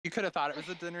You could have thought it was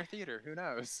a dinner theater. Who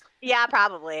knows? Yeah,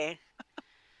 probably.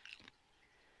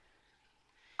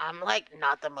 I'm like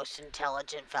not the most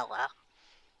intelligent fella.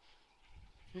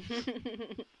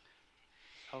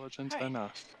 Intelligent Right.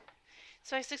 enough.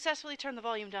 So I successfully turned the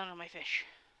volume down on my fish.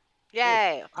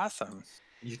 Yay! Awesome.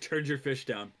 You turned your fish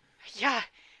down. Yeah,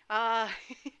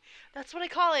 that's what I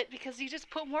call it, because you just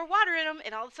put more water in them,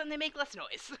 and all of a sudden they make less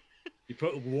noise. You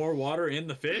put more water in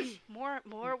the fish? more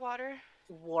water.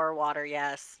 War water,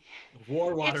 yes.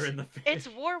 War water in the fish. It's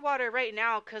war water right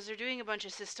now, because they're doing a bunch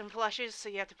of system flushes, so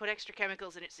you have to put extra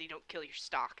chemicals in it so you don't kill your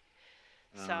stock.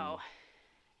 So,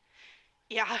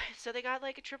 yeah, so they got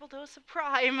like a triple dose of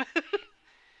Prime.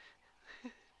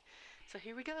 So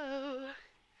here we go.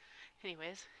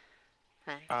 Anyways.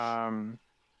 Nice.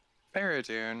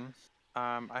 Fereydun,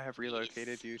 I have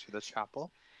relocated you to the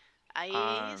chapel.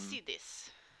 I see this.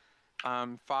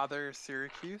 Father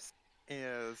Syracuse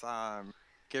is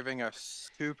giving a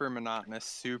super monotonous,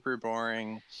 super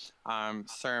boring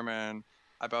sermon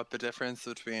about the difference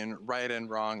between right and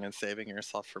wrong and saving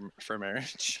yourself for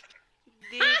marriage.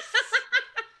 This.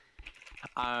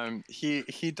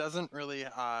 He doesn't really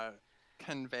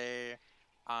convey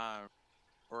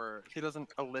or he doesn't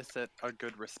elicit a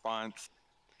good response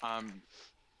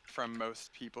from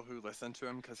most people who listen to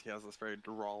him because he has this very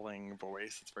drawling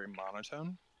voice. It's very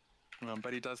monotone.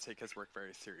 But he does take his work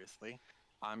very seriously,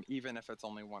 even if it's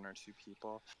only one or two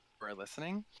people who are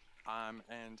listening.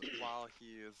 And while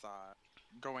he is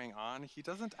going on, he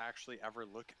doesn't actually ever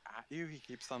look at you. He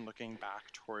keeps on looking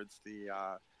back towards the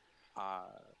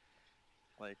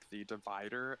like the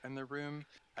divider in the room,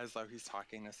 as though he's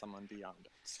talking to someone beyond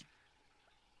it.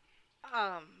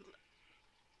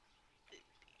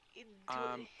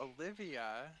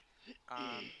 Olivia,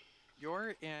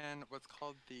 you're in what's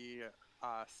called the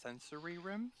sensory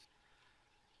room.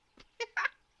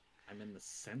 I'm in the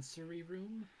sensory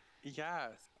room?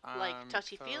 Yes. Like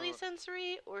touchy-feely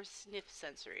sensory or sniff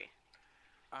sensory?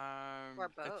 Or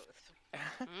both.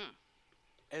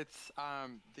 It's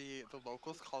the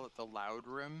locals call it the loud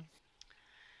room.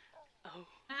 Oh.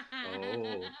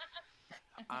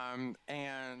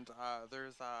 And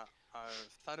there's a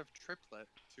set of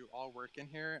triplets who all work in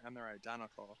here, and they're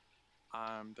identical.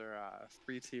 They're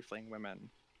 3 tiefling women.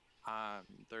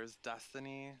 There's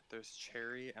Destiny, there's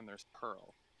Cherry, and there's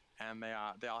Pearl. And they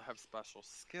all have special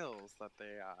skills that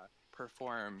they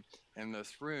perform in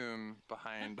this room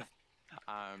behind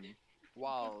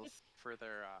walls for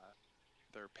their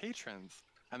patrons.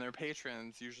 And their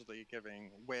patrons, usually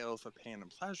giving wails of pain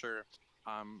and pleasure,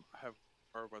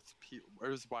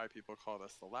 is why people call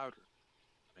this the loud room.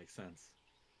 Makes sense.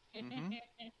 Mm-hmm.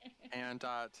 And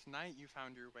tonight you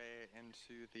found your way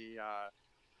into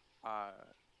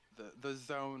the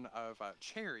zone of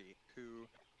Cherry, who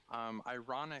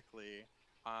ironically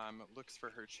looks for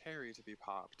her cherry to be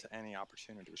popped any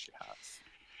opportunity she has.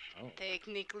 Oh.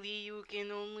 Technically, you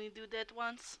can only do that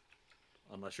once.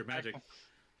 Unless you're magic.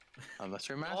 Unless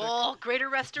you're magic. Oh, greater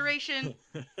restoration.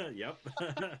 Yep.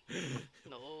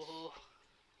 No.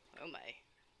 Oh my.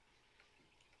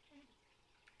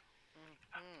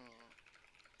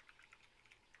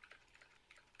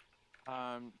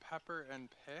 Pepper and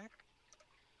Pick.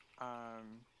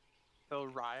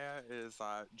 Raya is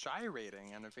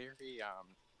gyrating in a very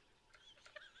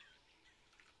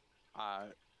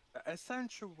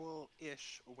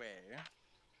sensual-ish way.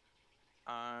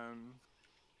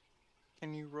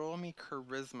 Can you roll me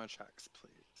charisma checks,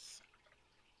 please?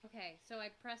 Okay, so I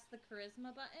press the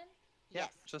charisma button? Yes.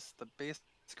 Just the base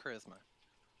charisma.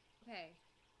 Okay.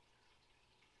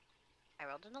 I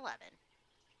rolled an 11.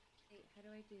 Wait, how do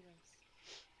I do this?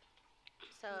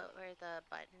 So where the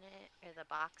button or the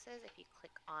box is, if you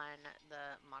click on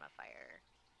the modifier,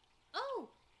 Oh!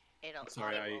 it'll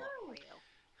Sorry, roll for you.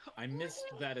 I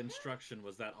missed that instruction.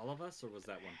 Was that all of us, or was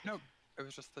that one? Nope, it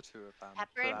was just the 2 of them Pepper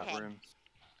for and that Pick. room.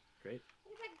 Great.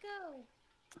 Where'd that go?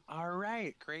 All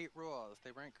right, great rules.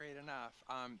 They weren't great enough.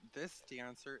 This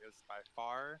dancer is by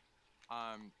far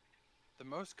the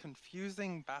most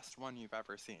confusing, best one you've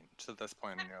ever seen to this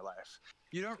point in your life.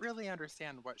 You don't really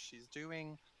understand what she's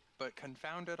doing, but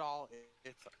confound it all,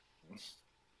 it's...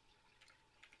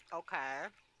 Okay.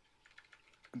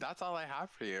 That's all I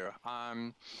have for you.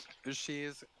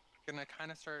 She's gonna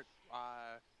kind of start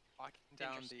walking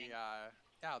down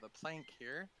the plank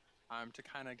here, to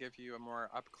kind of give you a more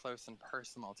up close and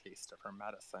personal taste of her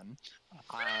medicine.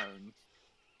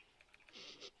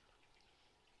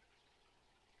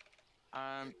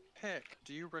 Pick,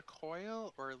 do you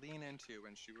recoil or lean into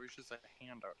when she reaches a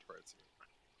hand out towards you?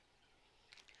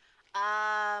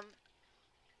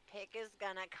 Pick is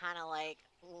gonna kind of like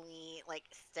lean, like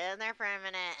stand there for a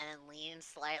minute and then lean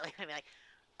slightly and be like,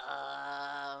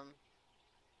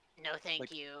 No thank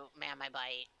Like- you, ma'am, I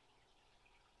bite.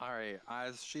 All right.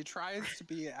 As she tries to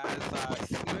be as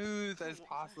smooth as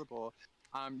possible,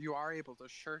 you are able to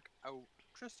shirk out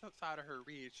just outside of her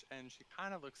reach, and she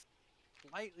kind of looks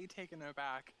slightly taken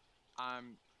aback.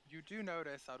 You do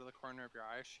notice out of the corner of your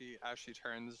eye, as she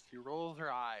turns, she rolls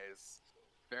her eyes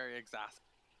very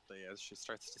exasperately as she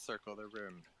starts to circle the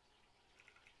room.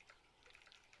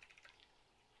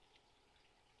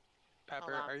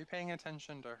 Pepper, on. are you paying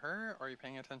attention to her, or are you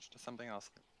paying attention to something else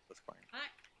at this point?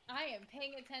 I am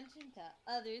paying attention to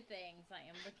other things. I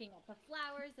am looking at the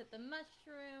flowers, at the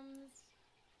mushrooms.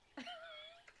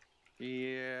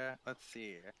 Yeah, let's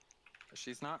see.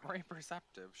 She's not very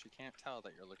perceptive. She can't tell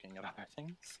that you're looking at other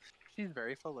things. She's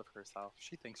very full of herself.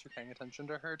 She thinks you're paying attention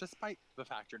to her, despite the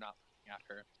fact you're not looking at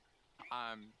her.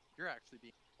 You're actually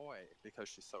being coy because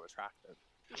she's so attractive.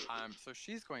 So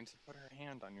she's going to put her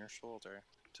hand on your shoulder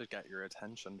to get your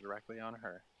attention directly on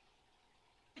her.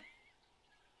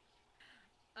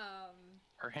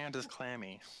 Her hand is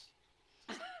clammy.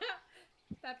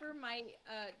 Pepper might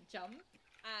jump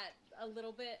at a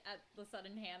little bit at the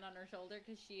sudden hand on her shoulder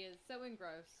because she is so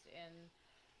engrossed in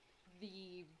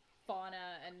the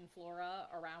fauna and flora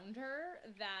around her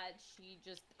that she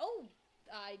just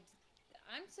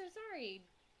I'm so sorry.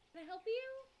 Can I help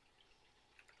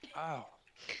you? Oh,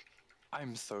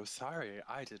 I'm so sorry.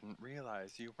 I didn't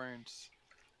realize you weren't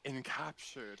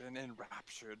encaptured and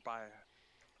enraptured by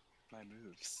my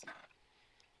moves.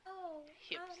 Oh,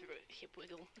 Hip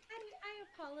wiggle. I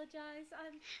apologize.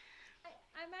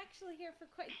 I'm actually here for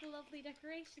quite the lovely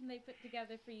decoration they put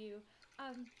together for you.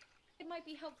 It might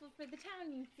be helpful for the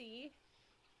town, you see.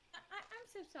 I'm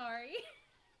so sorry.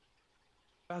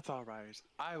 That's all right.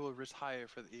 I will retire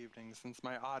for the evening since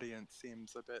my audience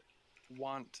seems a bit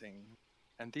wanting.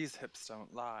 And these hips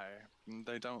don't lie.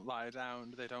 They don't lie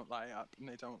down, they don't lie up, and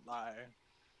they don't lie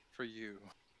for you.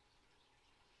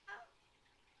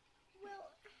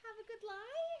 Well, have a good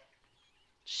lie.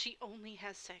 She only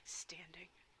has sex standing.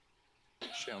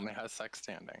 She only has sex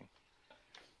standing.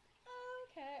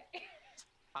 Okay. Pick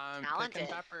and Talented.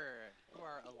 Pepper, you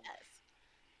are Yes.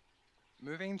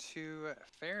 moving to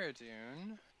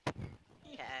Fereydun.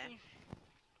 Okay.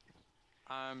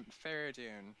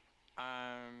 Fereydun.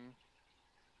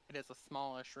 It is a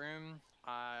smallish room.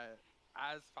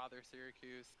 As Father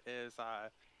Syracuse is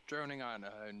droning on,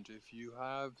 and if you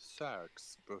have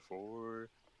sex before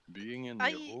being in the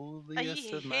I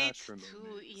holiest of hate to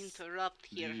matrimonies. interrupt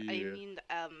here. I mean,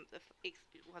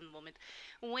 one moment.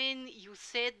 When you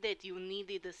said that you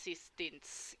needed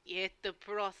assistance at the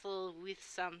brothel with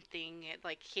something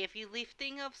like heavy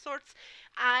lifting of sorts,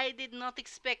 I did not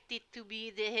expect it to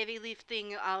be the heavy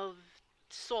lifting of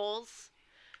souls.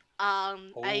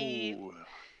 I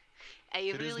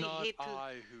It is really not hate to.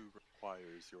 I who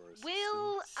requires your assistance.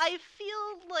 Well, I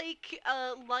feel like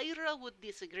Lyra would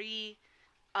disagree.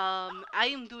 I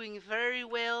am doing very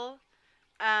well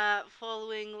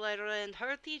following Lyra and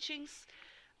her teachings.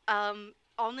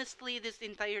 Honestly, this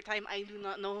entire time I do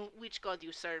not know which god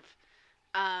you serve.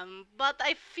 But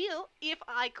I feel if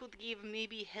I could give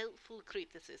maybe helpful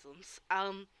criticisms,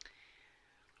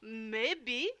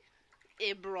 maybe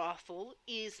a brothel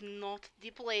is not the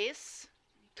place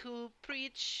to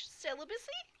preach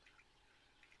celibacy.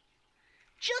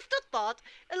 Just a thought,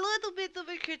 a little bit of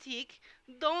a critique.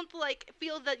 Don't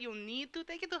feel that you need to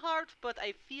take it to heart, but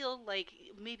I feel like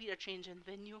maybe a change in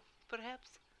venue,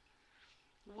 perhaps,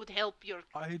 would help your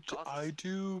causes. I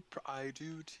do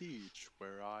teach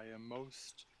where I am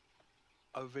most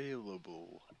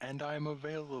available, and I'm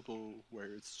available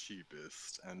where it's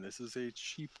cheapest, and this is a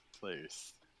cheap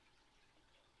place.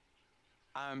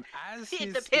 As It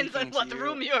he's depends on speaking what to you,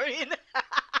 room you're in.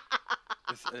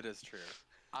 it is true.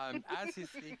 As he's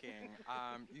speaking,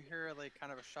 you hear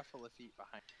kind of a shuffle of feet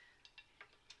behind.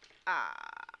 I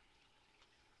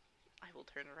will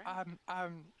turn around.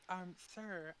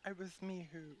 Sir, it was me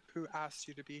who asked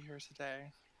you to be here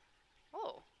today.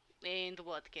 Oh, and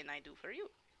what can I do for you?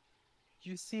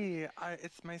 You see,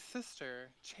 it's my sister,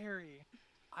 Cherry.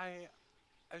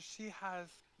 She has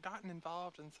gotten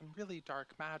involved in some really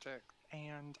dark magic,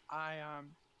 and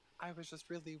I was just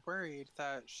really worried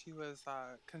that she was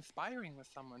conspiring with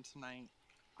someone tonight,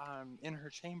 in her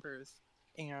chambers,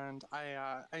 and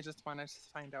I just wanted to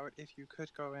find out if you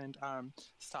could go and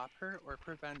stop her or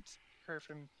prevent her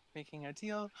from making a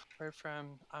deal or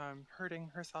from hurting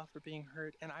herself or being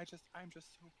hurt. And I'm just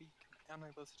so weak and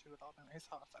unable to do it all by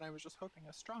myself. And I was just hoping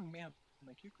a strong man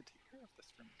like you could take care of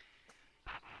this for me.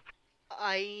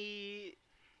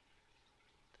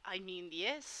 I mean,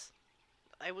 yes,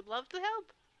 I would love to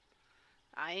help.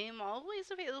 I am always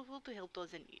available to help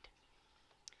those in need.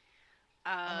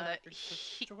 that brings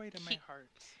He, such joy to my heart.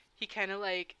 he kind of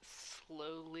like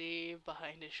slowly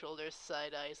behind his shoulders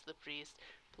side eyes the priest.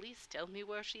 Please tell me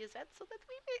where she is at so that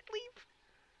we may leave.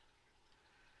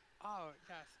 Oh,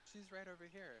 yes, she's right over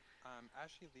here.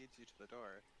 As she leads you to the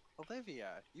door.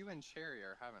 Olivia, you and Cherry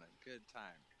are having a good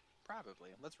time. Probably.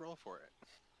 Let's roll for it.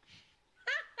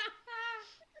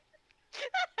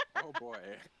 Oh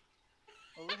boy.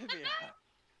 Olivia.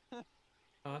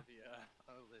 Olivia.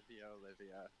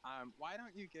 Why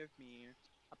don't you give me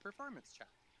a performance check?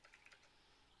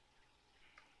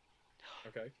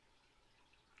 Okay.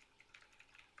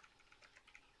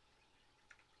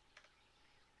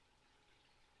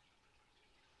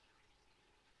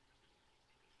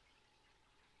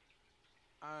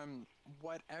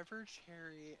 Whatever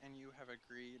Cherry and you have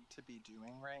agreed to be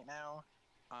doing right now,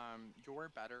 you're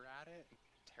better at it.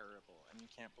 Terrible, and you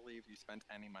can't believe you spent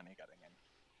any money getting in.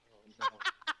 Oh no.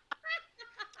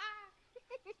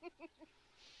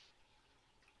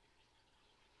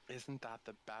 Isn't that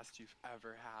the best you've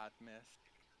ever had, miss?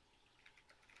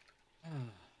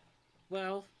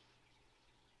 Well,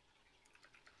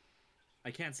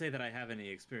 I can't say that I have any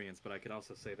experience, but I could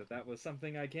also say that that was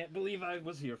something I can't believe I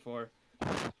was here for.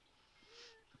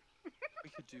 We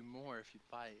could do more if you'd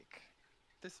like.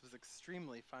 This was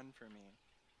extremely fun for me.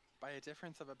 By a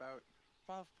difference of about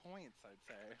 12 points, I'd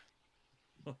say.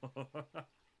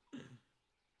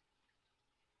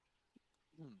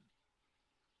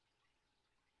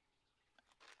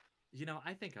 You know,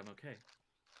 I think I'm okay.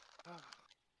 Oh,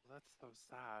 that's so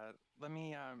sad. Let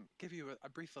me give you a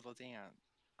brief little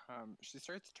dance. She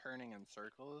starts turning in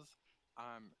circles.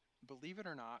 Believe it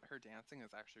or not, her dancing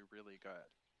is actually really good.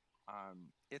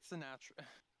 It's a natural.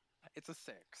 It's a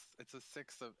 6. It's a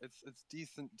 6 of it's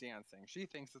decent dancing. She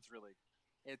thinks it's really.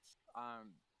 It's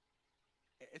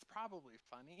probably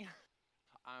funny.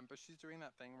 But she's doing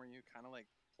that thing where you kind of like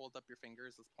hold up your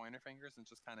fingers as pointer fingers and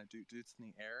just kind of do doots in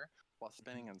the air while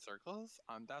spinning in circles.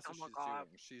 That's Oh what my she's God.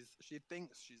 doing. She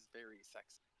thinks she's very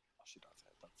sexy while she does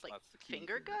it. Like That's the key.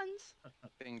 finger ingredient.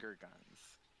 guns? Finger guns.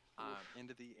 Oof.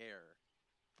 Into the air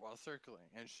while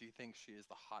circling, and she thinks she is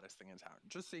the hottest thing in town.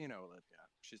 Just so you know, Olivia,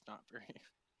 she's not very.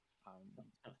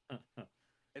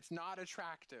 It's not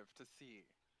attractive to see,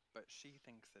 but she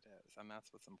thinks it is, and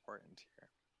that's what's important here.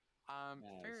 I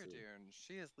see. Fereydun,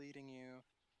 she is leading you.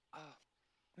 Oh,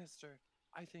 Mister,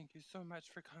 I thank you so much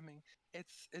for coming.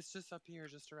 It's just up here,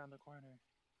 just around the corner.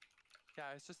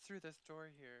 Yeah, it's just through this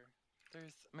door here.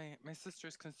 There's my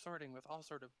sister's consorting with all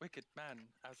sort of wicked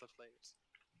men as of late.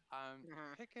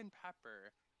 Mhm. Pick and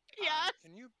Pepper. Yes.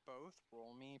 Can you both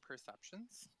roll me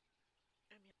perceptions?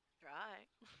 I mean, try.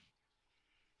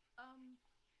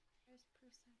 There's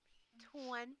perception.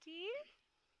 20?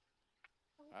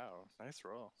 Wow, nice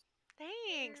roll.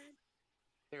 Thanks.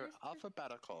 They're Where's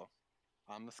alphabetical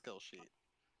on the skill sheet,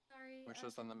 Sorry. which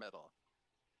is in the middle.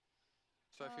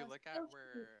 So if you look at skill sheet.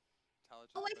 where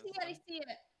intelligence Oh, I is see it. I see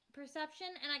it. Perception,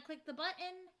 and I clicked the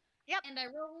button. Yep. And I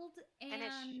rolled, And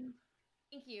and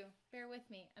thank you. Bear with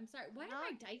me. I'm sorry. Why are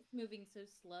my dice moving so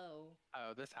slow?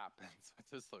 Oh, this happens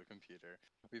with a slow computer.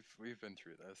 We've been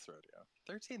through this rodeo.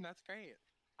 13, that's great.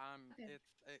 Okay.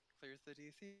 It clears the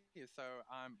DC. So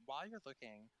while you're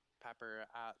looking, Pepper,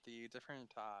 at the different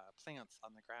plants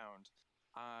on the ground,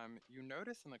 you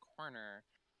notice in the corner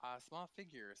a small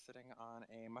figure sitting on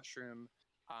a mushroom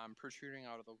protruding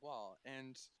out of the wall.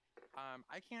 And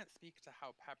I can't speak to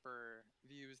how Pepper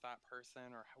views that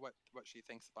person or what she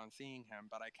thinks upon seeing him,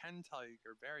 but I can tell you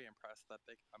you're very impressed that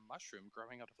a mushroom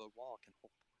growing out of the wall can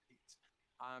hold weight.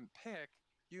 Pick,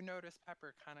 you notice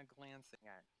Pepper kind of glancing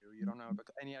at you. You don't know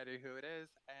any idea who it is,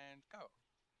 and go.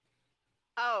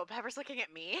 Oh, Pepper's looking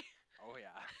at me. Oh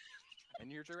yeah,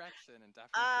 in your direction and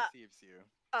definitely perceives you.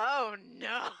 Oh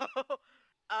no.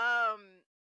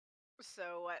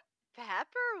 So what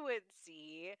Pepper would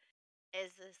see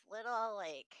is this little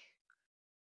like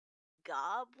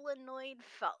goblinoid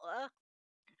fella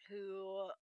who,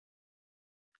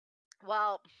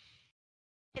 well,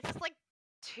 it's this like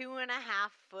 2.5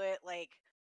 foot like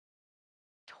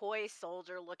toy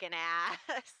soldier looking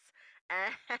ass,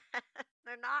 and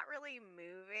they're not really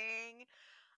moving.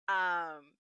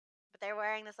 But they're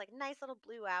wearing this like nice little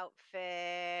blue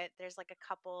outfit. There's like a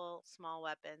couple small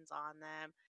weapons on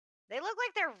them. They look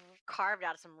like they're carved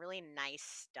out of some really nice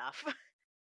stuff.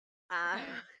 Okay.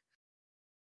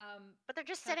 But they're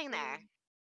just sitting there.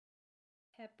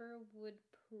 Pepper would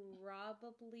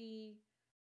probably,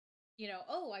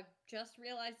 oh, I just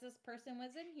realized this person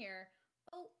was in here.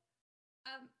 Oh,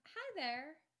 hi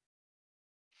there.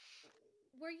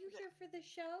 Were you here for the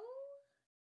show?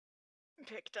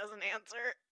 Pick doesn't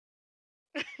answer.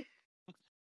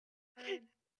 Are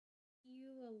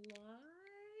you alive?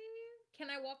 can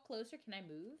I walk closer? Can I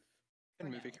move? You can Or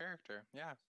move your no? character.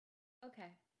 Yeah. Okay.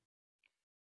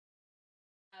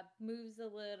 Moves a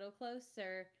little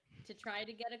closer to try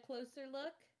to get a closer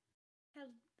look.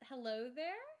 Hello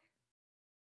there?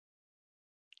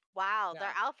 Wow, their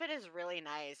Yeah. outfit is really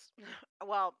nice.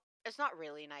 Well, it's not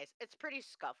really nice. It's pretty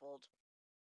scuffled.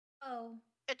 Oh.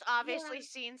 It's obviously Yeah.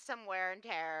 seen some wear and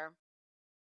tear.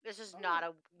 This is Oh. not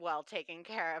a well taken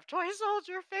care of toy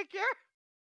soldier figure.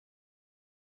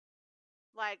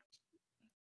 Like,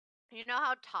 you know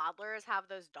how toddlers have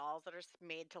those dolls that are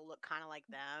made to look kind of like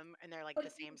them, and they're like Oh, the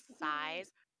same you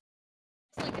size?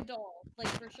 It's like a doll, like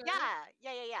for sure. Yeah.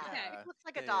 Okay. Pick looks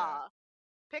like a Yeah. doll.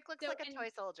 Pick looks So, like a and toy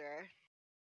soldier.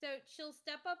 so she'll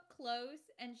step up close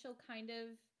and she'll kind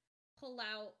of pull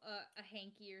out a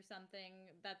hanky or something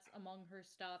that's among her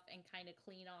stuff and kind of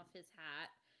clean off his hat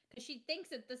because she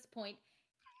thinks at this point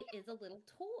it is a little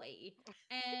toy,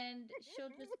 and she'll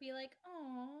just be like,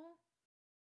 "Oh,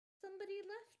 somebody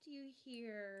left you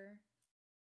here.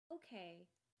 Okay,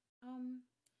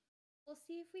 we'll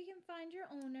see if we can find your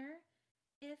owner.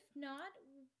 If not,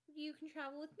 you can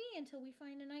travel with me until we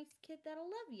find a nice kid that'll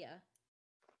love you."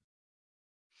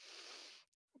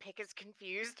 Pick is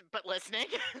confused but listening.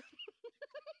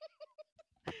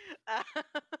 Uh,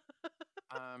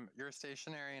 You're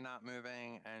stationary, not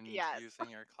moving, and Yes. using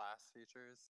your class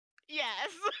features.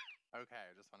 yes. Okay,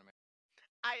 I just want to make.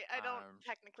 I don't Um,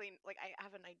 technically like I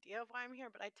have an idea of why I'm here,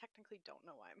 but I technically don't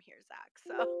know why I'm here, Zach.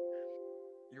 So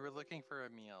You were looking for a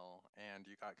meal, and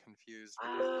you got confused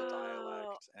because of the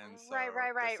dialect, and so right.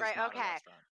 this is not a Okay.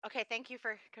 restaurant. Okay, thank you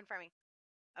for confirming.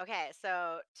 Okay,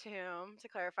 so to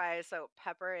clarify, so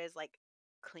Pepper is like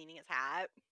cleaning his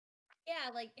hat. Yeah,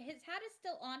 like his hat is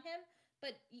still on him,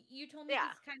 but you told me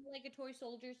Yeah. he's kind of like a toy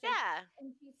soldier, so Yeah.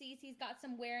 and she sees he's got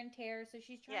some wear and tear, so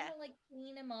she's trying Yeah. to like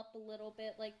clean him up a little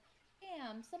bit. Like,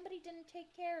 damn, somebody didn't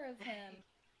take care of him.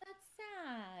 That's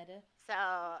sad.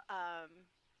 So,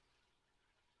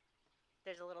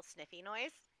 there's a little sniffy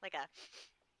noise, like a.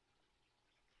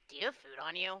 Do you have food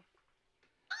on you?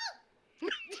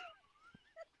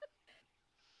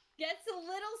 Gets a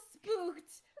little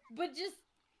spooked, but just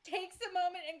takes a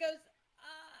moment and goes,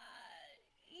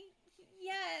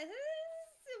 yes,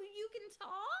 so you can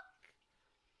talk?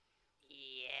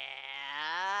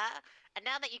 Yeah. And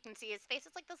now that you can see his face,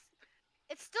 it's like this.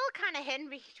 It's still kind of hidden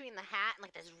between the hat and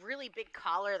like this really big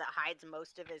collar that hides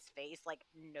most of his face, like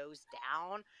nose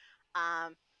down.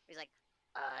 He's like,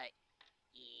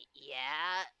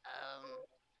 yeah.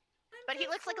 But he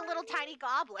so looks like a little sorry. tiny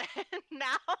goblin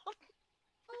now.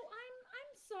 Oh,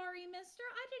 I'm sorry, mister.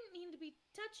 I didn't mean to be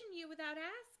touching you without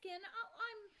asking.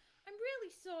 I'm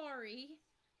really sorry.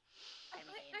 I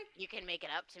mean, you can make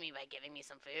it up to me by giving me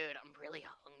some food. I'm really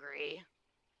hungry.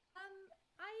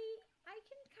 I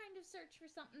can kind of search for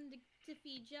something to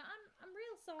feed you. I'm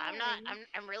real sorry.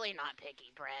 I'm really not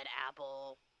picky. Bread,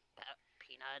 apple,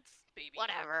 peanuts, Baby.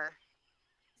 whatever.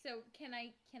 So can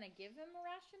I give him a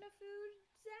ration of food,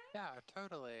 Zach? Yeah,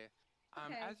 totally.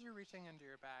 Okay. As you're reaching into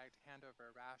your bag to hand over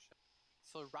a ration,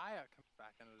 Soraya comes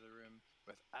back into the room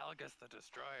with Algus the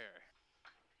Destroyer.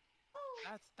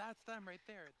 Oh, That's them right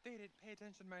there. They didn't pay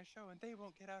attention to my show, and they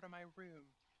won't get out of my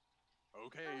room.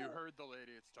 Okay, you heard the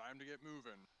lady. It's time to get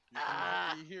moving. You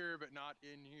can be here, but not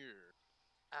in here.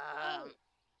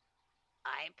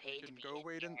 I paid to be Go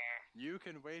wait in here. You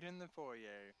can wait in the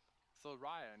foyer.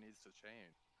 Soraya needs to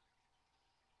change.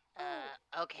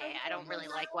 Okay, I don't really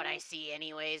like what I see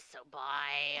anyways, so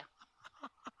bye.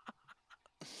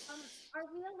 Are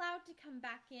we allowed to come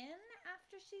back in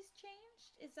after she's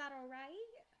changed? Is that all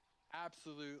right?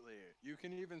 Absolutely. You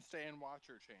can even stay and watch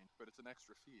her change, but it's an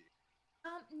extra fee.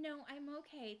 No, I'm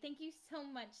okay. Thank you so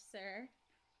much, sir.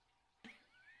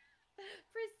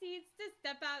 Proceeds to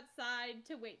step outside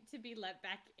to wait to be let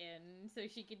back in so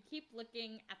she can keep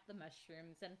looking at the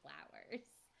mushrooms and flowers.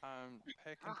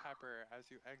 Pick and Pepper, as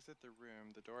you exit the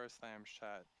room, the door slams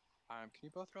shut. Can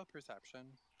you both roll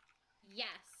perception?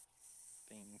 Yes.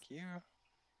 Thank you.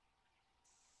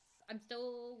 I'm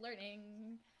still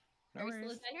learning. No Very slow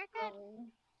worries. dice You're good. roll.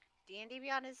 D&D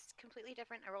Beyond is completely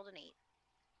different. I rolled an 8.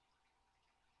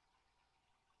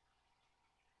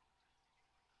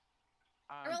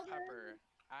 Pepper,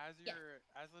 as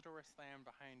the door slammed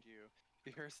behind you,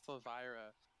 you hear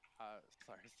Soraya,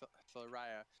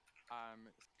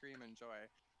 scream in joy.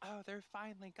 Oh, they're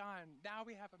finally gone. Now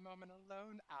we have a moment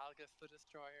alone, Algus the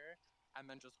Destroyer. And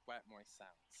then just wet, moist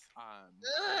sounds.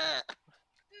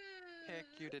 Pick,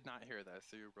 you did not hear this,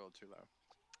 so you rolled too low.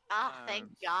 Oh, thank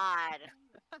God.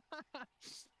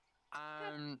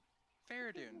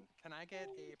 Fereydun, can I get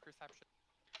a perception?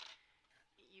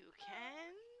 You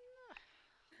can.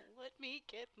 Let me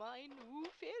get my new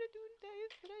Fereydun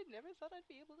dice that I never thought I'd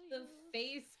be able to The use.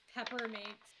 face Pepper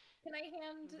makes. Can I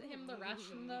hand him the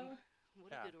ration though? What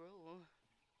Yeah. a good roll.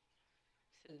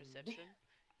 Is it Ooh. perception?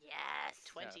 Yes.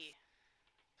 20.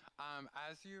 Yes.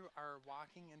 As you are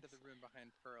walking into the room behind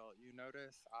Pearl, you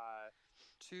notice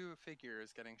two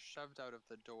figures getting shoved out of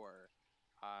the door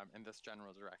in this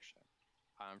general direction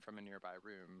from a nearby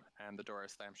room, and the door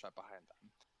is slammed shut behind them.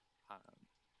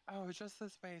 Oh, just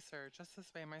this way, sir, just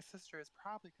this way. My sister is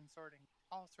probably consorting with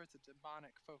all sorts of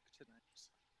demonic folk tonight.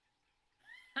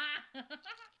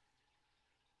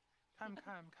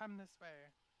 Come this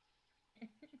way.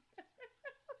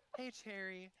 Hey,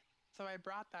 Cherry. So I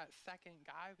brought that second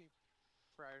guy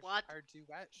for What? our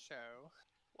duet show.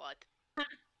 What?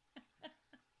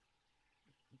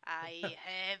 I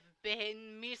have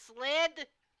been misled.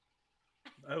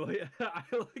 I look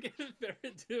at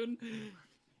Fereydun.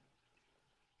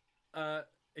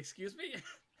 Excuse me?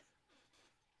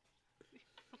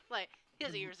 Like,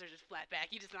 his ears are just flat back.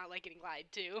 He does not like getting lied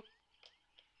to.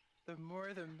 The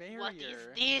more the merrier. What is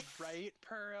this? Right,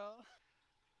 Pearl?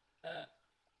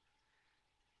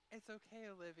 It's okay,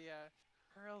 Olivia.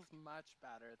 Pearl's much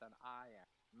better than I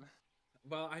am.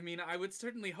 Well, I mean, I would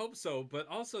certainly hope so, but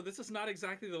also, this is not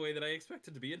exactly the way that I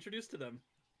expected to be introduced to them.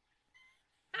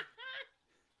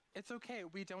 It's okay.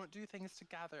 We don't do things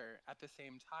together at the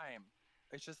same time.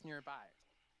 It's just nearby.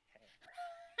 Okay.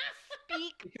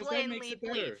 Speak Because that makes plainly, it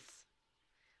better. please.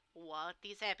 What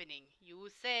is happening? You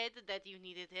said that you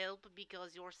needed help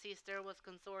because your sister was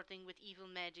consorting with evil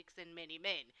magics and many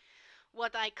men.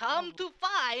 What I come to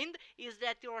find is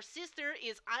that your sister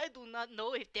is, I do not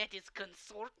know if that is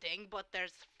consorting, but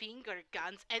there's finger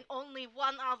guns and only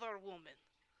one other woman.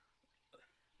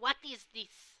 What is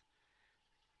this?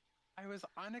 I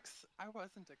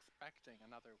wasn't expecting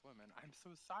another woman. I'm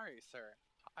so sorry, sir.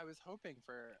 I was hoping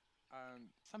for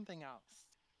something else.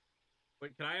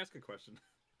 Wait, can I ask a question?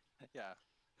 Yeah.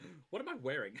 What am I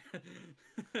wearing?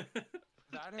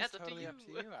 That is That's up to totally up to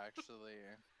you. you, actually.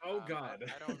 Oh, God.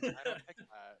 I don't pick that.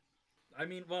 I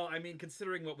mean,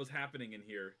 considering what was happening in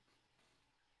here.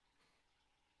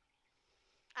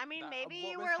 I mean, maybe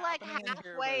What you was were like happening in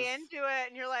here halfway was- into it,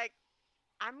 and you're like,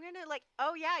 "I'm gonna like,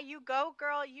 oh yeah, you go,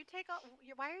 girl. You take off.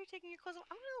 Why are you taking your clothes off?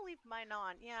 I'm gonna leave mine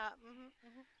on. Yeah.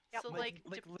 Yep. So, like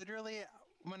like, literally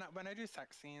when I do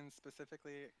sex scenes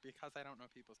specifically, because I don't know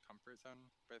people's comfort zone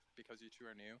because you two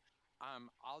are new,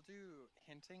 I'll do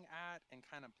hinting at and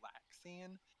kind of black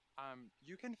scene.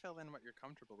 You can fill in what you're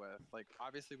comfortable with. Like,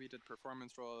 obviously we did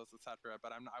performance roles, etc.,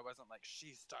 but I wasn't like,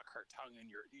 she stuck her tongue in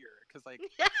your ear, because like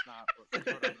that's not what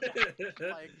I'm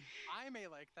like. I may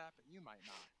like that, but you might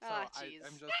not. So Ah, jeez.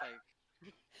 I'm just like,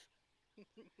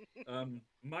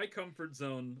 My comfort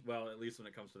zone, well, at least when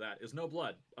it comes to that, is no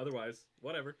blood. Otherwise,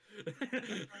 whatever.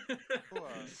 cool.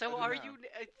 so I are don't know.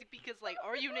 you, because, like,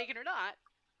 are you naked or not?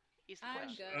 Is the I'm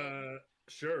question. good.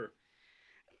 Sure.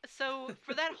 So,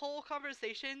 for that whole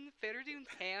conversation, Fereydun's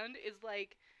hand is,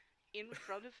 like, in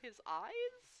front of his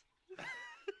eyes?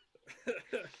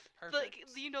 Perfect. Like,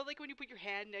 you know, like when you put your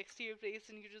hand next to your face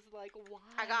and you're just like, why?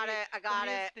 I got it. I got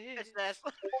it. It's this.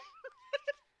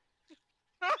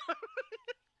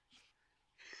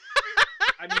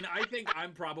 I mean, I think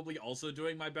I'm probably also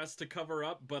doing my best to cover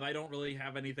up, but I don't really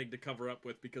have anything to cover up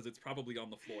with because it's probably on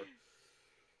the floor.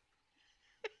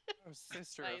 Oh,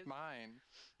 sister Nice. of mine.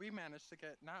 We managed to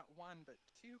get not one, but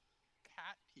two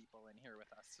cat people in here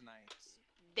with us tonight.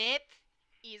 That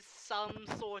is some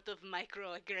sort of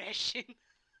microaggression.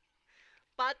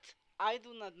 But I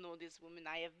do not know this woman.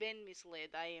 I have been misled.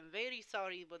 I am very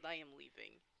sorry, but I am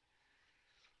leaving.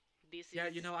 This Yeah,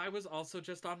 is... you know, I was also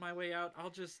just on my way out. I'll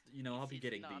just, I'll this be is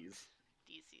getting not- these.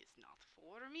 This is not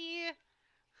for me.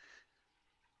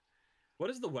 What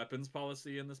is the weapons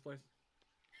policy in this place?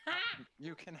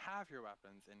 You can have your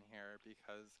weapons in here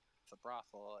because it's a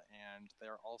brothel, and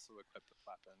they're also equipped with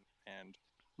weapons, and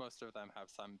most of them have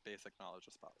some basic knowledge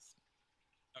of spells.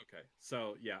 Okay,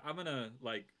 so yeah, I'm gonna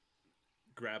like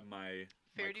grab my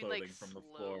Fereydun, clothing like, from the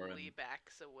floor slowly and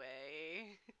backs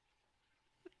away.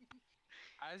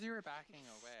 As you were backing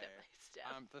away, Step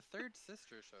by step. the third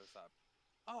sister shows up.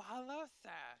 Oh, hello, sir.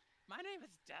 My name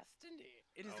is Destiny.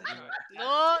 It is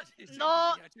No, destiny to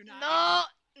no, be here tonight.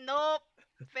 no.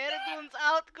 Fereydun's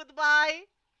out. Goodbye.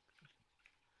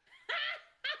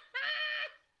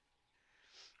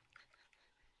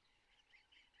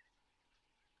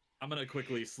 I'm gonna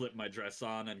quickly slip my dress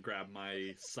on and grab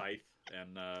my scythe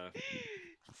and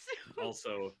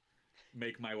also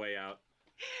make my way out.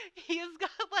 He's got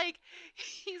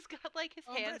like his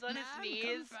hands on his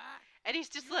knees, and he's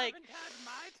just like, haven't had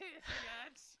my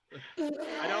taste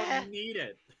yet. I don't need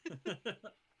it.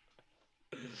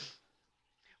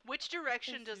 Which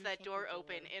direction Yes, does you that shut door the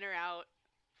open? door. In or out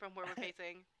from where we're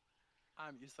facing?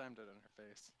 You slammed it in her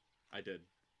face. I did.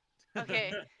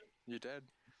 Okay. You did.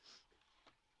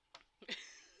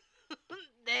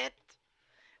 That.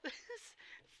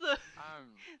 so,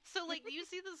 Um, so like, you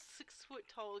see this 6 foot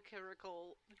tall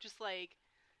caracal just like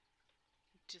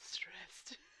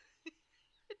distressed.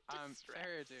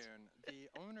 Fereydun, the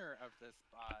owner of this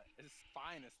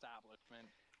fine establishment,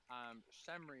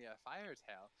 Shemria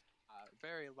Firetail,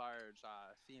 very large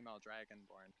female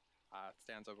dragonborn,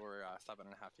 stands over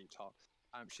 7.5 feet tall.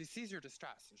 She sees your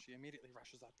distress and she immediately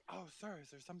rushes up. Oh, sir, is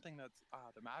there something that's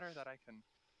the matter that I can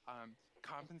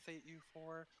compensate you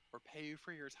for or pay you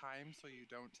for your time so you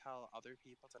don't tell other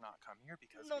people to not come here?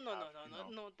 Because No, we no, have, no, no,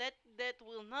 no, no. That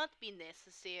will not be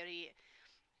necessary.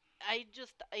 I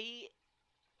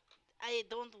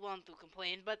don't want to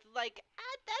complain, but like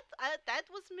that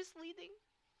was misleading.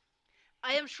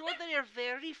 I am sure they are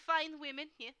very fine women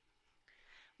here,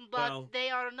 but Well, they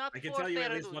are not I can for tell you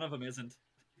at least Fereydun. one of them isn't.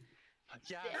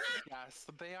 Yes, yes,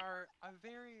 they are a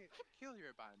very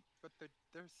peculiar bunch, but the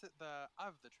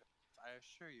of the triplets. I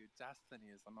assure you, Destiny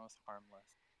is the most harmless.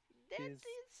 That She's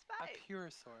is a fine. pure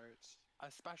sort, a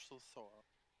special soul.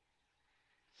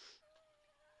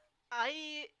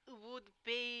 I would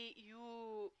pay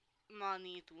you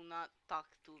money to not talk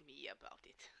to me about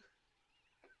it.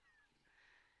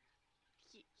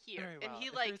 Here, Very and well. he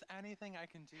If like there's anything I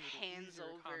can do to ease hands your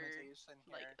over accommodation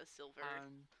like here, a silver.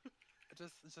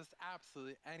 just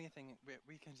absolutely anything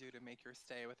we can do to make your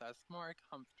stay with us more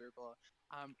comfortable.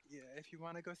 Yeah, if you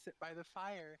want to go sit by the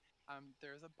fire,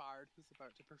 there's a bard who's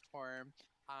about to perform,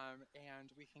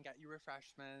 and we can get you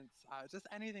refreshments. Just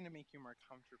anything to make you more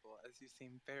comfortable, as you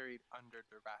seem very under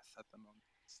duress at the moment.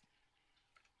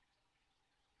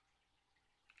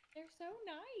 They're so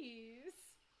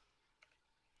nice.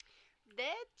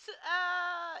 That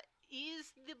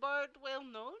is the bard well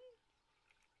known?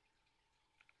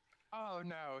 Oh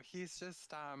no, he's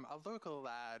just a local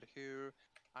lad who,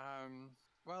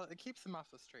 well, it keeps him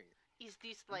off the street. Is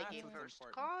this And like that's a what's first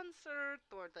important. concert,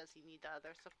 or does he need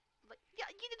other support? Like, yeah,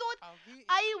 you know what? Oh, he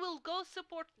I will go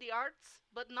support the arts,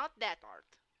 but not that art.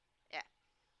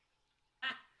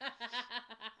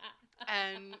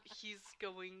 And he's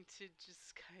going to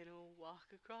just kind of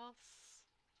walk across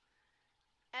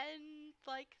and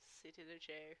like sit in a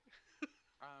chair.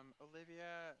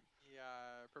 Olivia,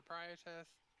 the proprietress,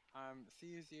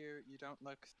 sees you. You don't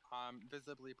look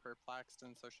visibly perplexed,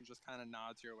 and so she just kind of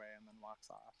nods your way and then walks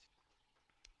off.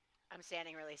 I'm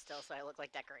standing really still, so I look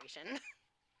like decoration.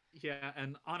 Yeah,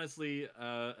 and honestly,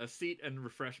 a seat and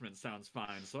refreshment sounds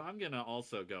fine. So I'm gonna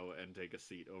also go and take a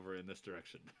seat over in this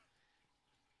direction.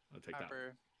 I'll take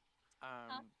Pepper,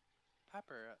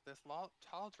 Pepper, this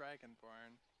tall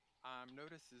dragonborn,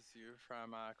 notices you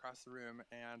from across the room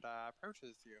and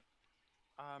approaches you.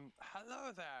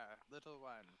 Hello there, little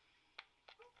one.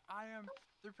 I am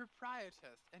the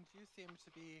proprietress, and you seem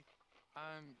to be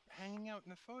hanging out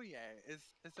in the foyer. Is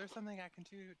there something I can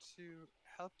do to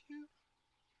help you?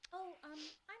 Oh, I'm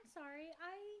sorry.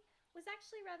 I was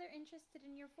actually rather interested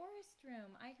in your forest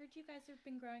room. I heard you guys have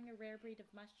been growing a rare breed of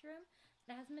mushroom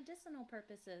that has medicinal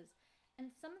purposes.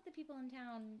 And some of the people in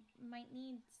town might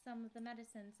need some of the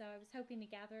medicine, so I was hoping to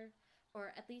gather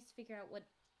or at least figure out what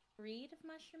breed of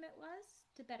mushroom it was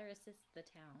to better assist the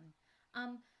town.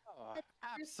 Oh, but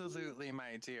absolutely,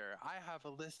 my dear. I have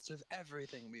a list of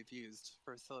everything we've used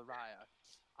for Sylvia.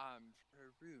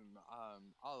 Her room,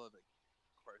 all of it,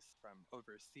 of course, from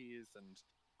overseas and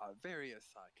various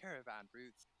caravan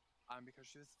routes, because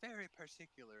she was very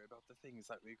particular about the things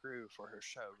that we grew for her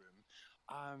showroom.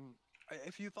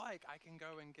 If you'd like, I can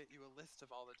go and get you a list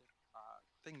of all the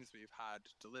things we've had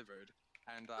delivered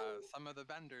and some of the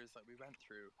vendors that we went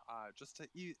through, just to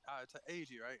aid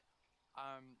you, right?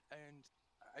 And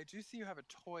I do see you have a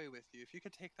toy with you. If you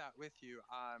could take that with you,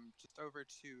 just over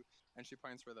to, and she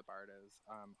points where the bard is,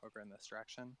 over in this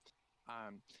direction.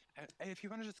 And if you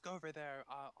want to just go over there,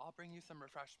 I'll bring you some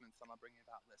refreshments and I'll bring you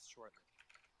that list shortly.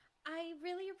 I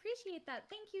really appreciate that.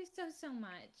 Thank you so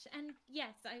much. And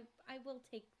yes, I will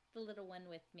take the little one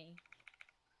with me.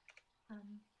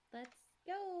 Let's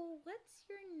go. What's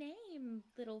your name,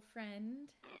 little friend?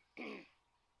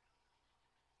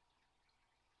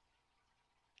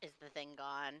 Is the thing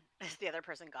gone? Is the other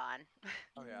person gone?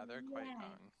 Oh yeah, they're quite Yes.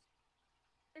 gone.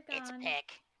 They're It's gone.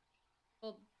 Pick.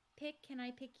 Well, can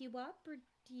I pick you up or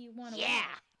do you want to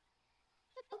Yeah.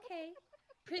 Okay.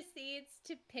 Proceeds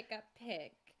to pick up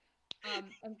Pick.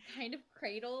 And kind of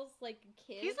cradles like a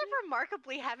kid. He's a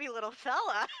remarkably heavy little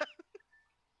fella.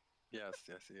 Yes,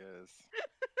 he is.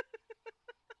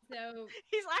 So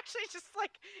He's actually just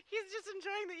like, he's just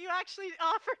enjoying that you actually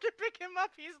offered to pick him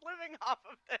up. He's living off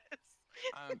of this.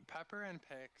 Pepper and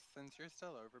Pick, since you're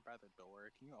still over by the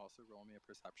door, can you also roll me a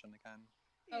perception again?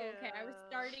 okay, I was Yeah.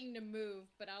 starting to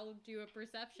move, but I'll do a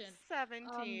perception.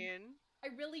 17. I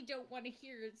really don't want to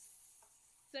hear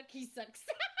sucky sucks.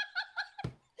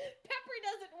 Pepper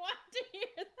doesn't want to hear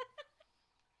that.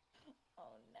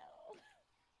 Oh no.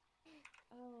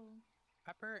 Oh.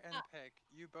 Pepper and Pick,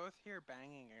 you both hear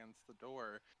banging against the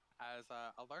door as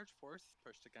a large force is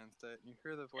pushed against it. You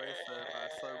hear the voice of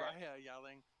Soraya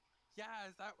yelling, "Yeah,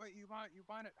 is that what you want? You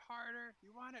want it harder?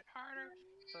 You want it harder?"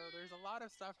 So there's a lot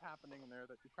of stuff happening there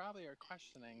that you probably are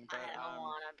questioning. But I don't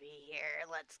want to be here.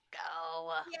 Let's go.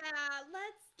 Yeah,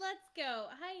 let's go.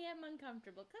 I am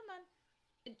uncomfortable. Come on.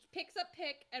 It picks up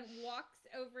Pick and walks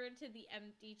over to the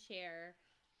empty chair,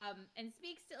 and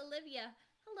speaks to Olivia.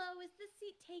 Hello, is this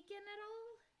seat taken at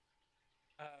all?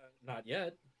 Not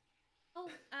yet. Oh,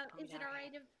 is it all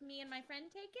right if me and my friend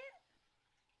take it?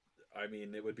 I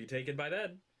mean, it would be taken by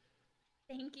then.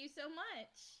 Thank you so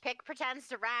much. Pick pretends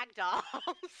to ragdoll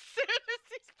as soon as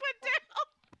he's put down.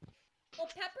 Well,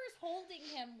 Pepper's holding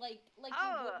him like you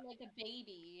would like a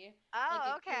baby. Oh, like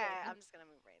a okay. kid. I'm just gonna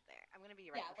move right there. I'm gonna be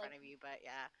right Yeah, in front like- of you, but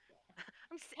yeah.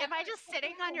 Am I just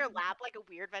sitting on your lap like a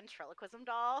weird ventriloquism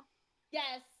doll?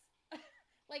 Yes.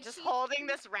 Like Just she's-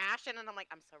 holding this ration, and I'm like,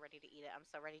 I'm so ready to eat it. I'm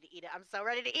so ready to eat it. I'm so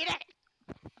ready to eat it.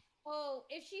 Oh,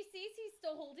 if she sees he's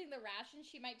still holding the ration,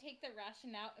 she might take the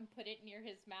ration out and put it near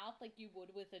his mouth like you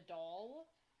would with a doll.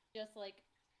 Just like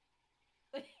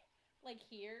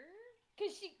here.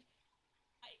 Because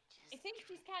I think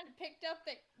she's kind of picked up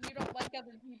that you don't like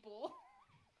other people.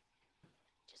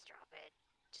 Just drop it.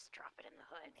 Just drop it in the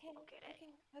hood. Okay, I'll get it.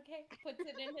 okay. Puts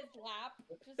it in his lap.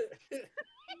 Just there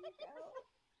you go.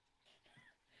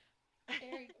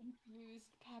 Very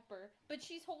confused Pepper. But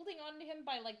she's holding on to him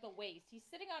by like the waist. He's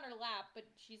sitting on her lap, but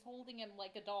she's holding him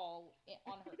like a doll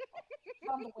on her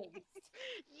on the waist.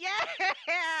 Yeah!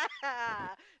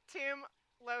 Tomb,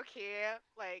 low key,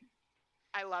 like,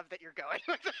 I love that you're going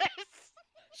with this.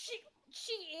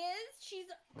 She's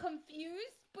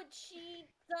confused, but she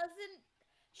hasn't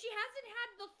had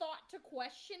the thought to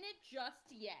question it just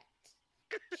yet.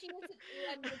 She hasn't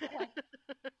run the question.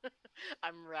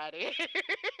 I'm ready.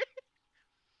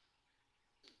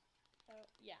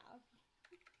 Yeah.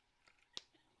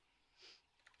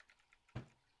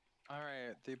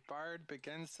 Alright, the bard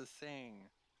begins to sing.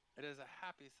 It is a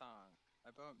happy song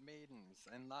about maidens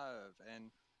and love and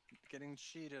getting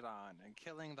cheated on and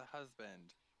killing the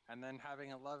husband and then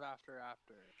having a love after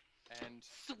and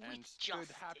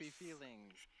good happy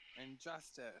feelings and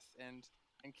justice and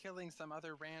killing some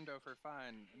other rando for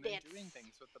fun and then doing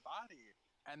things with the body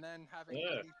and then having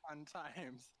really fun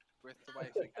times with the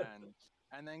wife again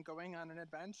and then going on an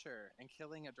adventure and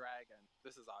killing a dragon.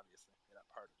 This is obviously made up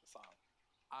part of the song.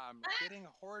 Getting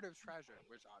a hoard of treasure,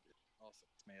 which obviously also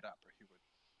is made up or he would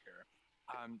care.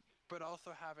 But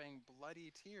also having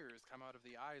bloody tears come out of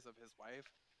the eyes of his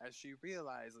wife as she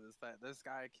realizes that this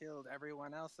guy killed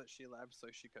everyone else that she loved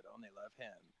so she could only love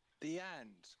him. The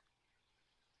end.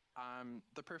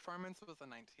 The performance was a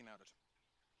 19 out of 20.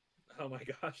 Oh my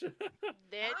gosh.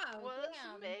 That Wow, was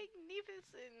damn.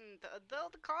 magnificent.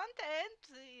 Adult content.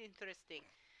 Interesting.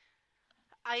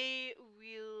 I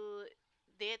will.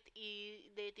 That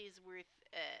is worth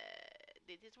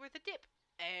a tip,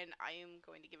 and I am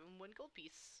going to give him 1 gold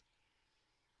piece.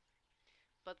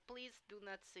 But please do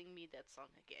not sing me that song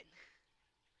again.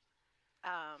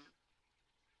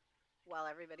 While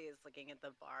everybody is looking at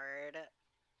the bard,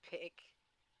 Pick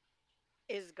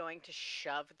is going to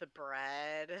shove the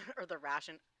bread or the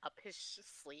ration up his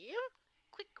sleeve.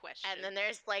 Quick question. And then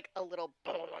there's like a little.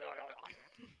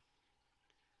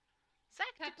 Zach,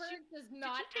 Pepper did does you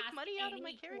not take ask money out of my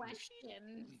any character sheet?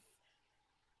 questions.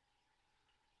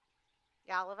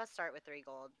 Yeah, all of us start with 3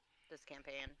 gold this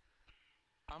campaign.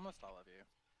 Almost all of you.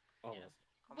 Almost.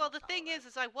 Well, the Almost all thing of us.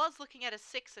 is I was looking at a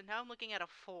 6 and now I'm looking at a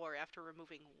 4 after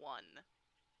removing 1.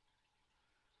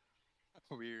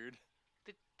 Weird.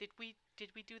 Did we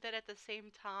do that at the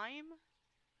same time?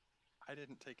 I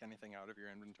didn't take anything out of your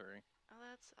inventory. Oh,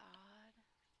 that's odd.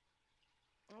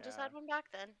 I'll just Yeah. add 1 back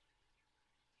then.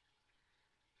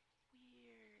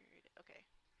 Weird. Okay.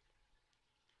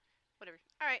 Whatever.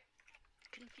 Alright.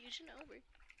 Confusion over.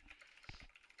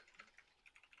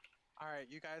 Alright,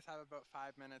 you guys have about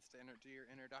 5 minutes to do your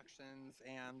introductions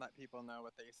and let people know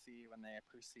what they see when they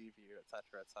perceive you,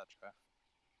 etc., etc.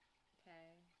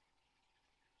 Okay.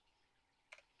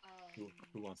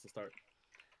 Who wants to start?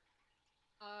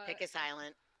 Pick a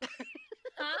silent.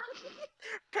 Huh?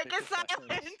 Pick Pick a a silent.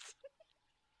 silent.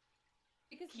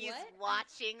 Because He's what?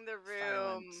 watching the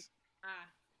room.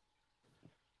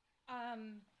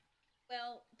 Silent.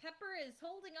 Well, Pepper is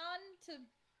holding on to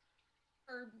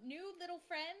her new little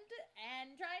friend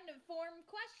and trying to form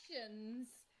questions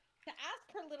to ask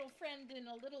her little friend in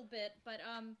a little bit. But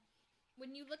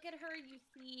when you look at her, you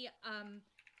see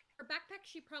her backpack.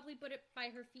 She probably put it by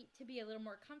her feet to be a little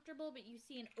more comfortable. But you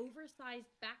see an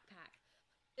oversized backpack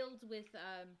filled with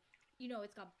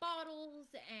it's got bottles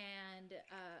and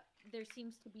there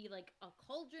seems to be like a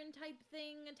cauldron type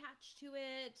thing attached to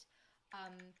it.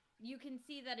 You can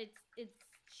see that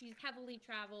she's heavily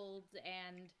traveled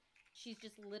and she's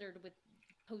just littered with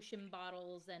potion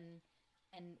bottles and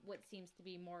what seems to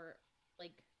be more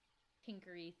like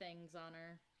tinkery things on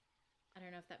her. I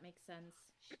don't know if that makes sense.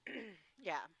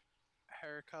 Yeah.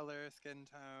 Hair color, skin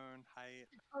tone, height.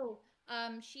 Oh,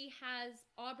 she has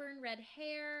auburn red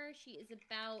hair. She is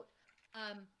about,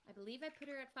 I believe I put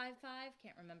her at 5'5".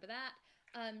 Can't remember that.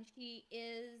 She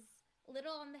is a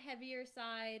little on the heavier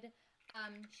side.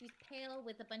 She's pale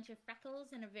with a bunch of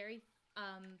freckles and a very,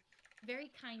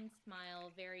 very kind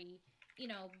smile. Very,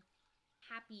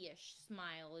 happy-ish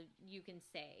smile, you can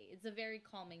say. It's a very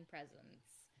calming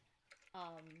presence.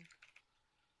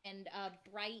 And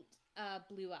bright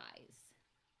blue eyes.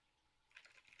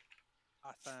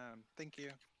 Awesome. Thank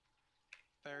you.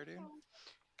 Fereydun?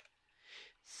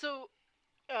 So,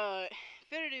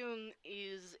 Fereydun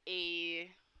is a.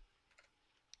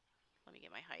 Let me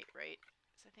get my height right.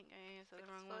 'Cause I think I said the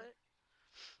wrong one.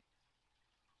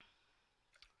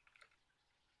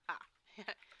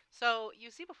 So, you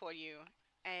see before you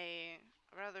a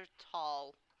rather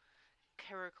tall,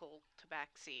 clerical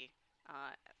tabaxi.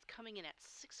 It's coming in at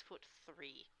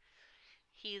 6'3".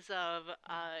 He's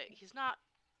not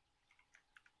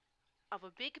of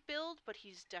a big build, but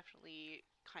he's definitely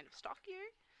kind of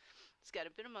stockier. He's got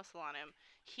a bit of muscle on him.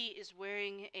 He is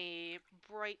wearing a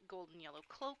bright golden yellow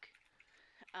cloak.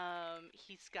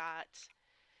 He's got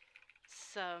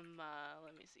some,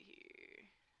 let me see here.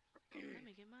 Let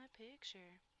me get my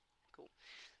picture. Cool.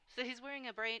 So he's wearing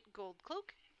a bright gold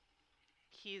cloak.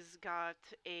 He's got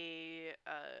a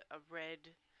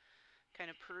red kind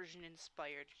of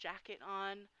Persian-inspired jacket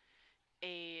on,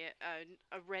 a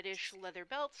reddish leather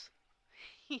belt.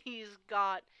 He's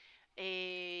got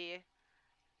a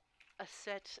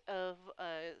set of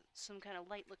some kind of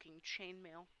light-looking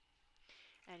chainmail,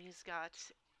 and he's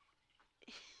got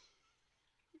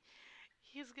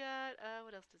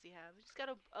what else does he have? He's got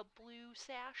a blue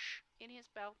sash in his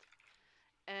belt,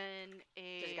 and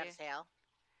Does he got a tail?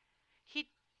 He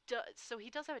does. So he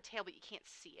does have a tail, but you can't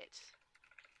see it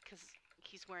because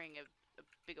he's wearing a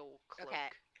big old cloak. Okay.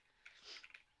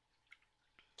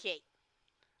 Kate.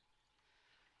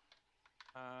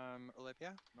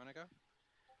 Olivia, wanna go?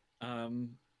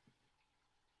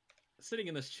 Sitting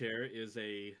in this chair is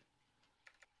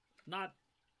not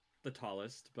the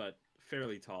tallest, but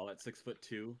fairly tall at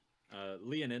 6'2".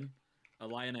 Leonin, a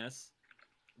lioness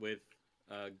with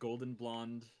golden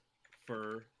blonde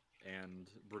fur and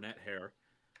brunette hair,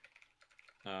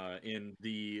 in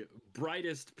the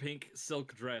brightest pink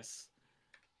silk dress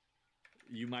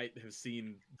you might have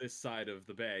seen this side of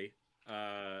the bay,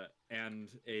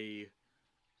 and a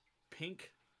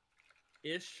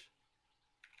pink-ish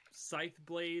scythe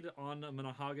blade on a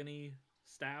mahogany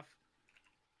staff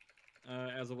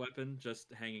as a weapon,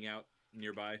 just hanging out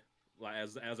nearby,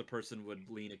 as a person would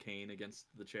lean a cane against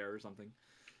the chair or something.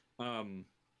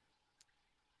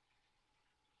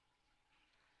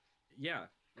 Yeah,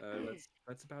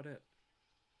 that's about it.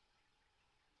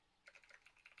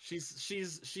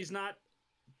 She's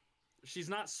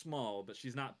not small, but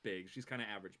she's not big. She's kind of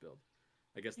average build.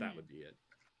 I guess that would be it.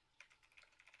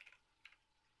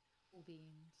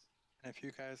 Beans. And if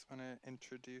you guys want to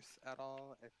introduce at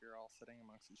all, if you're all sitting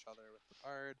amongst each other with the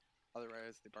bard,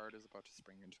 otherwise the bard is about to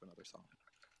spring into another song.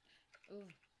 Ooh.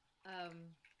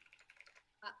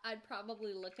 I'd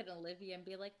probably look at Olivia and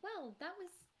be like, "Well, that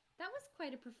was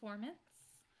quite a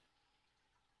performance."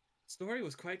 Story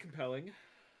was quite compelling,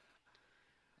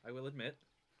 I will admit,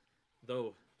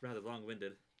 though rather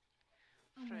long-winded.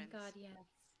 Oh my Friends. god, yes.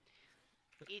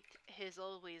 It has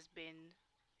always been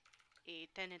a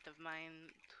tenet of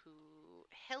mine to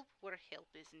help where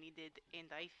help is needed,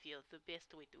 and I feel the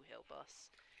best way to help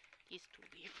us is to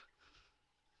leave.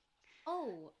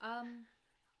 Oh,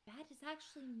 that is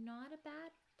actually not a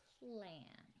bad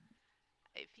plan.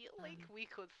 I feel like we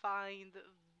could find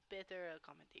better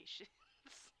accommodations.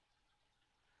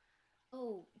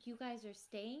 Oh, you guys are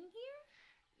staying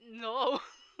here? No,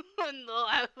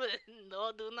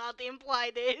 no, do not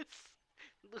imply this.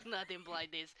 Do not imply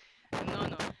this.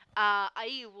 No.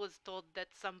 I was told that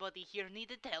somebody here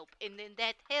needed help, and then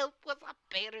that help was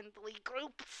apparently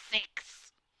group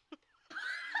 6.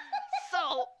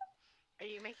 So, Are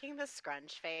you making the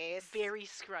scrunch face? very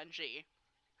scrunchy.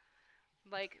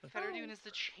 Like, Fereydun Oh. is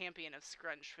the champion of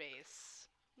scrunch face.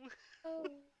 Oh.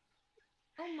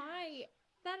 Oh my.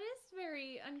 That is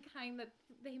very unkind that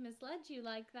they misled you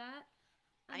like that.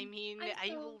 I mean, I'm I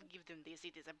so- will give them this.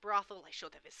 It is a brothel. I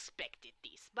should have expected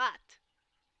this, but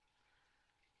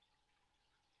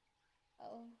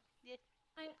Oh. Yeah.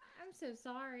 I'm so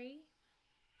sorry.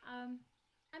 I'm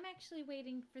actually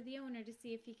waiting for the owner to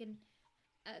see if he can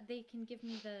they can give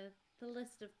me the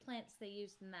list of plants they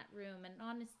used in that room, and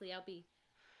honestly, I'll be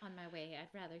on my way.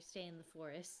 I'd rather stay in the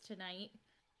forest tonight.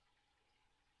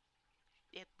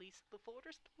 at least the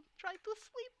forest will try to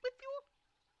sleep with you.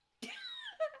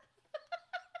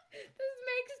 This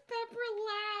makes Pepper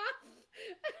laugh.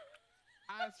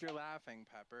 As you're laughing,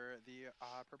 Pepper, the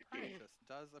proprietress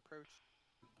does approach.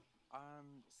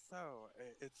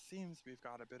 It seems we've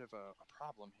got a bit of a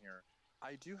problem here.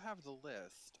 I do have the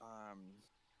list.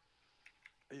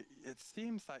 It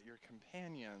seems that your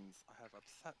companions have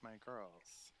upset my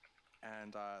girls,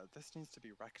 and this needs to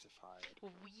be rectified.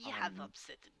 We have Um,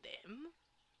 upset them.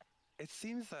 It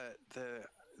seems that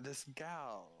this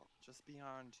gal just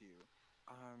beyond you,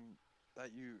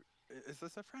 that you is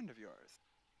this a friend of yours?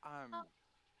 Oh,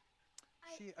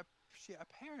 She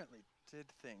apparently did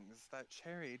things that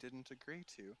Cherry didn't agree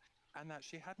to, and that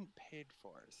she hadn't paid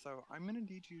for. So I'm gonna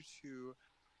need you to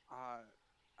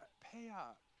pay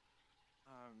up,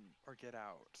 or get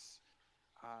out.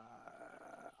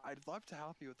 I'd love to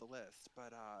help you with the list,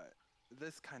 but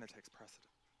this kind of takes precedent.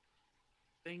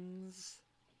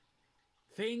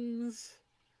 Things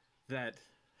that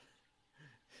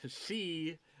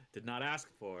she did not ask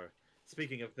for.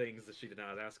 Speaking of things that she did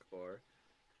not ask for,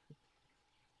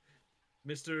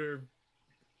 Mr.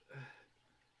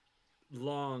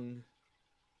 Long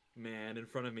Man in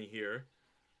front of me here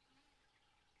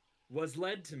was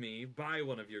led to me by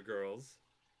one of your girls.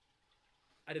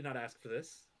 I did not ask for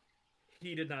this.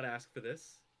 He did not ask for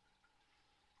this.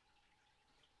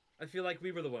 I feel like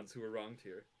we were the ones who were wronged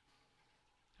here.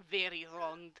 Very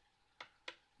wronged.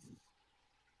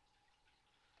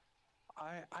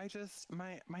 I just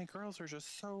my girls are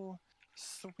just so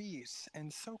sweet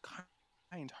and so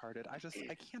kind-hearted. I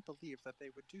can't believe that they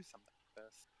would do something like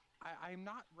this. I'm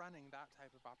not running that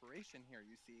type of operation here,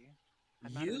 you see.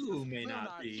 And that is You just may will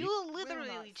not be. You will literally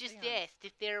not just stand. asked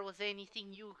if there was anything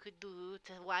you could do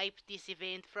to wipe this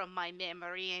event from my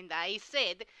memory, and I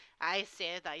said I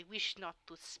wish not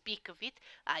to speak of it.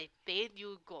 I paid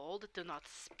you gold to not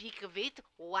speak of it.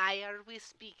 Why are we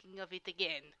speaking of it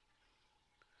again?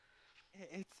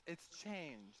 It's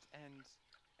changed and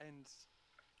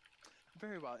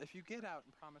very well. If you get out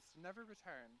and promise to never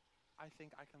return, I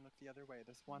think I can look the other way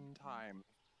this one time.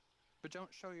 But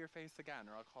don't show your face again,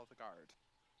 or I'll call the guard.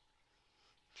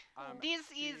 This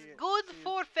is she- good she's-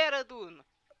 for Fereydun.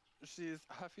 She's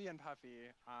huffy and puffy,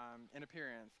 in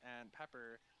appearance, and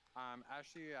Pepper, as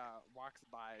she walks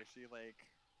by, she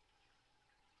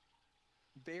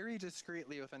very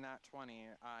discreetly with a nat 20,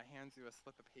 hands you a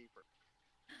slip of paper,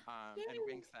 and Yay.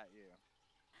 winks at you.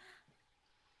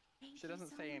 Thank She you doesn't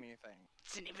so say much. anything.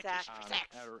 It's an invitation for sex.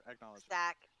 Acknowledge.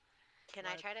 Zach, can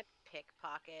I What? try to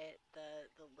pickpocket the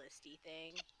listy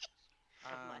thing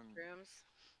of mushrooms?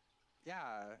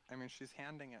 Yeah, I mean she's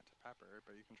handing it to Pepper,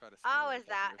 but you can try to. Oh, steal it, is if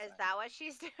that's what that you're is that what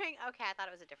she's doing? Okay, I thought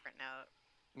it was a different note.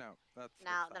 saying. No, that's.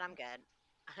 No, it's then I'm fine.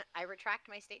 good. I retract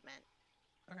my statement.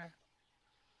 Okay.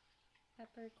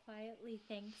 Pepper quietly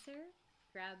thanks her,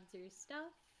 grabs her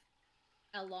stuff,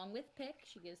 along with Pick.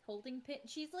 She is holding Pick.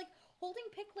 She's like holding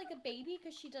Pick like a baby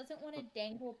because she doesn't want to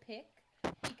dangle Pick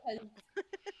because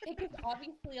Pick is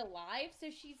obviously alive. So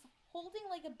she's holding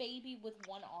like a baby with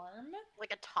one arm.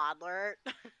 Like a toddler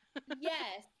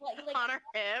Yes, like on her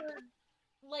hip.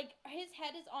 like his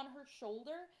head is on her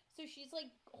shoulder, so she's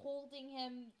like holding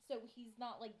him so he's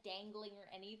not like dangling or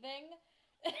anything.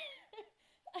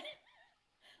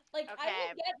 Like I Okay.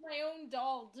 will get my own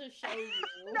doll to show you.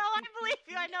 No, I believe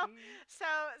you. I know. So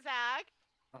Zach,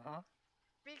 Uh-huh.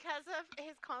 because of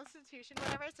his constitution,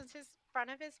 whatever, since his front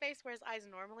of his face, where his eyes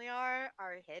normally are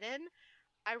hidden,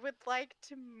 I would like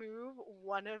to move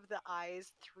one of the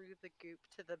eyes through the goop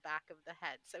to the back of the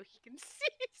head so he can see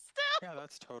still. Yeah,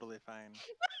 that's totally fine.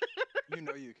 You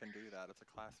know you can do that. It's a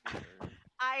class feature.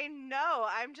 I know.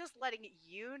 I'm just letting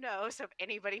you know. So if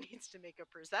anybody needs to make a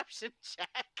perception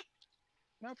check,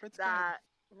 Nope, it's that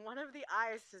one of the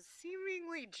eyes has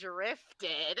seemingly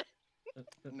drifted.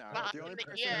 good. No, Not the only in the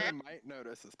person ear. who might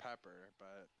notice is Pepper,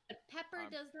 but Pepper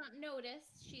does not notice.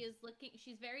 She is looking.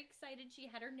 She's very excited. She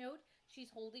had her note.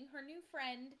 She's holding her new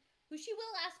friend, who she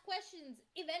will ask questions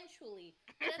eventually.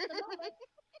 But at the moment,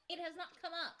 it has not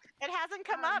come up. It hasn't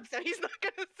come up, so he's not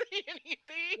gonna say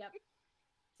anything. Yep.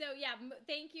 So yeah,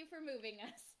 thank you for moving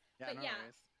us. Yeah, But no yeah,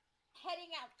 worries.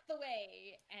 heading out the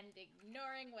way and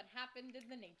ignoring what happened in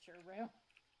the nature room.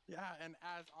 Yeah, and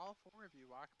as all four of you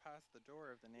walk past the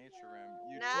door of the nature room,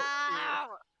 you No.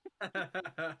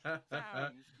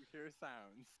 sounds. You hear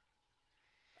sounds.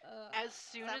 As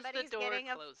soon as the Somebody's door getting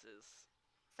a- closes.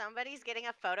 Somebody's getting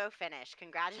a photo finish.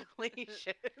 Congratulations.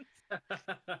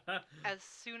 As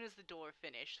soon as the door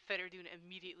finished, Fereydun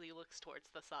immediately looks towards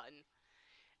the sun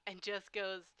and just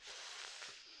goes.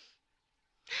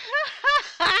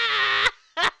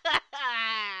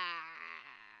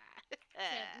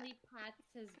 Gently pats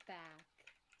his back.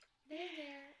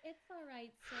 There, it's all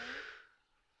right,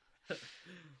 sir.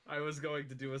 I was going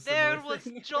to do a similar There was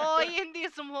thing. joy in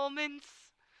these moments,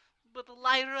 but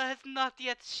Lyra has not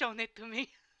yet shown it to me.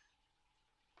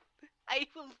 I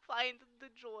will find the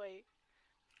joy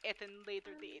at a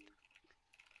later date.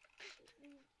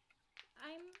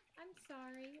 I'm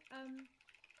sorry.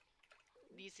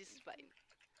 This is fine.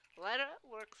 Lyra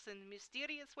works in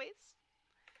mysterious ways.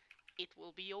 It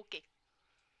will be okay.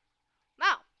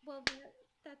 Now, Well,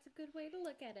 that's a good way to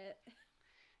look at it.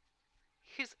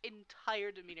 his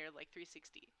entire demeanor like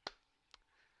 360.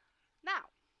 Now,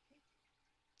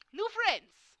 new friends.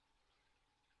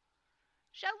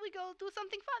 Shall we go do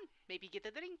something fun? Maybe get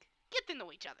a drink. Get to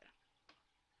know each other.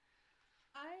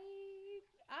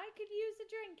 I could use a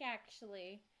drink,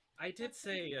 actually. I did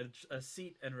say a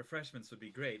seat and refreshments would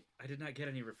be great. I did not get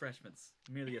any refreshments,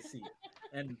 merely a seat.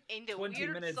 And In the 20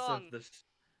 weird minutes song. of the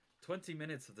 20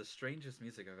 minutes of the strangest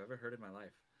music I've ever heard in my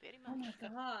life. Very Oh much. my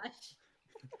gosh.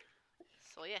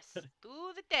 So yes, to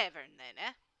the tavern then,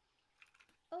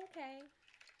 eh? Okay.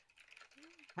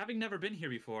 Having never been here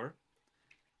before,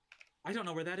 I don't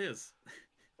know where that is.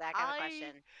 Zach, I have a I-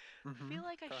 question. Mm-hmm. Feel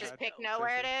like I Go should Does ahead. Pick know. know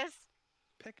where it is?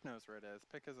 Pick knows where it is.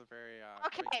 Pick is a very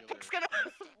Okay, regular Pick's gonna.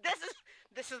 place.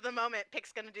 This is the moment.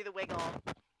 Pick's gonna do the wiggle.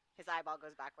 His eyeball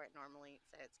goes back where it normally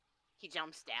sits. He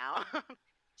jumps down.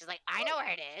 She's like, I know where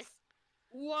it is.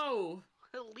 Whoa!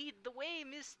 Lead the way,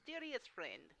 mysterious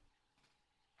friend.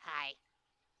 Hi.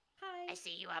 Hi. I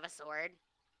see you have a sword.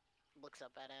 Looks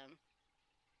up at him.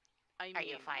 I Are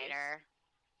you mean, a fighter?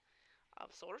 yes,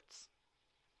 of sorts.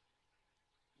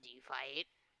 Do you fight?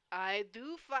 I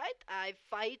do fight. I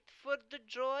fight for the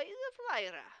joy of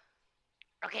Lyra.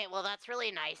 Okay, well that's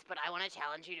really nice, but I want to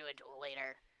challenge you to a duel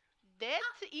later. That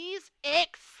is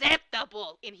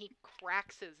acceptable. And he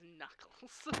cracks his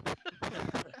knuckles.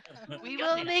 We Good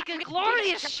will then. make I'm a gonna be the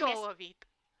glorious show strongest- of it.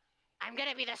 I'm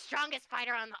gonna be the strongest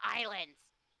fighter on the islands.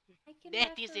 I can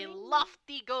That is a referee.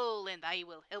 lofty goal, and I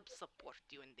will help support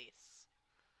you in this.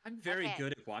 I'm very Okay.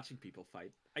 good at watching people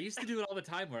fight. I used to do it all the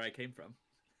time where I came from.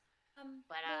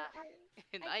 But, well,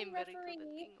 And I I'm can very good at referee.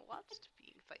 being watched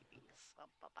being fighting.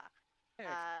 Hey,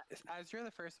 Uh, as you're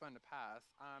the first one to pass,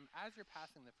 as you're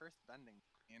passing the first vending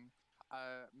machine,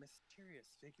 a mysterious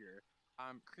figure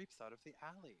creeps out of the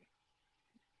alley.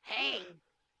 hey,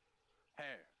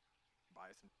 Hey,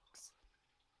 buy some drugs.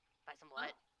 buy some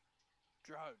what?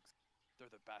 Drugs. They're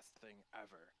the best thing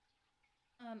ever.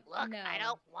 Look, no. I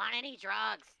don't want any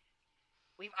drugs.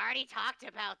 We've already talked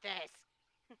about this.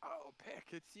 Oh,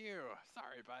 Pick, it's you.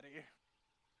 Sorry, buddy.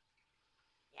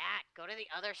 Yeah, go to the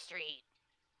other street.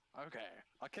 Okay,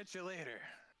 I'll catch you later.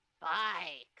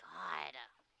 Bye. God.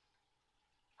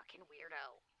 Fucking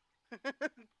weirdo.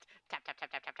 Tap, tap,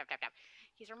 tap, tap, tap, tap, tap, tap.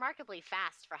 He's remarkably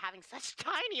fast for having such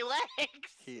tiny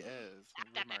legs. He is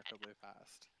remarkably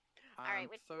fast. Alright,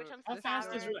 which one's How the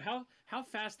fast is sour? how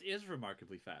fast is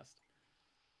remarkably fast?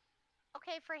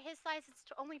 Okay, for his size, it's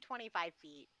only 25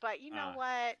 feet. But you know Ah.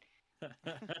 what?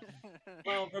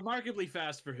 Well, remarkably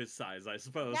fast for his size, I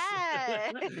suppose.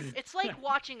 Yes. It's like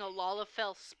watching a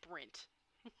Lalafell sprint.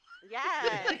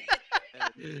 Yeah.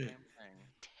 Same thing.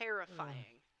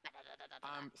 Terrifying.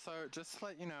 So just to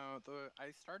let you know, I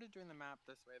started doing the map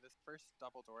this way. This first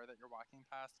double door that you're walking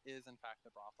past is in fact the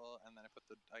brothel, and then I put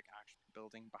the actual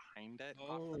building behind it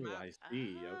off Oh, the map. I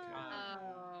see. Okay.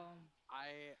 Oh.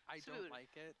 I don't Dude.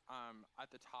 like it. At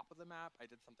the top of the map, I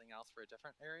did something else for a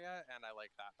different area, and I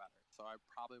like that better. So I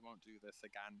probably won't do this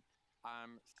again.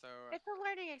 So It's a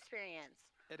learning experience.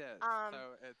 it is. um, So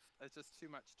it's just too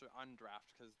much to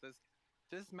undraft because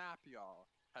this map, y'all,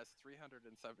 has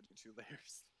 372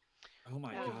 layers. Oh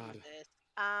my Oh, god. Jesus.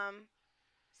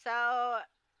 So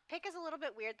Pick is a little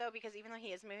bit weird though because even though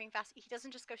he is moving fast, he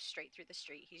doesn't just go straight through the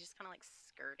street. He's just kind of like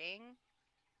skirting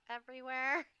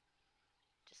everywhere,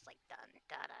 just like dun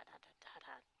da da da da da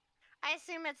da. I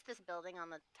assume it's this building on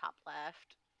the top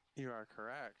left. You are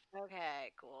correct.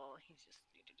 Okay, cool. He's just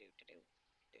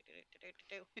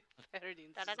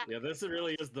Fereydun. Da-da-da. Yeah, this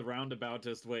really is the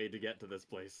roundaboutest way to get to this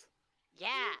place.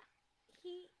 Yeah.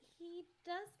 He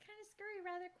does kind of scurry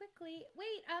rather quickly.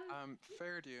 Wait,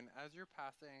 Fereydun, as you're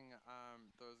passing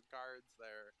those guards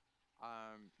there,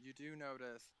 you do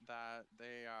notice that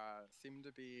they seem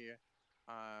to be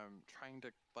trying to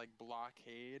like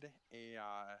blockade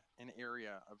an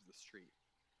area of the street.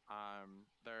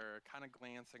 They're kind of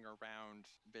glancing around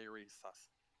very sus.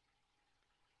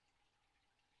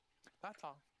 That's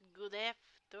all. Good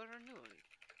afternoon.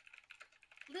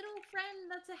 little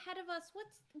friend that's ahead of us.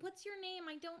 What's your name?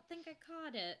 I don't think I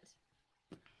caught it.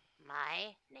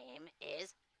 My name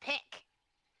is Pick.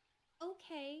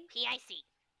 Okay. P-I-C.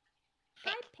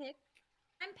 Hi, Pick.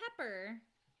 I'm Pepper.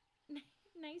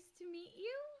 Nice to meet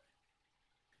you.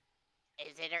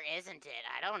 Is it or isn't it?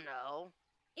 I don't know.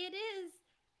 It is.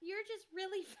 You're just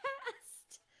really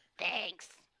fast. Thanks.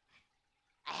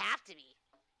 I have to be.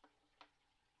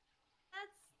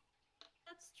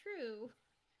 That's true.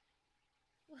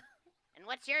 And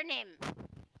what's your name,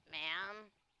 ma'am?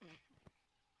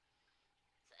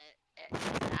 Is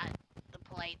that the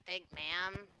polite thing,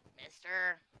 ma'am,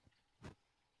 mister?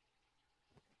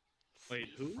 Wait,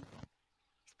 who?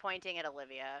 He's pointing at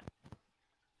Olivia.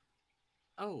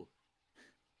 Oh,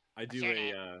 I What's do your a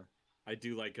name? I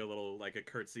do like a little like a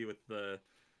curtsy with the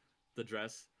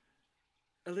dress.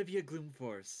 Olivia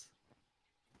Gloomforce.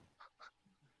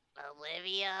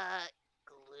 Olivia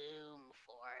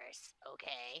Gloomforce.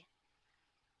 Okay.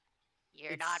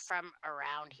 You're not It's- from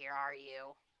around here, are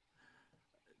you?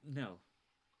 No,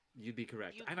 you'd be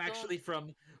correct. You I'm don't- actually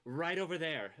from right over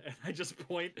there. And I just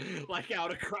point like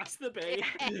out across the bay.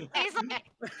 He's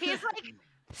like,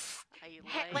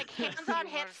 I like hands on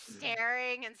you hips, are-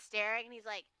 staring and staring, and he's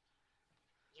like,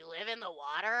 "You live in the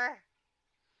water?"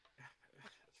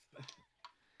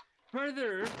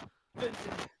 Further.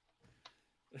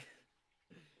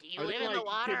 Do you Are they, live in the like,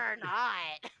 water or could-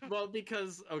 not? Well,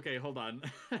 because okay, hold on.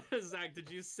 Zach, did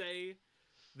you say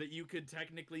that you could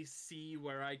technically see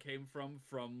where I came from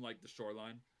like the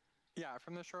shoreline? Yeah,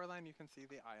 from the shoreline you can see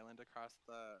the island across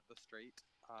the strait,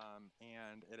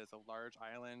 and it is a large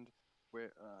island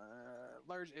with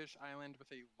large-ish island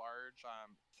with a large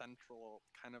central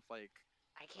kind of like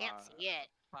I can't see it.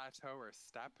 plateau or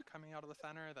step coming out of the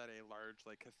center that a large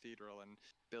like cathedral and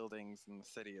buildings in the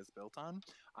city is built on.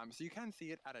 So you can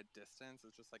see it at a distance.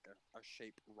 It's just like a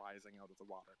shape rising out of the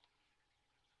water.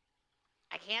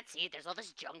 I can't see it. There's all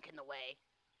this junk in the way.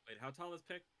 Wait, how tall is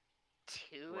Pick?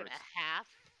 2.5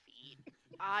 feet.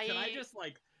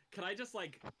 Can I just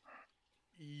like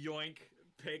yoink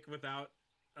Pick without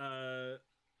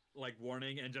like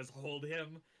warning and just hold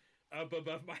him up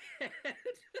above my head?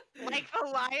 Like the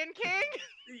Lion King?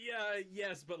 Yeah,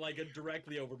 yes, but like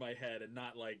directly over my head and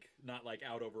not like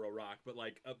out over a rock, but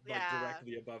like up like Yeah.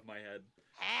 directly above my head.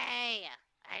 Hey,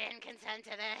 I didn't consent to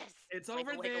this. It's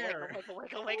Wiggle, over wiggle, there. Wiggle,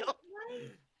 wiggle, wiggle.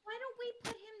 Why don't we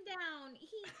put him down?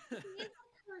 He is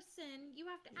a person. You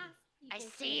have to ask people.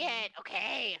 I see it.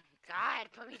 Okay. God,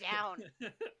 put me down.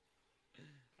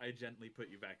 I gently put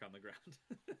you back on the ground.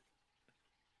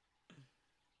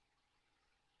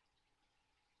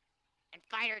 And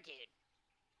fighter dude.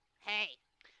 Hey.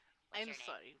 What's I'm your name?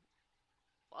 sorry.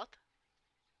 What?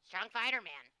 Strong fighter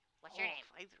man. What's your name?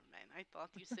 Fireman. I thought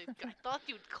you said. I thought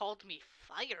you'd called me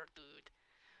Fire Dude.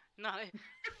 No,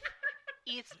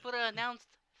 it's pronounced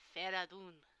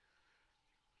Fereydun.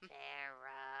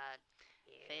 Fereydun.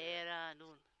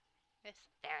 Yes.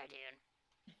 Fereydun.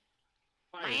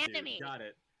 Fire My dude, enemy. got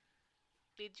it.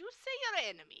 Did you say your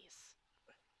enemies?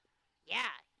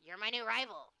 Yeah, you're my new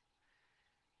rival.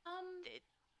 Did-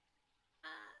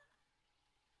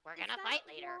 We're Is gonna that fight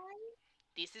later. why?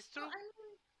 This is true. Well, I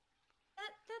mean,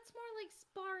 that's more like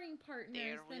sparring partners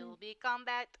There than. will be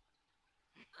combat.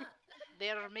 Uh,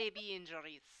 There may be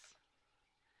injuries.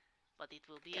 But it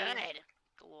will be Good.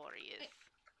 glorious.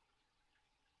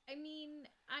 I mean,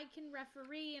 I can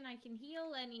referee and I can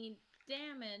heal any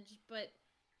damage, but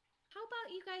how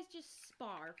about you guys just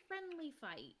spar, friendly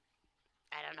fight?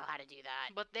 I don't know how to do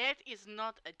that. But that is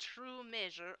not a true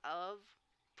measure of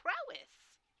prowess.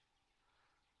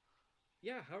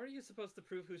 Yeah, how are you supposed to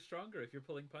prove who's stronger if you're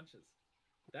pulling punches?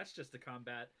 That's just a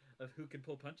combat of who can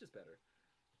pull punches better.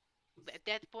 At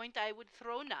that point, I would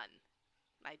throw none.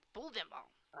 I'd pull them all.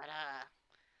 But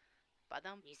But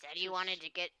you said you wanted to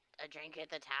get a drink at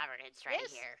the tavern. It's right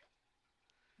Yes. here.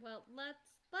 Well,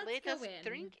 let's let go us in.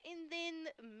 drink, and then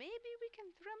maybe we can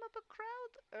drum up a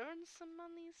crowd, earn some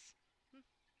monies.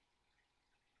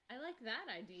 I like that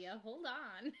idea. Hold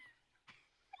on.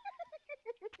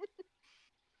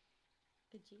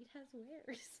 fleet has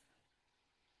wares.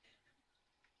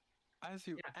 As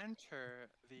you Yeah. enter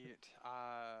the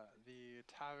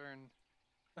tavern,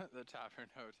 the tavern,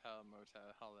 hotel,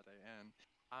 motel, holiday inn,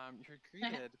 you're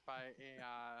greeted by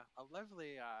a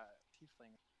lovely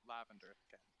tiefling lavender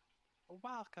skin.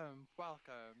 Welcome,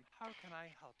 welcome. How can I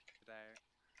help you today?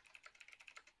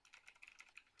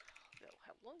 Well,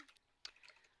 hello.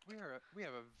 We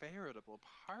have a veritable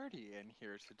party in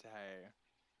here today.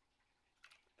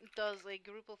 Does a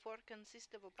group of 4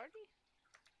 consist of a party?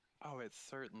 Oh, it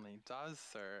certainly does,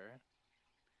 sir.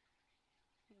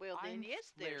 Well, then I'm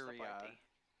yes, there's a Flaria. party.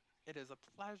 It is a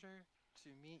pleasure to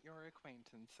meet your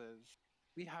acquaintances.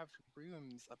 We have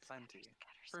rooms aplenty.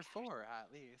 For 4,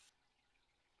 at least.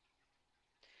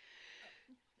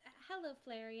 Hello,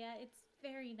 Flaria. It's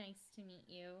very nice to meet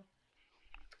you.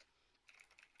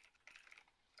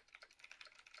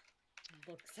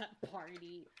 Looks at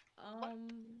party.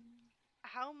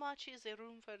 How much is a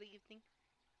room for the evening?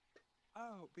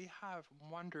 Oh, we have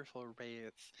wonderful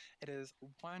rates. It is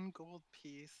 1 gold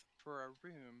piece for a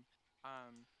room,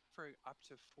 for up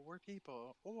to 4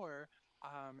 people, or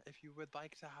if you would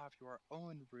like to have your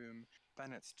own room,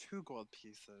 then it's 2 gold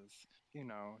pieces. You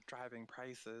know, driving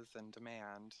prices and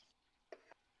demand.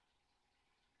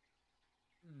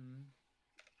 Hmm.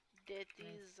 That Can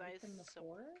is, I I sleep in the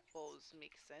forest? suppose,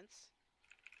 makes sense.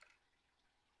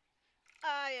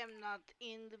 I am not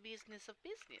in the business of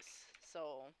business,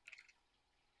 so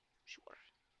sure.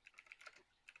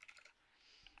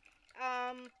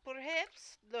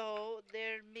 Perhaps though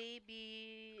there may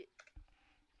be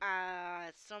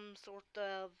some sort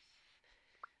of,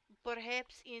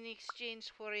 perhaps in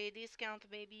exchange for a discount,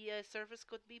 maybe a service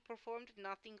could be performed.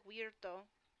 Nothing weird though.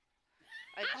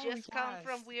 I Oh, just come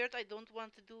from yes. weird. I don't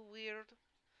want to do weird.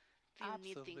 Do you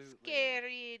need things Absolutely.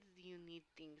 carried? Do you need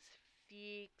things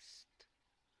fixed?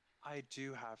 I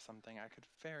do have something I could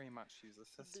very much use Do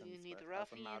assistance you need with,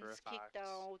 as a matter of ruffians kicked fact.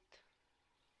 out?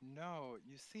 No,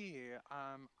 you see,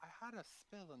 I had a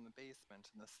spill in the basement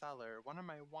in the cellar. One of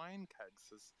my wine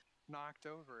kegs is knocked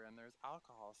over and there's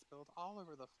alcohol spilled all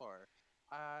over the floor.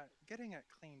 Getting it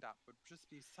cleaned up would just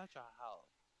be such a help.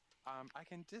 I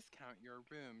can discount your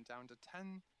room down to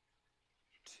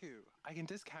 2. I can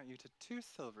discount you to 2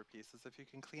 silver pieces if you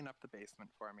can clean up the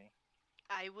basement for me.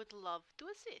 I would love to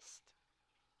assist.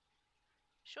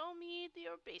 Show me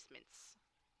your basements.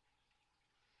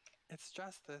 It's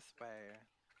just this way.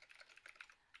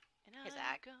 And Hey, I'm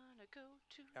Zach. gonna go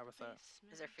to Yeah, the what's up?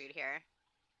 basement. Is there food here?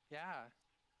 Yeah,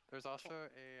 there's also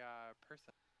a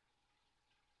person.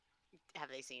 Have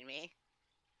they seen me?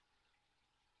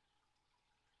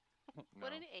 No.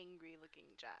 What an angry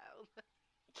looking child.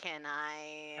 Can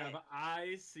I? Have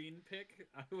I seen Pick?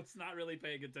 I was not really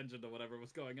paying attention to whatever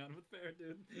was going on with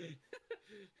Fereydun.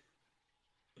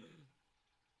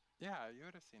 Yeah, you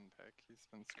would have seen Pick. He's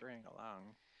been scurrying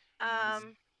along.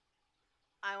 I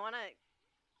want to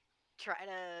try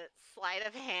to sleight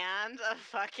of hand a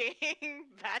fucking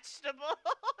vegetable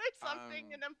or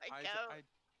something into my coat.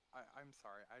 I'm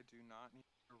sorry. I do not need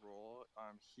to roll.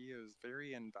 He is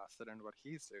very invested in what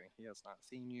he's doing. He has not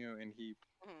seen you, and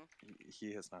Mhm.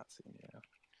 he has not seen you.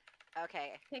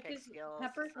 Okay. Pick is skills.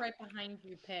 Pepper's right behind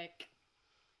you, Pick.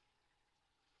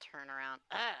 Turn around.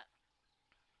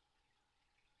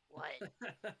 What?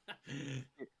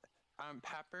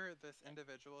 Pepper, this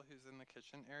individual who's in the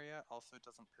kitchen area, also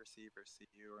doesn't perceive or see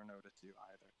you or notice you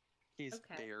either. He's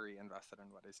Okay. very invested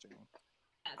in what he's doing.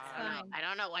 That's I fine.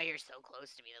 don't know why you're so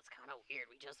close to me. That's kind of weird.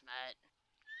 We just met.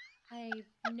 I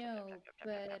know,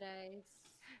 but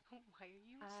Why are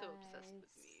you so obsessed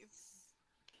with me?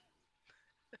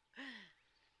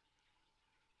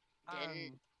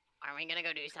 Aren't we gonna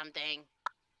go do something?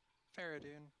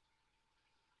 Fereydun.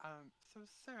 So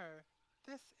sir,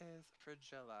 this is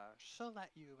Fragilla. She'll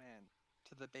let you in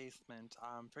to the basement,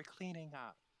 for cleaning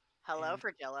up. Hello, And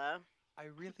Fragilla. I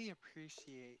really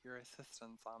appreciate your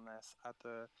assistance on this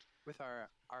with our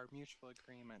mutual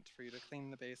agreement for you to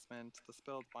clean the basement, the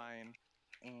spilled wine,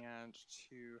 and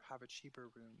to have a cheaper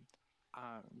room.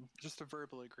 Just a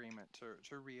verbal agreement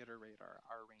to reiterate our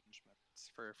arrangements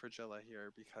for Fragilla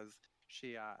here, because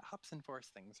she helps enforce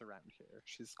things around here.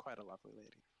 She's quite a lovely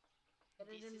lady.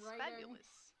 This is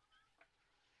fabulous.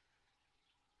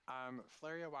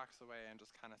 Flaria walks away and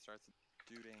just kind of starts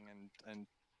duding and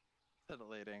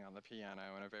titillating on the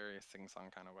piano in a very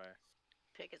sing-song kind of way.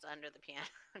 Pick is under the piano.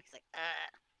 He's like,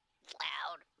 it's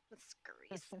loud.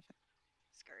 Scurries.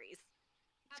 Scurries.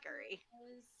 Scurry.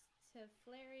 Goes to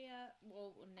Flaria.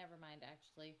 Well, never mind,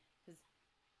 actually, because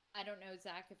I don't know,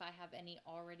 Zach, if I have any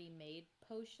already made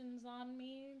potions on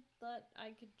me that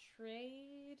I could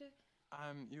trade.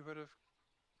 You would have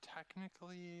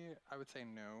Technically, I would say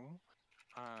no.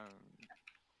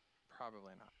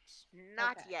 Probably not.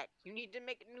 Not Okay. yet. You need to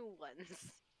make new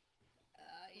ones.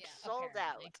 Yeah. Sold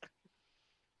apparently. out.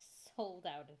 Sold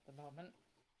out at the moment.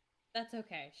 That's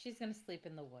okay. She's gonna sleep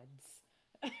in the woods.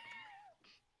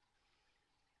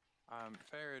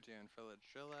 Fereydun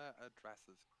Philogilla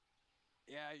addresses.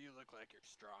 Yeah, you look like you're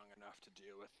strong enough to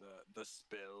deal with the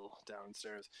spill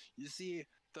downstairs. You see,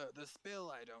 the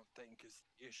spill I don't think is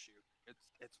the issue.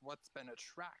 It's what's been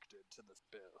attracted to the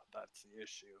spill that's the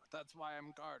issue. That's why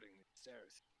I'm guarding the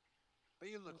stairs. But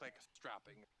you look like a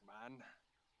strapping man.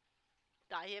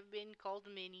 I have been called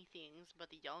many things,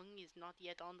 but young is not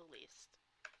yet on the list.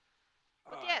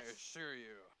 But Oh, yes.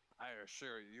 I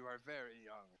assure you, you are very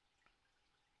young.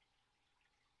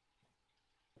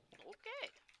 Okay.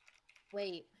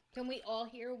 Wait, can we all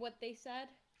hear what they said?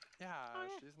 Yeah, Oh,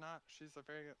 yeah. she's a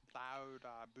very loud,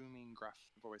 booming,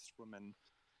 gruff-voiced woman.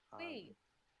 Wait.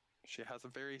 She has a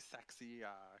very sexy,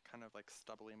 kind of like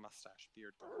stubbly mustache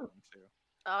beard going on, too.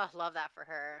 Oh, love that for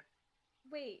her.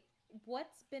 Wait,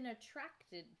 what's been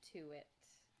attracted to it?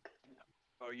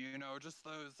 Oh, just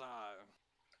those,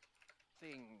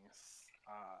 things,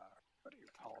 what do you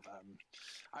call them?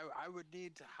 I would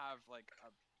need to have, like,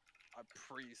 a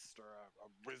priest or a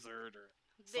wizard or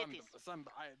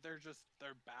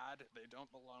they're bad. They don't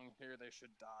belong here. They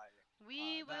should die.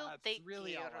 We will That's take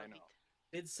really care all I of know. it.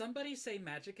 Did somebody say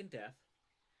magic and death?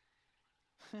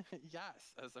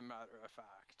 Yes, as a matter of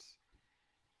fact.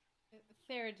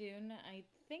 Fereydun, I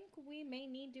think we may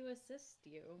need to assist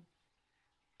you.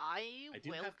 I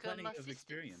do have welcome plenty of assistance.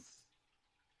 experience.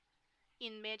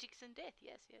 In magics and death,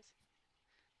 yes.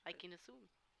 I can assume.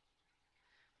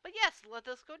 But yes, let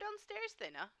us go downstairs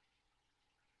then, huh?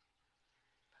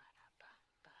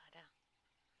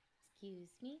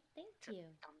 Excuse me? Thank you.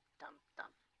 Dum dum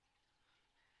dum.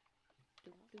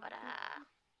 Do, do, Ba-da. do.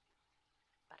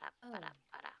 Ba-da, Oh. ba-da,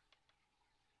 ba-da.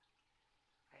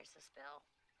 Where's the spill?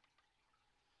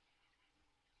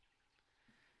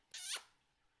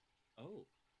 Oh.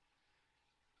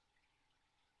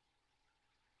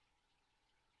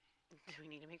 Do we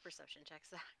need to make perception checks,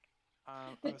 Zach?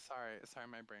 Sorry,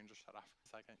 my brain just shut off for a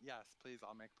second. Yes, please,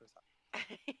 I'll make perception.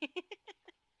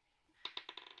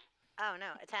 Oh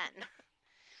no, a 10.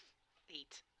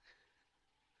 8.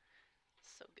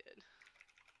 So good.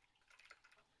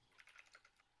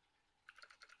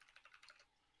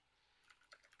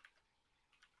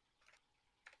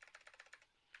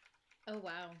 Oh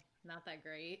wow, not that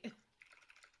great.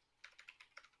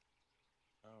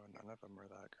 Oh, none of them were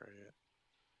that great.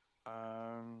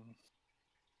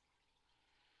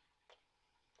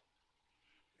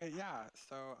 Yeah,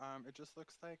 so it just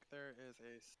looks like there is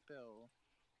a spill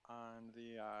on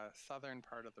the southern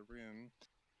part of the room.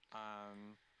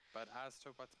 But as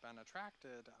to what's been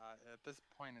attracted, at this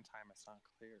point in time, it's not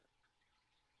clear.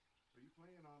 Are you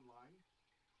playing online?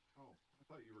 Oh, I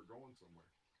thought you were going somewhere.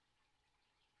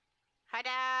 Hi,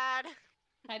 Dad.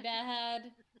 Hi,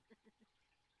 Dad.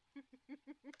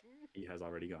 He has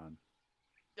already gone.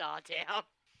 Oh damn.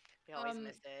 We always Um,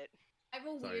 miss it. I have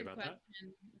a Sorry weird about that.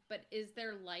 question, but is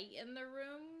there light in the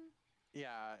room?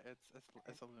 Yeah,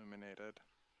 it's illuminated.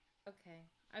 Okay,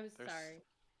 I was There's- sorry.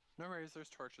 No worries, there's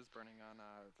torches burning on,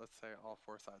 let's say, all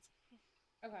four sides.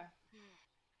 Okay.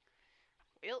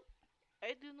 Well,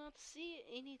 I do not see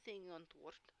anything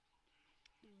untoward.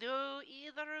 Do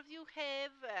either of you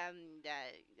have,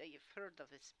 you've heard of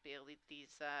a spell, it is,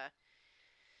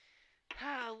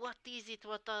 what is it,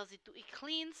 what does it do? It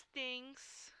cleans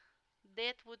things.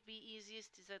 That would be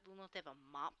easiest, is I do not have a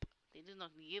map. They do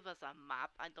not give us a map.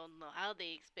 I don't know how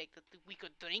they expect that we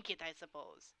could drink it, I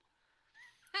suppose.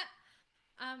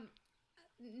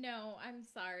 No, I'm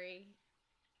sorry.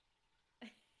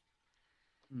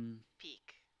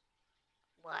 Peek.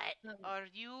 What? Are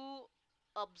you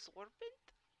absorbent?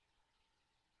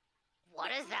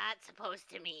 What is that supposed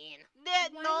to mean? Why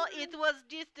No, don't it I- was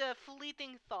just a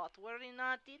fleeting thought. Worry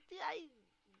not.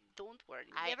 Don't worry.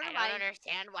 I Never don't mind.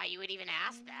 understand why you would even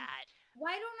ask that.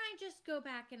 Why don't I just go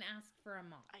back and ask for a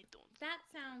mop? I don't. That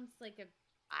sounds like a.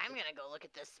 I'm gonna go look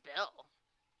at this spill.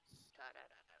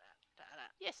 Da-da-da-da-da-da-da.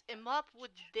 Yes, a mop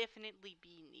would definitely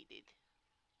be needed.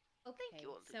 Okay,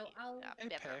 you, so Olivia. I'll. Hey,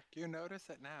 Pepper. Pick, you notice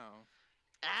it now.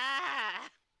 Ah!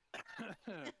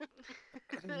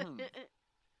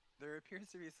 There appears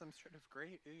to be some sort of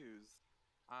gray ooze.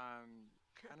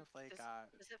 Kind of like,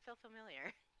 Does it feel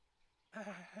familiar?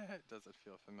 does it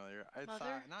feel familiar? It's,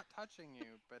 Mother? not touching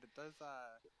you, but it does,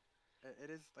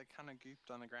 it is, like, kind of gooped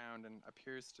on the ground and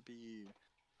appears to be,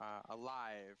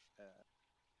 alive,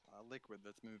 a liquid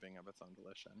that's moving of its own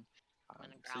volition. I'm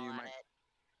gonna So growl you at might...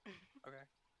 it. Okay.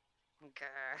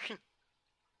 Grr.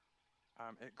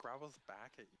 It growls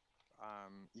back at you,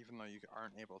 even though you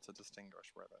aren't able to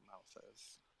distinguish where the mouth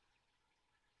is.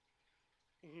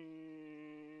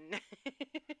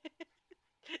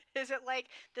 Is it like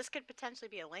this could potentially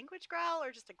be a language growl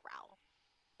or just a growl?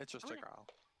 It's just a growl.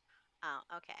 Oh,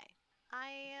 okay.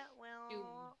 I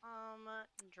will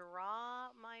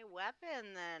draw my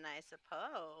weapon then, I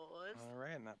suppose. All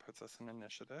right, and that puts us in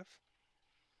initiative.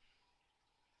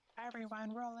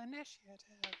 Everyone roll initiative.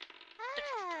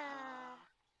 Ah.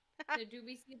 So do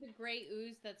we see the gray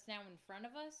ooze that's now in front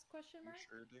of us? Question You mark.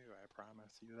 sure do. I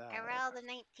promise you that. I rolled a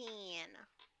 19.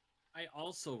 I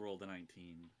also rolled a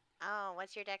 19. Oh,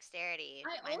 what's your dexterity?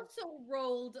 I also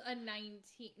rolled a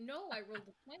 19. No, I rolled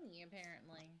a 20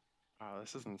 apparently. Oh,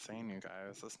 this is insane, you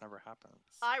guys. This never happens.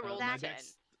 I rolled my, that.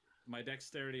 my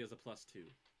dexterity is a +2.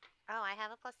 Oh, I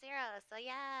have a +0, so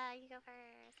yeah, you go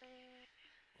first.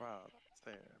 Well,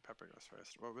 say Pepper goes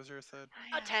first. What was yours, Sid?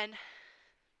 A 10.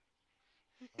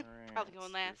 All right. I'll be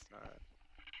going last. we've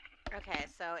got Okay,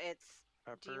 so it's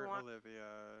Pepper, want-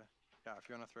 Olivia. Yeah, if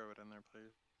you want to throw it in there,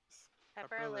 please.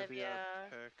 Pepper, Olivia.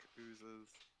 Pick,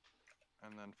 Oozes,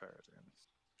 and then Fereydun.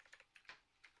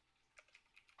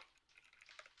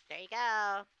 There you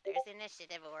go. There's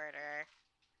initiative order.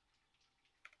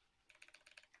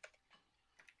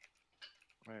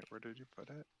 Wait, where did you put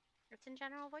it? It's in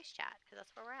general voice chat, because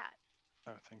that's where we're at.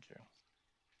 Oh, thank you.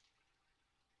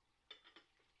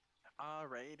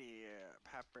 Alrighty,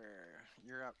 Pepper,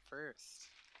 you're up first.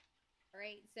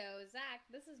 Alright, so Zach,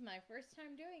 this is my first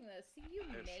time doing this. So you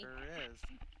It make sure is.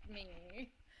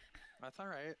 me. That's all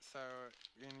right. So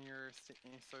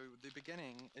so the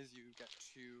beginning is you get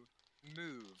to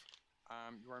move.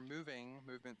 You are moving.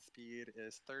 Movement speed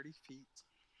is 30 feet.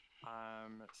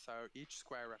 So each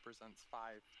square represents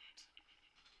 5 feet.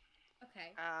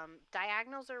 Okay.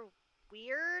 Diagonals are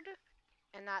weird,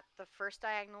 and that the first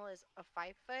diagonal is a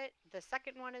 5 foot. The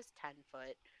second one is 10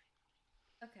 foot.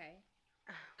 Okay.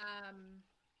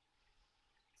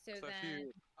 So So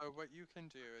then. what you can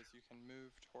do is you can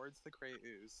move towards the gray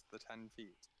ooze, the 10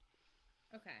 feet.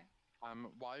 Okay.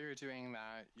 While you're doing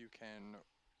that, you can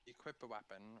equip a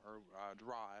weapon or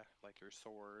draw like your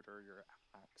sword or your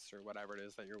axe or whatever it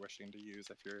is that you're wishing to use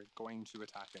if you're going to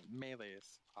attack it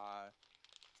melee's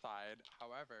side.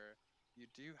 However, you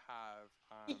do have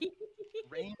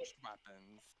ranged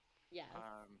weapons. Yes.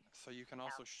 So you can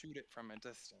also shoot it from a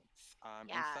distance.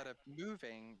 Yeah. Instead of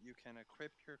moving, you can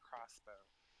equip your crossbow,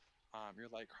 your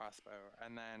light crossbow,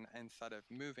 and then instead of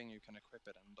moving, you can equip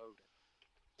it and load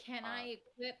it. Can I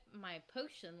equip my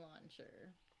potion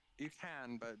launcher? You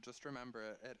can, but just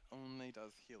remember, it only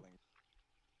does healing.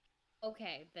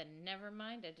 Okay, then never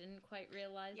mind. I didn't quite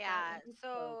realize that. Yeah, when you so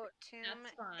spoke. Toom,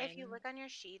 That's fine. if you look on your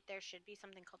sheet, there should be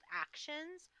something called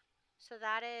actions. So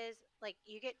that is, like,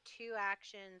 you get 2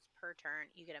 actions per turn.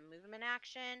 You get a movement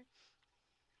action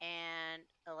and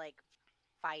a, like,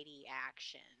 fighty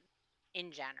action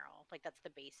in general. Like, that's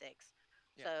the basics.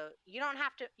 Yeah. So you don't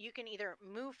have to, you can either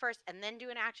move first and then do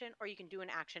an action, or you can do an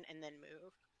action and then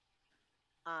move.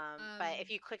 But if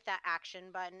you click that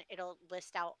action button, it'll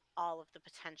list out all of the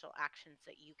potential actions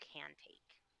that you can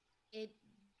take.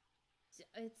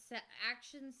 It's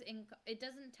actions in. It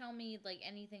doesn't tell me like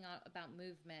anything about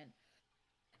movement.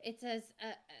 It says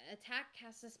attack,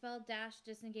 cast a spell, dash,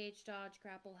 disengage, dodge,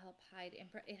 grapple, help, hide,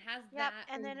 it has that.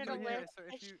 And then it'll Yeah, list. so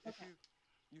if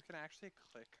you can actually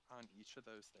click on each of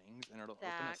those things and it'll open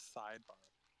a sidebar.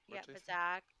 Yeah, but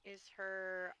Zach, is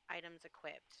her items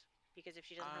equipped? Because if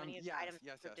she doesn't have any items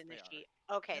equipped in this sheet,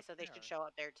 okay, Yep, so they they should are. show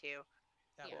up there too.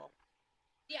 Yeah. Cool.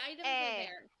 The items are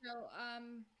there. So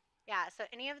yeah, so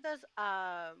any of those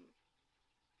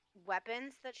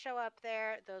weapons that show up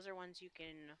there, those are ones you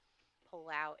can pull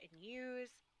out and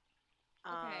use.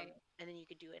 Okay. And then you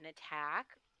could do an attack,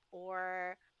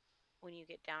 or when you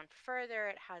get down further,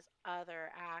 it has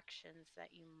other actions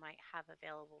that you might have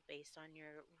available based on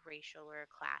your racial or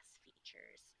class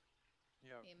features.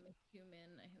 Yep. I'm a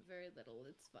human. I have very little.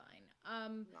 It's fine.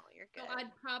 No, you're good. So I'd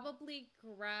probably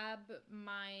grab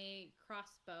my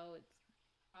crossbow. It's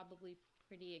probably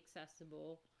pretty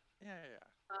accessible. Yeah.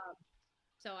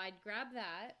 So I'd grab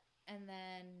that, and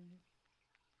then.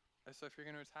 So if you're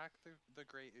going to attack the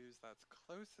gray ooze that's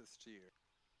closest to you,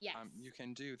 Yes. You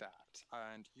can do that,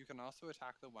 and you can also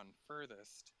attack the one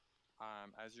furthest,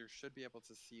 as you should be able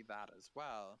to see that as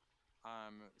well.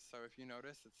 So if you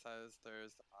notice, it says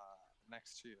there's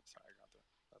next to you. Sorry, I got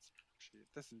that's sheet.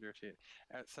 This is your sheet.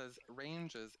 It says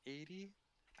range is 80,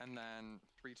 and then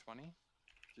 320. Do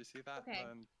you see that? Okay.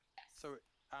 So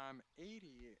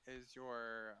 80 is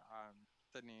your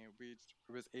Sydney.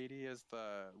 It was 80 is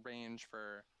the range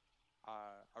for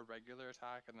a regular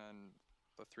attack, and then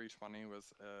the 320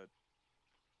 was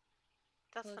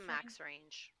That's Close the max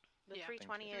range. The Yeah.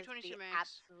 320 is 320 is the your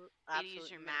max, absolute, 80 is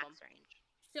absolute your max minimum. range.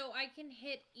 So I can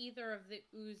hit either of the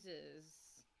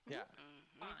oozes. Yeah.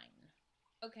 Fine.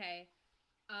 Okay.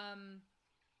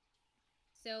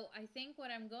 So I think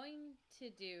what I'm going to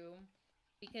do,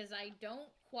 because I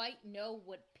don't quite know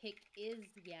what pick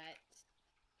is yet,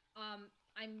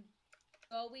 I'm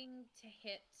going to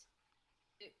hit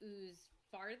the ooze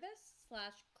farthest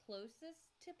 / closest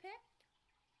to pick.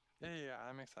 Yeah,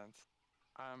 that makes sense.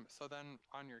 So then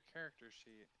on your character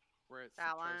sheet, where it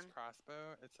That shows one?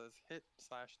 crossbow, it says hit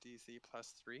 /DC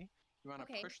 +3. You want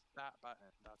to Okay. push that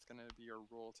button. That's going to be your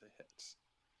roll to hit.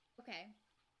 Okay.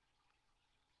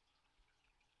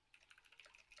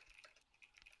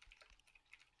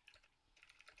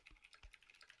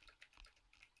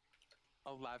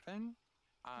 $11.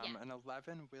 Yeah. An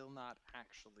 11 will not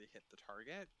actually hit the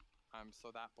target.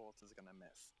 So that bolt is going to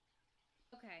miss.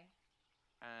 Okay.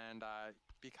 And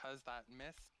because that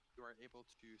missed, you are able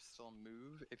to still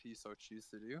move if you so choose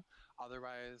to do.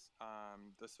 Otherwise,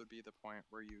 this would be the point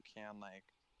where you can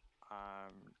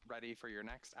ready for your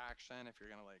next action if you're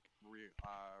gonna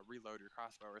reload your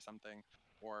crossbow or something,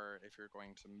 or if you're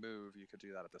going to move, you could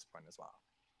do that at this point as well.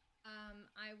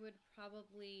 I would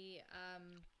probably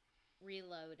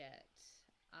reload it.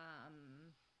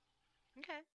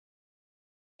 Okay.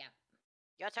 Yeah.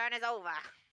 Your turn is over.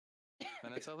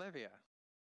 Then it's Olivia.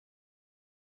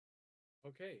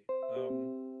 Okay.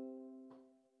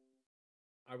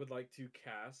 I would like to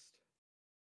cast.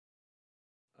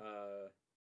 How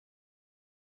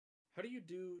do you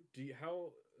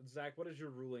Zach? What is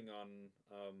your ruling on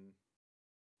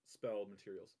spell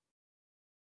materials?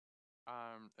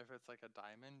 If it's like a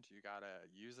diamond, you gotta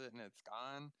use it and it's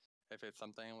gone. If it's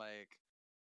something like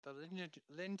the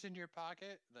lint in your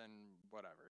pocket, then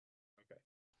whatever. Okay.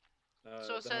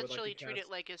 So then I would like to essentially, treat it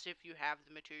cast- like as if you have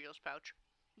the materials pouch,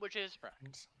 which is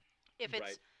Correct. if it's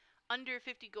Right. under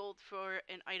 50 gold for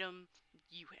an item,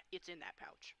 it's in that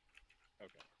pouch.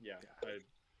 Okay. Yeah.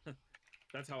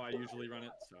 That's how I usually run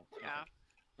it. So. Yeah.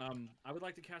 Okay. I would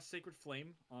like to cast Sacred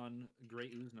Flame on Grey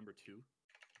Ooze number 2.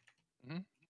 Mhm.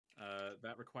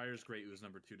 That requires Grey Ooze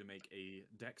number 2 to make a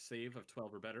Dex save of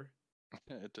 12 or better.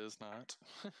 It does not.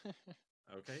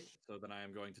 Okay, so then I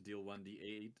am going to deal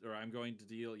 1d8, or I'm going to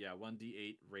deal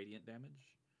 1d8 radiant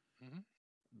damage. Mhm.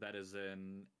 That is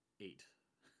an 8.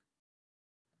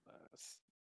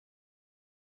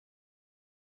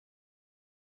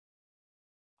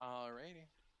 Alrighty.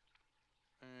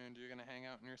 And you're gonna hang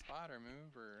out in your spot or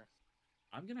move or?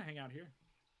 I'm gonna hang out here.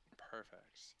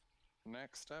 Perfect.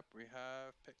 Next up, we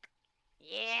have Pick.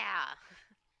 Yeah.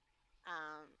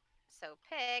 So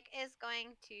Pick is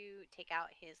going to take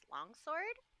out his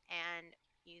longsword and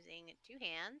using 2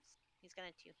 hands, he's going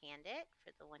to 2-hand it for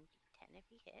the 1d10 if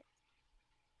he hits.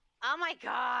 Oh my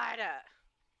god!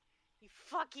 You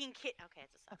fucking kid. Okay,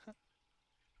 it's a 7.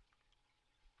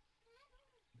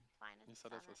 Fine, You it's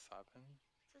said a 7. it's a 7?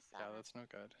 It's a 7. Yeah, that's no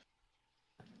good.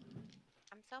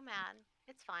 I'm so mad.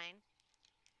 It's fine.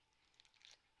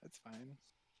 It's fine.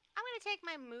 I'm gonna take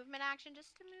my movement action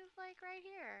just to move like right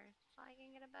here, so I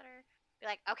can get a better. Be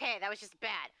like, okay, that was just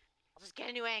bad. I'll just get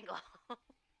a new angle.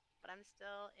 But I'm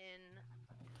still in,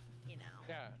 you know.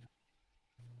 Yeah.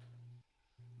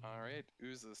 Alright,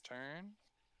 Ooze's turn.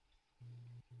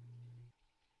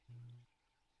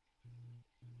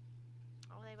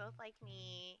 Oh, they both like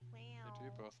me. Wow. They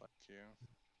do both like you.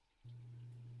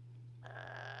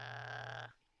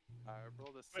 I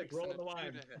rolled a 6 roll and a in the 2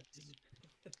 line. to hit.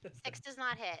 6 does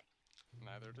not hit.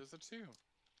 Neither does a 2.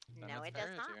 Then No, it's it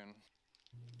does not. Fereydun.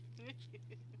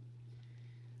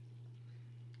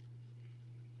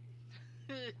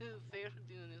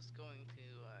 Fereydun is going to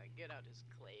get out his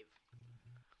glaive.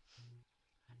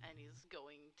 And he's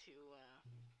going to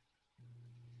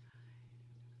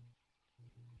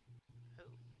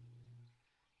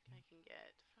I can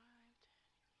get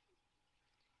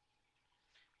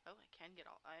 5. I can get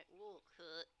all. I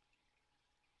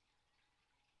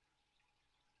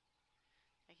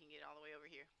can get all the way over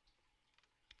here.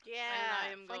 Yeah. And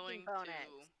I am flanking going bonus.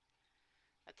 to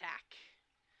attack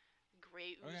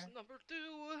Grey Ooze Okay. number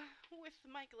 2 with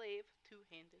my glaive,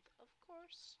 2-handed, of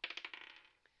course.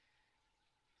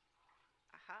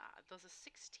 Aha! Does a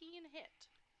 16 hit?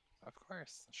 Of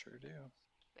course, sure do.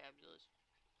 Fabulous.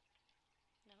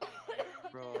 No.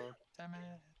 Roll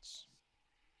damage.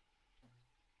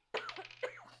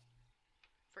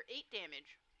 For 8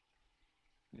 damage.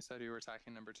 You said you were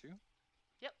attacking number 2?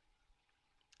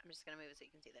 I'm just gonna move it so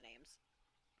you can see the names.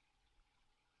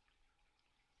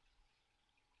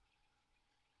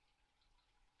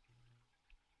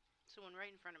 Someone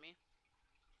right in front of me.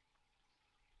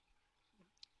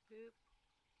 Boop.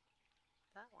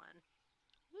 that one.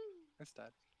 It's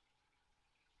dead.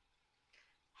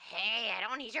 Hey, I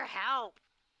don't need your help.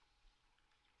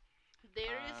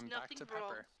 There is Back nothing to wrong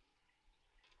Pepper.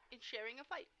 in sharing a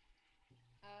fight.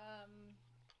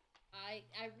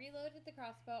 I reloaded the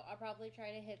crossbow. I'll probably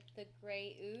try to hit the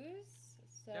gray ooze.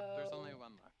 So Yep, there's only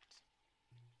one left.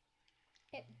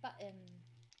 hit button.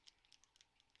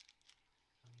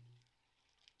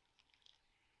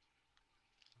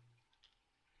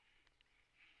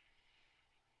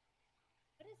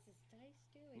 What is this dice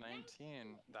doing?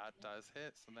 19. That does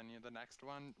hit. So then the next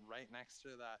one right next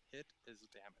to that hit is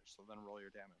damage. So then roll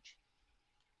your damage.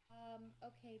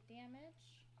 Okay,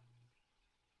 damage.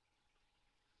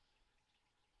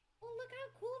 Oh, look how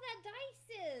cool that dice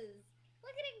is!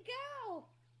 Look at it go!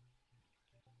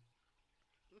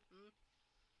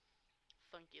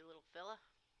 Funky little fella.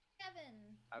 7.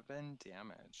 7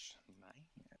 damage.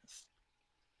 Nice.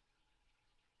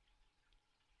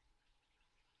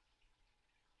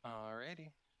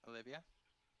 Alrighty. Olivia?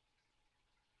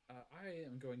 I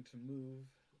am going to move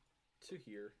to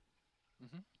here.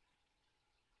 Mhm.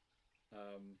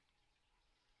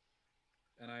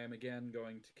 And I am again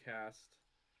going to cast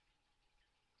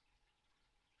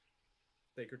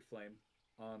Sacred Flame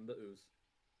on the ooze,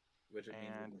 which it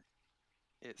And means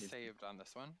it needs- saved on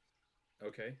this one.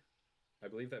 Okay. I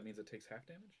believe that means it takes half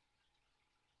damage.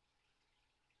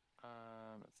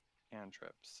 It's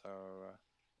cantrip, so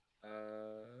the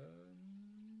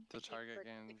If you target click-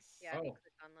 gains. Yeah, if you Oh.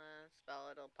 click on the spell,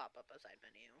 it'll pop up a side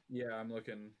menu. Yeah, I'm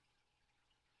looking.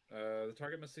 The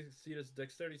target must succeed a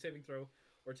dexterity saving throw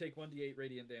or take 1d8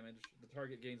 radiant damage. The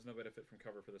target gains no benefit from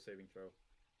cover for the saving throw.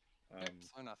 Yep,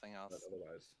 so nothing else. But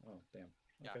otherwise, oh damn.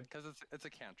 Yeah, Okay. because it's a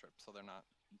cantrip, so they're not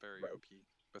very Right. OP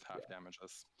with half Yeah.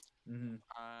 damages.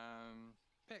 Mm-hmm.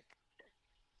 Pick.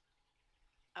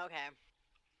 Okay.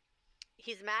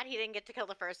 He's mad he didn't get to kill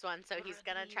the first one, so he's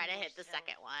gonna try to hit the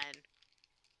second one.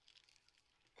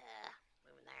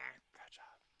 Moving there. Good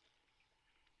job.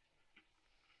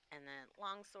 And then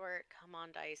longsword. Come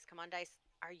on, dice. Come on, dice.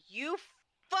 Are you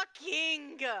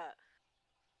fucking?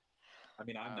 I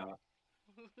mean, I'm not.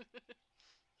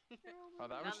 Oh,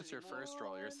 that was Not just your anymore. first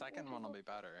roll. Your second one will be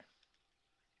better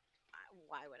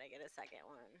Why would I get a second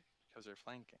one? because you're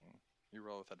flanking. You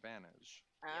roll with advantage.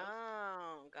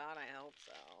 Oh, God, I hope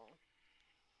so.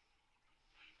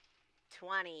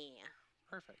 20.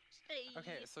 Perfect. Hey.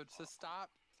 Okay, so to stop,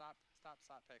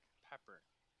 pick Pepper.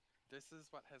 This is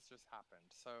what has just happened.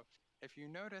 So if you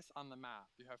notice on the map,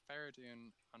 you have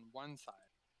Fereydun on one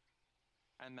side,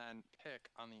 and then Pick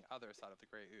on the other side of the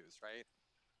Grey Ooze, right?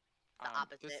 The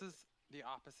opposite. This is the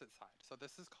opposite side. So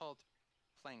this is called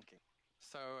flanking.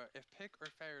 So if Pick or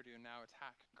Fereydun now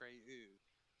attack Grey Ooze,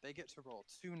 they get to roll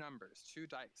 2 numbers, 2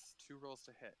 dice, 2 rolls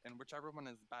to hit, and whichever one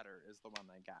is better is the one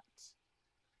they get.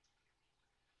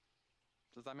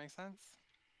 Does that make sense?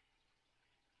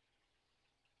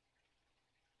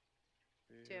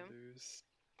 Two. Lose.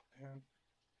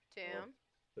 2.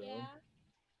 So, Yeah,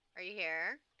 Are you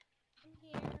here? I'm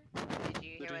here. Did you Did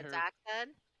hear you what hear- Zach said?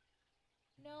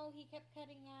 No, he kept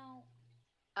cutting out.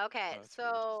 Okay, Oh, that's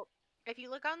so if you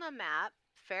look on the map,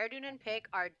 Fereydun and Pick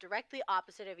are directly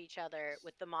opposite of each other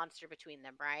with the monster between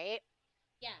them, right?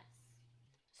 Yes.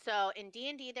 So in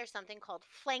D&D, there's something called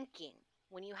flanking.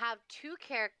 When you have 2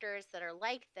 characters that are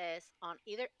like this on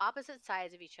either opposite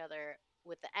sides of each other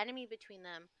with the enemy between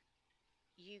them,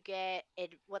 you get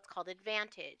what's called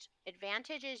advantage.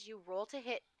 Advantage is you roll to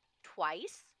hit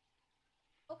twice,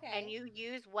 Okay. and you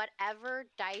use whatever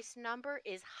dice number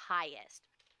is highest.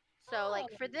 So,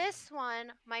 like for this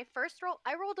one, my first roll,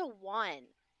 I rolled a 1,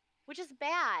 which is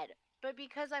bad. But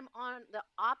because I'm on the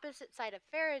opposite side of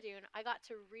Fereydun, I got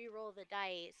to re-roll the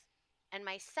dice, and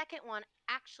my second one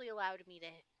actually allowed me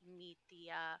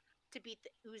to beat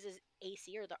the ooze's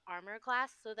AC or the armor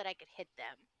class, so that I could hit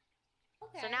them.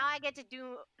 Okay. So now I get to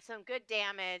do some good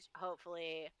damage,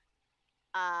 hopefully.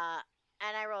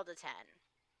 And I rolled a 10.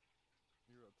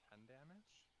 You rolled 10 damage?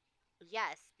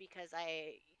 Yes, because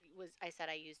I said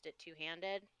I used it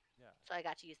 2-handed. Yeah, So I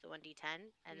got to use the 1d10,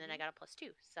 and then I got a +2,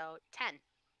 so 10.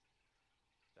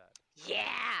 dead.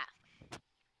 Yeah!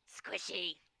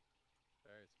 Squishy!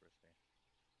 Very squishy.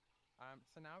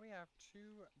 So now we have 2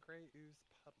 Grey Ooze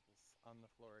puddles on the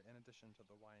floor in addition to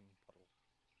the wine puddle.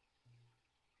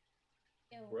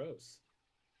 Ew. gross.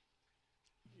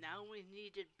 Now we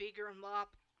need a bigger mop.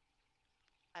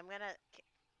 I'm gonna...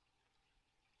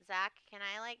 Zach, can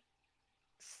I, like...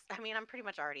 I mean, I'm pretty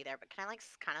much already there, but can I, like,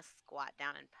 kind of squat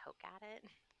down and poke at it?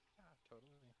 Yeah,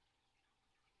 totally.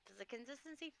 Does the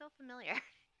consistency feel familiar?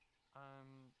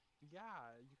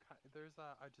 Yeah, there's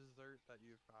a dessert that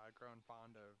you've grown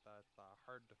fond of that's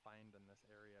hard to find in this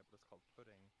area, but it's called pudding.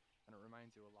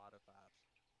 reminds you a lot of that.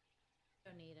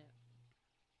 Don't need it.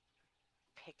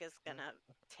 Pick is gonna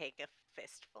take a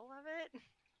fistful of it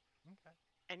Okay.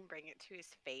 and bring it to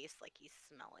his face like he's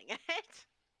smelling it.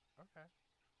 Okay.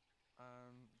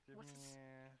 Give What's this?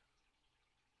 me.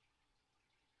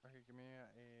 Okay, give me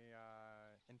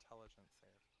a intelligence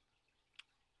save.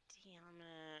 Damn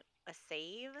it. A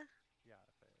save? Yeah,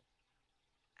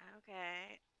 save.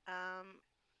 Okay.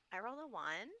 I rolled a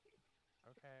 1.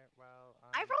 Okay, well,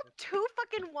 I rolled 2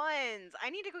 fucking 1s.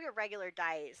 I need to go get regular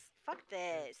dice. Fuck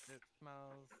this. It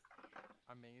smells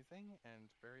amazing and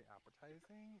very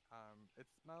appetizing. It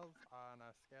smells on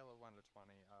a scale of 1 to 20,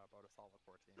 about a solid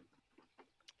 14.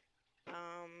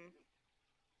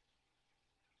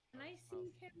 Can I see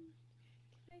him?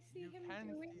 Can I see him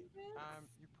doing this?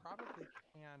 You probably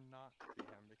cannot see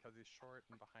him because he's short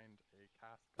and behind a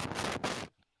cask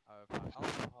of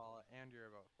alcohol, and you're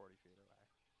about 40 feet away.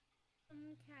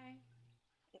 Okay.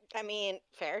 I mean,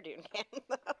 Fereydun can.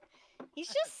 He's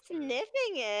That's just true.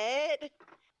 sniffing it.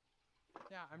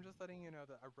 Yeah, I'm just letting you know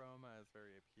the aroma is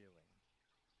very appealing.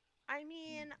 I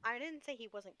mean, I didn't say he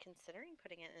wasn't considering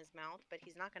putting it in his mouth, but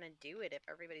he's not gonna do it if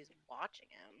everybody's watching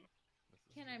him.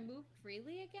 Can I move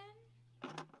freely again?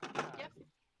 Yep.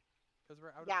 Because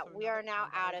we're out Yeah, of. So we now are that now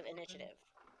combat out is of open- initiative.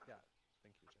 Yeah,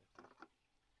 thank you, Jason.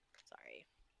 Sorry.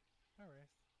 No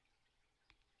worries.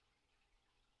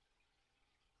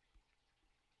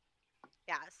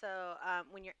 Yeah, so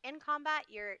when you're in combat,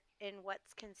 you're in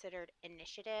what's considered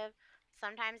initiative.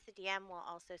 Sometimes the DM will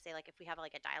also say, like, if we have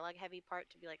like a dialogue heavy part,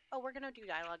 to be like, oh, we're gonna do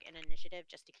dialogue and initiative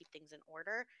just to keep things in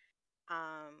order.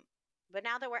 But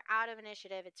now that we're out of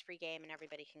initiative, it's free game and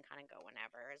everybody can kind of go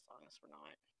whenever, as long as we're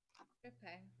not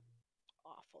Okay.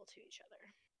 awful to each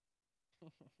other.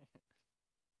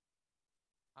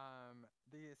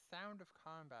 The sound of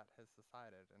combat has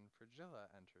subsided, and Frigilla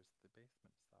enters the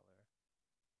basement cellar.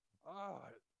 Oh,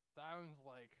 it sounds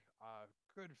like a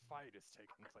good fight is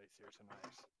taking place here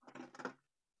tonight.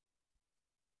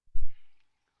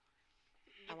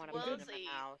 I It wanna put was it in my a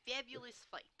mouth. fabulous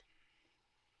fight.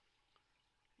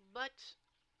 But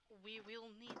we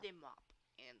will need a mop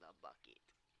and a bucket.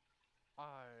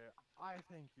 I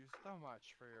thank you so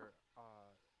much for your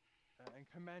and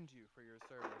commend you for your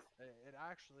service. It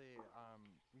actually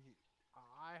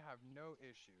I have no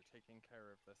issue taking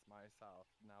care of this myself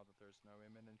now that there's no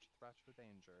imminent threat or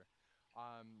danger.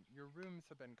 Your rooms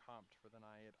have been comped for the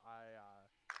night. I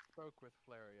spoke with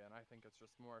Flaria, and I think it's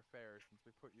just more fair since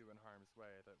we put you in harm's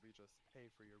way that we just pay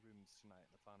for your rooms tonight.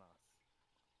 It's on us.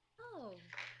 Oh.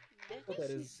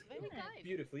 That is very good. kind.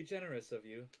 beautifully generous of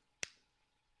you.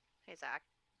 Hey, Zach.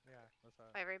 Yeah, what's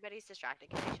up? Everybody's distracted.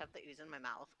 Can I shove the ooze in my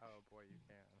mouth? Oh boy, you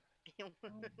can.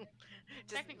 Just-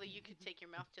 Technically, you could take your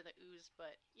mouth to the ooze,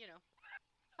 but you know.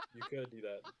 You could do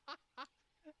that.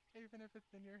 Even if it's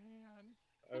in your hand.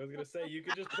 I was gonna say you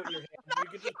could just put your hand. You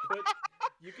could just put.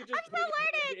 You could just I'm put still your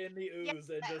hand learning! in the Yeah, ooze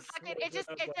and just. fucking, swirl it just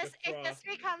up it like a just it straw. just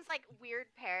becomes like weird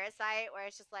parasite where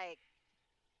it's just like,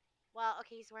 well,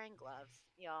 okay, he's wearing gloves,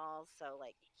 y'all, so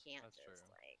like you can't That's just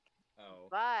true. like. Oh.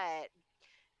 But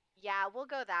yeah, we'll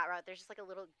go that route. There's just like a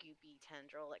little goopy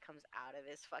tendril that comes out of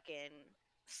his fucking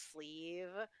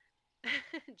sleeve,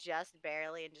 just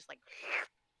barely, and just like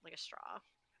like a straw.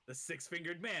 The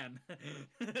six-fingered man.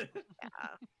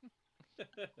 Yeah.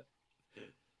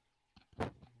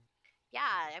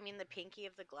 Yeah, I mean the pinky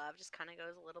of the glove just kind of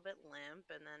goes a little bit limp,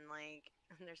 and then like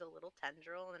there's a little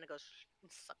tendril, and then it goes and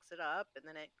sucks it up, and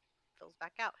then it fills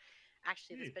back out.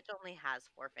 Actually, this Gee. bitch only has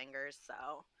 4 fingers,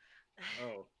 so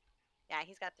Oh. yeah,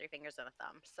 he's got 3 fingers and a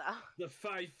thumb. So The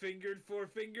five-fingered,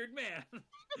 four-fingered man.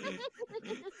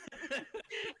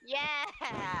 yeah,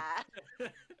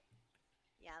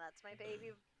 yeah, that's my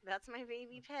baby. That's my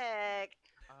baby pick.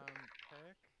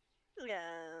 Pick.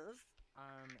 Yes.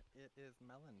 It is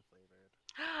melon flavored.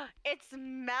 It's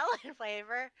melon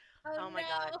flavor. Oh my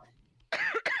god.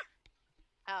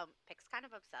 Pick's kind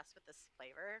of obsessed with this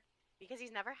flavor because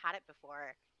he's never had it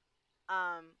before.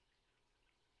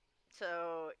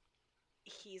 So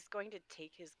he's going to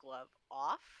take his glove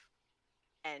off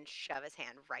and shove his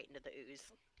hand right into the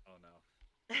ooze. Oh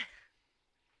no.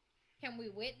 Can we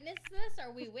witness this?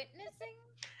 Are we witnessing?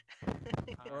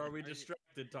 Or are we you-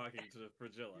 distracted talking to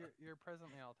Frigilla? You're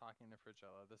presently all talking to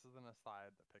Frigilla. This is an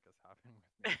aside that Pick is having with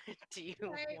me. Do you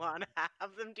Right. want to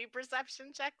have them do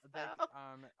perception checks Like, though?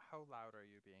 how loud are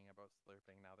you being about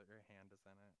slurping now that your hand is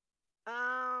in it?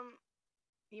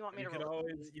 You want me You to could roll?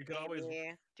 always. You could always.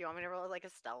 Maybe. Do you want me to roll like a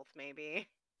stealth? Maybe.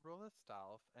 Roll a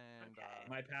stealth and Okay.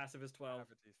 My passive is 12. have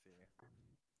a DC.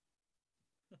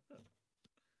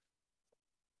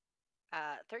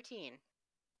 13.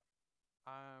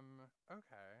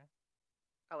 Okay.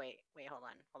 Oh wait, hold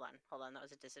on. That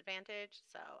was a disadvantage.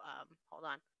 So hold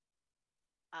on.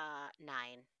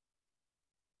 9.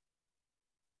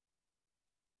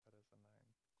 That is a 9.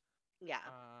 Yeah,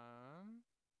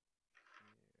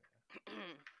 Yeah,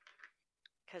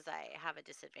 because I have a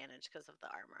disadvantage because of the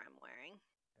armor I'm wearing.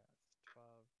 yeah, it's 12,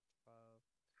 12.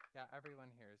 Yeah, everyone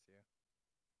hears you.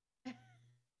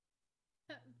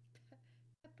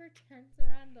 Pepper turns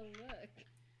around to look.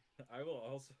 I will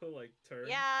also like turn.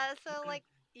 Yeah, so like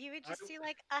you would I- just see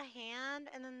like a hand,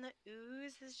 and then the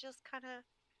ooze is just kind of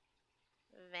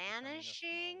Becoming a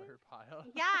vanishing. smaller pile.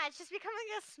 Yeah, it's just becoming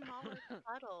a smaller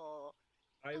puddle.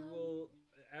 I will,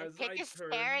 And as Pick I is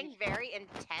turn. staring very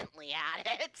intently at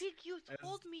it. Pig, you As-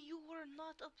 told me you were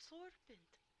not absorbent.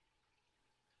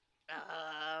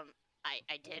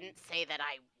 I didn't say that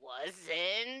I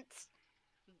wasn't.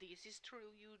 This is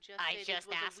true. You just I said just it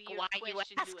was asked a weird why you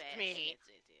question asked to ask. me.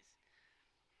 Yes.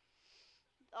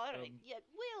 All right. Um, Yeah.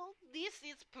 Well, this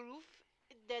is proof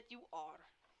that you are.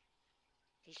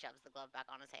 He shoves the glove back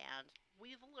on his hand.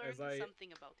 We've As learned I-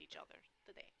 something about each other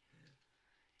today.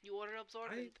 You are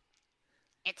absorbent.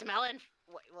 It's melon.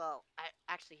 Well,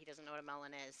 actually, he doesn't know what a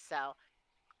melon is, so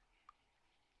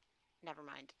never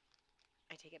mind.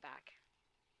 I take it back.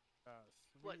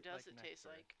 What Sweet does it taste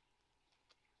nectar. like?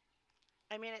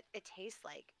 I mean, it tastes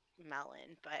like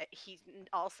melon, but he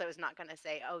also is not going to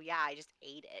say, "Oh yeah, I just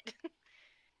ate it."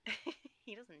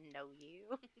 He doesn't know you.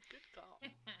 Good call.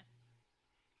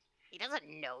 He doesn't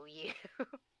know you.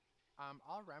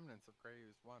 All remnants of Grey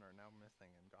Ooze 1 are now missing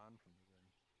and gone from the room.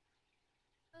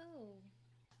 Oh.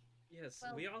 Yes,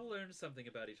 Well- we all learned something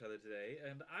about each other today,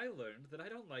 and I learned that I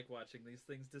don't like watching these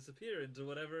things disappear into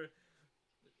whatever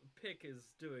Pick is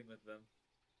doing with them.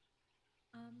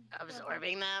 Well,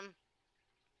 Absorbing them,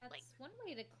 that's like- one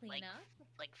way to clean like up.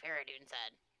 like Fereydun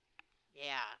said.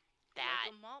 Yeah, Like that.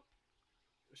 a mop?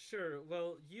 Sure,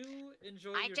 well, you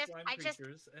enjoy I your just- slime I just-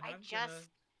 creatures, and I I'm just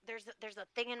there's a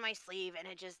thing in my sleeve, and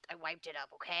I wiped it up.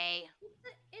 Okay.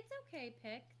 It's okay,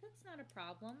 Pick. That's not a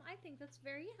problem. I think that's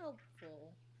very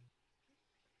helpful.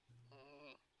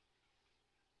 Mm.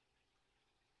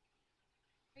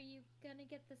 Are you gonna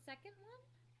get the second one?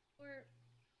 Or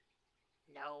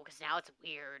No, because now it's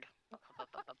weird.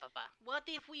 What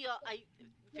if we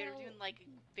Fereydun Well-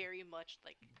 very much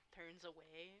turns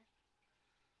away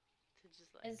to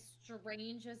just as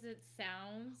strange as it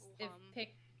sounds, if Hum.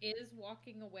 Pick is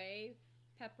walking away,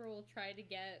 Pepper will try to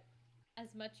get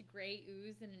as much gray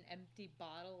ooze in an empty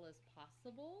bottle as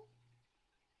possible.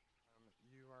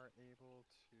 You are able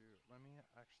to. Let me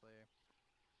actually.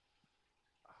 Let's see.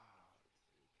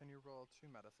 Can you roll 2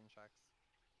 medicine checks?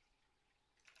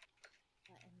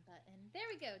 Button. There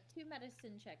we go. 2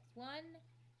 medicine checks. 1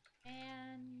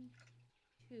 and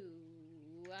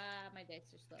 2. My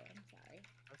dice are slow. I'm sorry.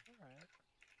 That's alright.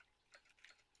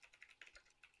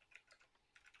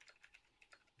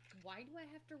 Why do I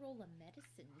have to roll a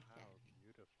medicine How check?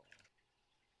 beautiful.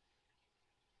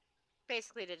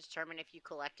 Basically, to determine if you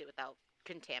collect it without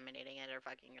contaminating it or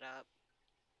fucking it up.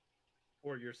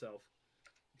 or yourself.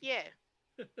 Yeah.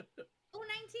 Oh,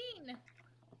 19!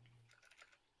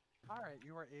 Alright,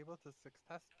 you are able to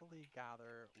successfully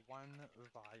gather 1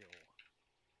 vial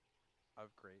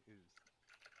of Grey Ooze.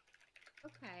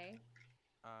 Okay.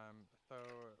 So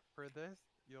for this,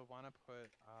 you'll want to put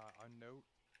a note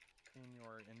in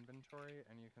your inventory,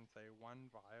 and you can say 1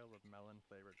 vial of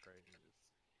melon-flavored Grey Ooze.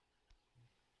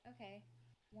 Okay.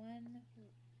 1.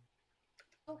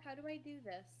 Oh, how do I do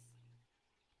this?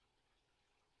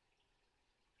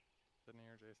 Sydney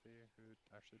or JC, who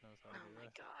actually knows how to Oh do my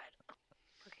this? god.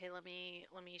 Okay, let me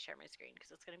share my screen because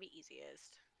it's gonna be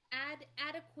easiest. Add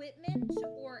equipment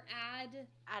or add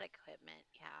Add equipment,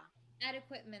 yeah.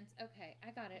 equipment. Okay,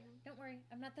 I got it. Don't worry,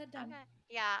 I'm not that dumb. Okay.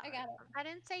 Yeah. I got it. I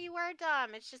didn't say you were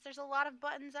dumb. It's just there's a lot of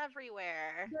buttons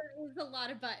everywhere. There is a lot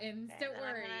of buttons. Okay, Don't then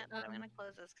worry. I'm gonna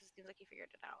close this because it seems like you figured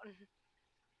it out.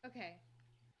 Okay.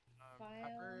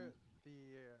 Pepper, File.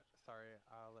 sorry,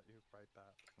 I'll let you write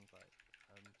that since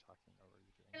I'm talking over you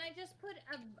doing Can I it. just put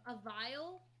a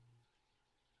vial?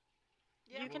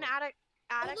 Yeah. You can Well- add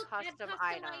Oh, a look, custom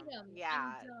item. I'm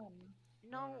Yeah. dumb.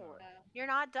 No, Uh, you're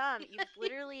not dumb. You've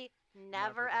literally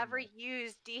never done ever this.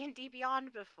 used D&D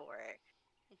Beyond before.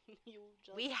 You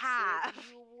just We said have.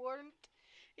 you weren't,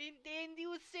 and then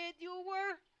you said you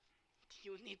were.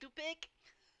 You need to pick.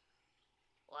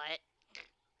 What?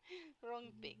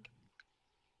 Wrong pick.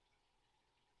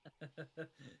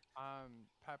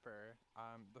 Pepper,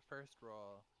 the first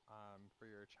roll, for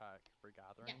your check for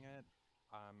gathering it,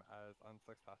 as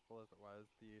unsuccessful as it was,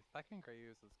 the second Grey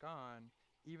Ooze is gone,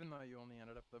 even though you only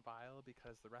ended up the vial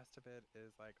because the rest of it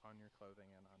is like on your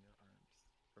clothing and on your arms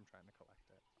from trying to collect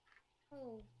it.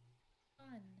 Oh,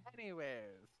 fun.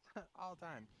 Anyways, all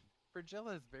done.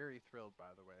 Virgilla is very thrilled,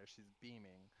 by the way. She's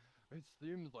beaming. It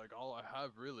seems like all I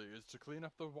have really is to clean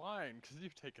up the wine, because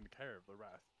you've taken care of the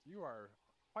rest. You are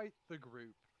quite the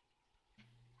group.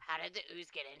 How did the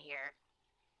ooze get in here?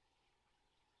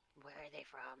 Where are they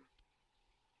from?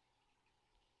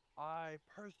 I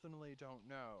personally don't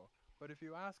know, but if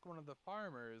you ask one of the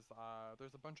farmers,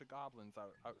 there's a bunch of goblins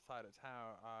outside of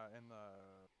town,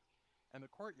 in the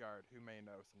courtyard who may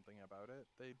know something about it.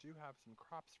 They do have some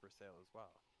crops for sale as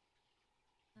well.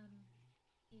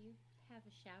 Do you have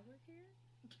a shower here?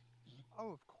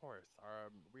 Oh, of course.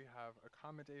 We have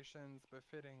accommodations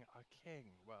befitting a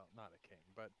king. Well, not a king,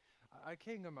 but a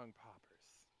king among paupers.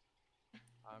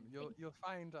 You'll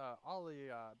find all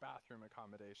the bathroom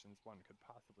accommodations one could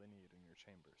possibly need in your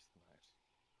chambers tonight.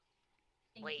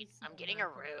 Thank Wait, you so I'm getting a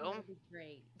much. room? That'll be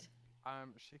great.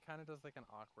 She kind of does like an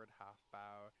awkward half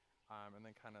bow, and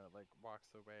then kind of like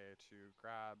walks away to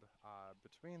grab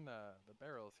between the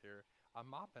barrels here a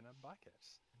mop and a bucket,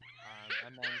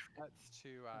 and then gets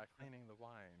to cleaning the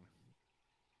wine.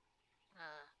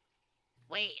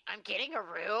 Wait, I'm getting a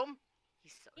room?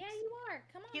 He's so Yeah, excited. you are.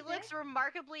 Come on, He Vic. looks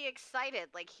remarkably excited,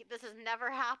 like this has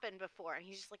never happened before, and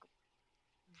he's just like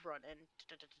running.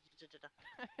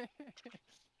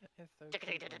 It's so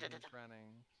cute when he's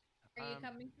running. Are you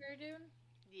coming, Fereydun?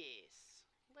 Yes.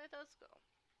 Let us go.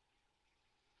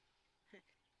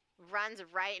 Runs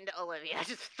right into Olivia,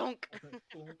 just thunk,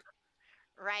 Bonk.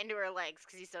 right into her legs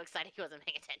because he's so excited he wasn't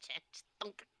paying attention. Just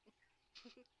thunk.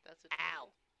 That's a Ow.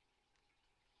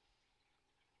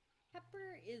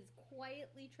 Pepper is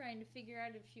quietly trying to figure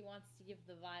out if she wants to give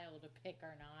the vial to Pick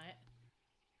or not.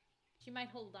 She might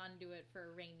hold on to it for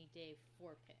a rainy day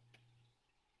for Pick.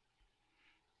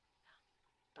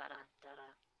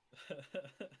 Ba-da-da-da.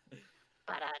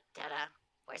 Ba-da-da-da.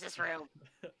 Where's this room?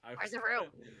 Where's the room?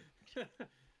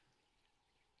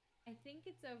 I think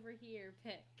it's over here,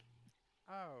 Pick.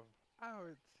 Oh,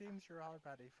 it seems you're all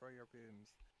ready for your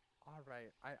rooms. All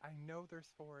right, I know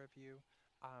there's 4 of you,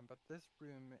 but this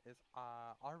room is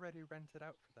already rented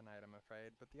out for the night, I'm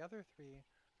afraid. But the other 3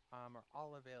 are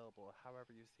all available,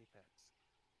 however you see fit.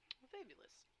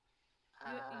 Fabulous.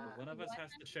 One of us What?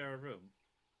 has to share a room.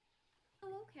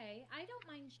 Oh, okay. I don't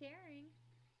mind sharing.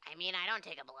 I mean, I don't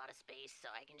take up a lot of space, so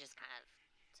I can just kind of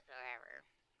sit wherever.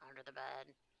 Under the bed,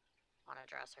 on a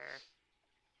dresser.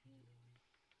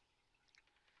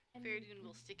 And Fereydun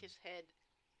will stick his head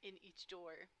in each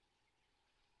door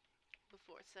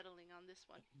before settling on this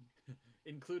one.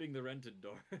 Including the rented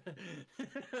door.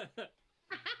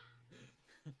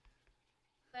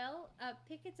 well,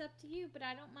 Pick, it's up to you, but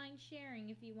I don't mind sharing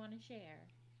if you want to share.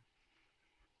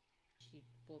 She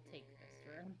will take this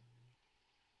room.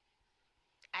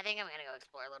 I think I'm gonna go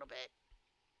explore a little bit.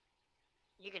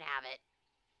 You can have it.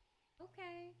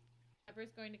 Okay. Pepper's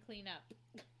going to clean up.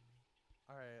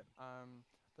 All right.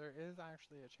 There is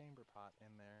actually a chamber pot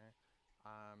in there,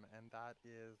 and that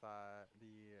is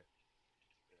the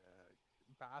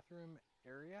bathroom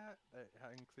area that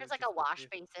includes. There's like a the wash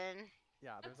space- basin.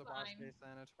 Yeah, there's That's a wash fine.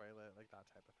 basin, a toilet, like that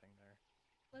type of thing there.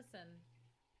 Listen,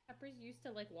 Pepper's used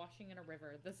to like washing in a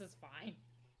river. This is fine.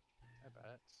 I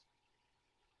bet.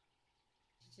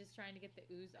 She's just trying to get the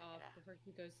ooze off before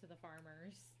she goes to the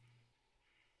farmers.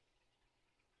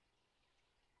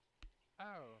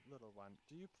 Oh, little one,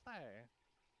 do you play?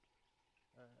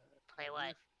 Play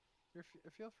what?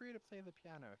 Feel free to play the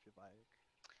piano if you'd like.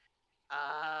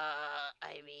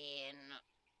 I mean,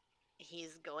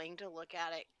 he's going to look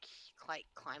at it, like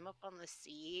climb up on the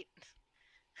seat,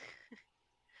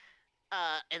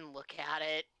 and look at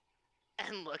it,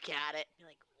 and look at it, be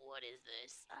like, what is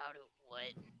this?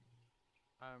 What?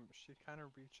 She kind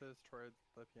of reaches towards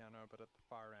the piano, but at the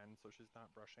far end, so she's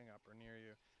not brushing up or near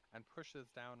you, and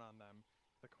pushes down on them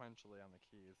sequentially on the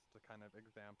keys to kind of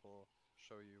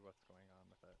show you what's going on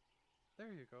with it.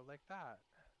 There you go, like that.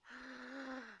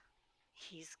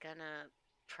 He's gonna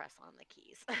press on the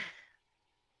keys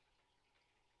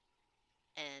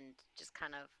and just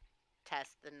kind of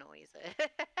test the noises.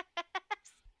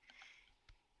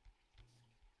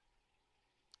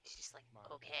 He's just like, My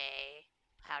God. okay,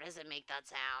 how does it make that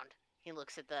sound? He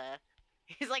looks at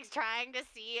he's like trying to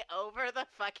see over the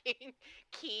fucking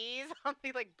keys on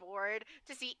the like board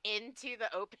to see into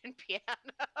the open piano.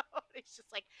 He's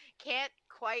just like, can't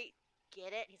quite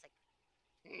get it. He's like,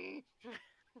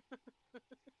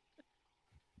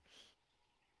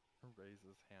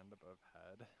 Raises hand above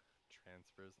head,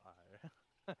 transfers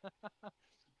eye.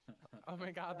 Oh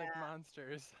my God, like Yeah.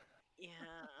 monsters. yeah,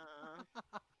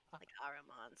 like our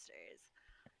monsters.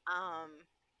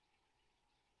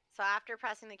 So after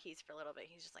pressing the keys for a little bit,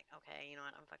 he's just like, okay, you know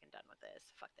what? I'm fucking done with this.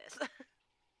 Fuck this.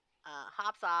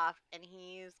 Hops off, and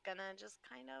he's gonna just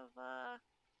kind of,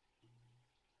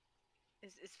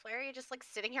 Is Flaria just, like,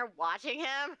 sitting here watching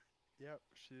him? Yep,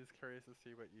 she's curious to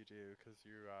see what you do, because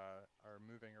you are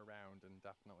moving around and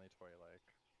definitely toy-like.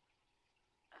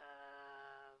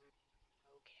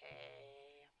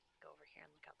 Okay. Go over here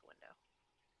and look out the window.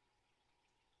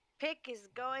 Pick is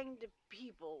going to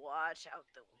people watch out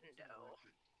the window.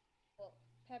 Well,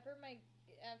 Pepper might,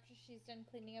 after she's done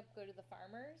cleaning up, go to the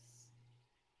farmers.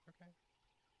 Okay.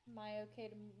 Am I okay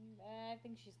to? I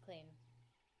think she's clean.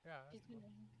 Yeah.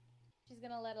 She's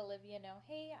gonna let Olivia know.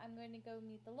 Hey, I'm going to go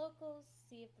meet the locals,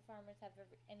 see if the farmers have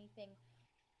anything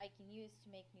I can use to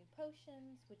make new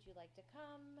potions. Would you like to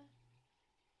come?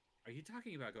 Are you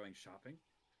talking about going shopping?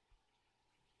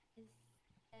 Essentially.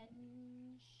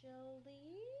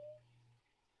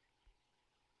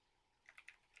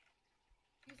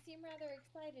 You seem rather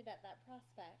excited at that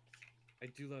prospect. I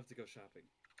do love to go shopping.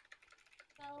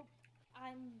 Well,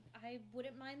 I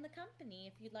wouldn't mind the company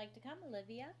if you'd like to come,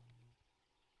 Olivia.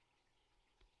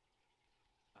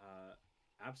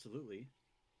 Absolutely.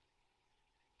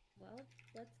 Well,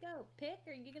 let's go. Pick,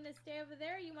 are you gonna stay over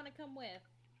there or you wanna come with?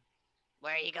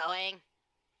 Where are you going?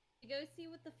 To go see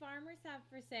what the farmers have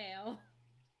for sale.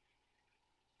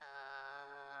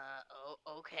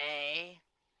 Okay.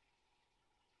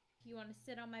 You wanna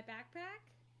sit on my backpack?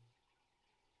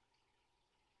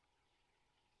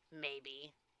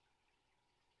 Maybe.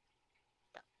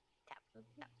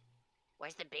 Okay.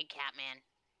 Where's the big cat man?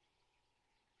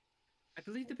 I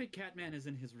believe the big cat man is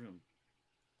in his room.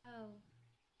 Oh.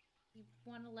 You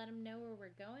wanna let him know where we're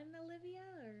going, Olivia,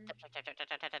 or?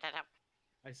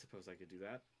 I suppose I could do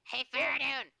that. Hey,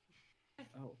 Fereydun!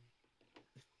 Oh.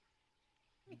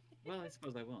 Well, I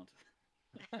suppose I won't.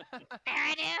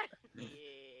 Fereydun!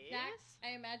 Jack, I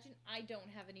imagine I don't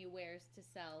have any wares to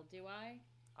sell, do I?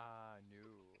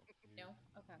 No. No?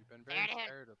 Okay. You've been very Fereydun.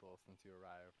 charitable since you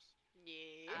arrived.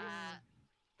 Yes.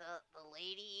 The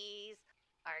ladies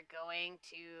are going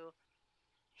to...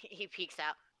 He peeks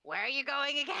out. Where are you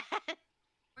going again?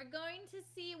 We're going to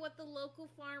see what the local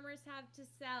farmers have to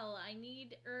sell. I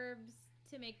need herbs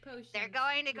to make potions. They're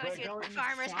going to go We're see what the going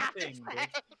farmers have to shopping, sell.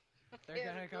 bitch. They're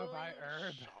gonna go buy going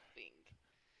herb. Shopping.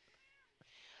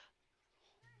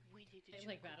 We need to I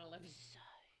like go that, Olivia.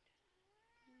 outside.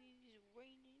 It is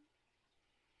raining.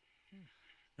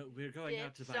 We're going That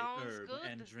out to buy sounds herb good.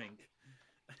 and drink.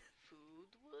 Food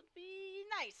would be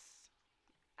nice.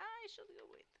 I shall go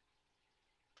with.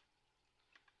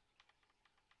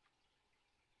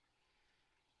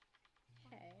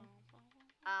 Okay.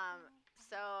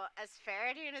 So as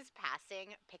Fereydun is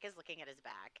passing, Pick is looking at his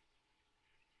back.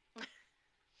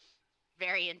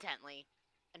 Very intently.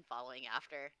 And following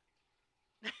after.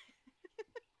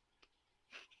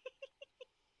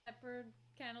 Pepper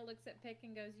kind of looks at Pick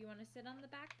and goes, you want to sit on the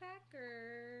backpack,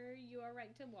 or you all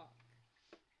right to walk?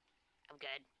 I'm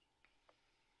good.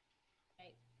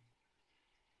 Right.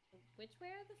 Which way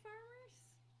are the farmers?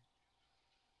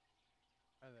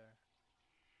 Hi there.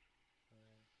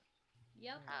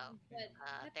 Yep. Oh,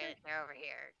 But they're over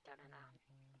here. No.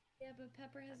 yeah, but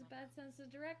Pepper has a bad sense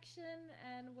of direction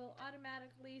and will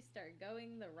automatically start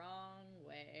going the wrong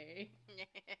way.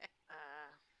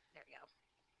 There we go.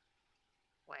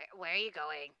 Where are you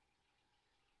going?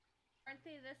 Aren't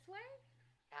they this way?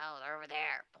 No, they're over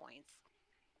there. Points.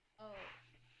 Oh.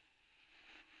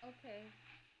 Okay.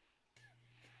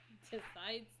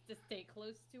 Decides to stay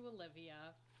close to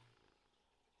Olivia.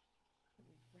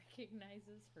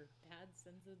 Recognizes her bad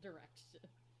sense of direction.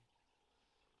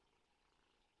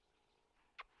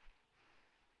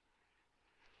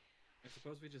 I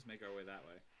suppose we just make our way that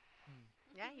way.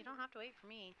 Yeah, you don't have to wait for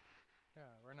me. Yeah,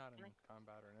 we're not in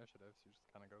combat or initiative, so you just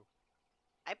kind of go.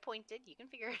 I pointed. You can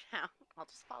figure it out. I'll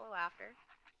just follow after.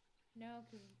 No,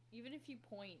 because even if you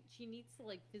point, she needs to,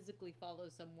 like, physically follow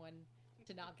someone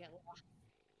to not get lost.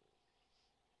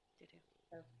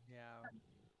 Yeah.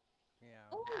 Yeah.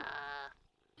 Oh! Yeah.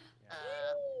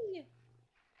 Hey!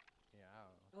 Yeah.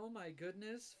 Oh my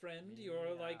goodness, friend,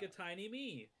 you're like a tiny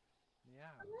me.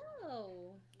 Yeah.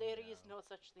 Hello! There is no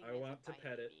such thing I as want a to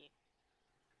pet it. tiny bee.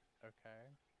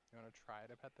 Okay. You want to try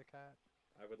to pet the cat?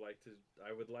 I would like to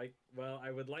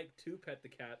pet the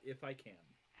cat if I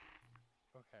can.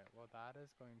 Okay, well that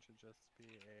is going to just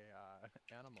be a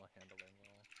animal handling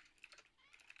roll.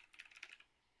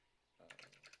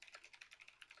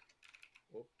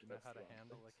 Oh, Do you know that's how to the wrong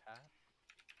handle a place. cat?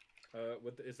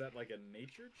 Is that like a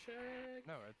nature check?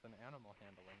 No, it's an animal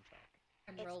handling check.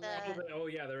 I'm It's rolling. the- Oh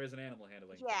yeah, there is an animal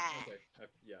handling. thing. Yeah. Okay.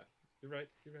 Yeah. You're right.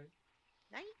 You're right.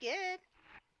 No, you good.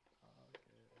 Oh, good.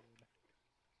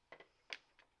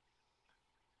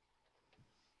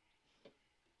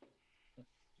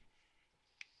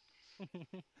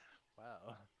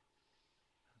 Well,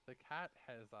 the cat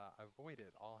has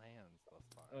avoided all hands thus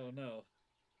far. Oh no.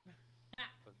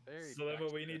 But very So then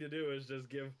what we dexterous. need to do is just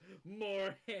give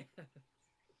more hands.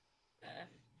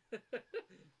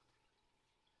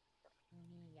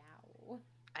 Meow.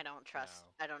 I don't trust.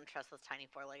 No. I don't trust this tiny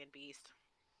four-legged beast.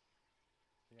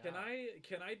 Can Yeah.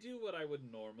 can I do what I would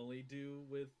normally do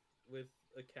with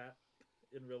a cat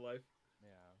in real life?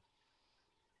 Yeah.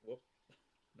 Whoop.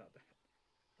 Not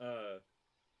that.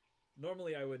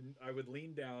 Normally I would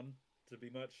lean down to be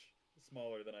much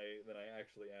smaller than I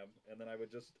actually am, and then I would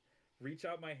just reach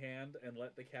out my hand and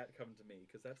let the cat come to me,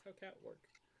 because that's how cat work.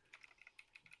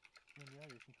 Yeah,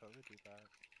 you can totally do that.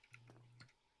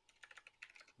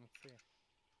 Let's see.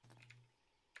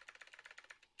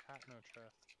 Cat no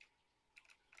trust.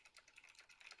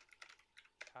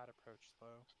 Cat approach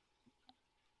slow.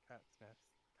 Cat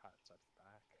sniffs. Cat steps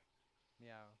back.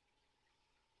 Meow.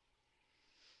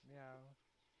 Meow.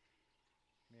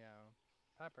 Meow.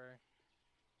 Pepper.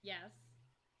 Yes.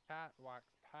 Cat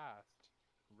walks past.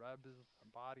 Rubs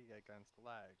body against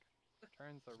leg.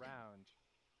 Turns around.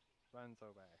 Runs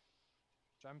away.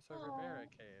 Jumps over Aw.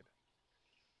 barricade.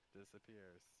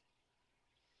 Disappears.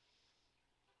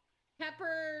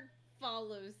 Pepper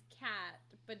follows Cat,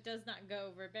 but does not go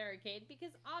over barricade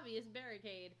because obvious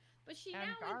barricade. But she And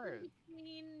now is guards. in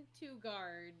between two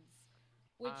guards,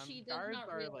 which she does Guards not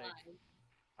are realize. like,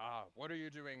 what are you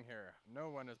doing here? No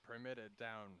one is permitted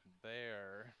down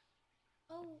there.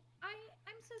 Oh,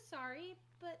 I'm so sorry,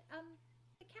 but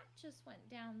the cat just went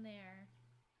down there.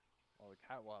 Well, the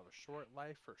cat will have a short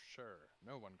life for sure.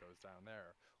 No one goes down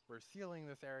there. We're sealing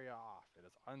this area off. It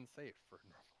is unsafe for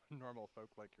normal folk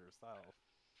like yourself.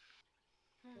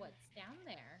 What's down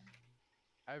there?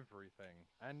 Everything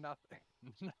and nothing.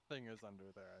 Nothing is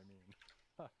under there, I mean.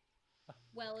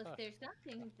 Well, if there's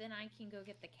nothing, then I can go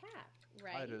get the cat,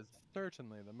 right? It is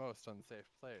certainly the most unsafe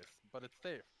place, but it's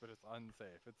safe, but it's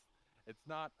unsafe. It's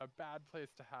not a bad place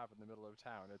to have in the middle of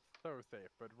town. It's so safe,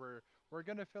 but we're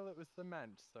gonna fill it with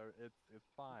cement, so it's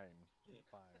fine. It's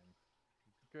fine.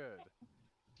 It's good.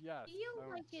 Yes. I feel don't-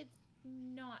 like it's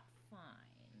not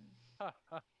fine. Ha,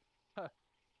 ha, ha,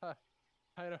 ha.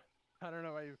 I don't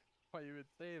know why you would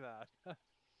say that.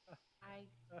 I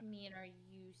mean, are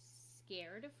you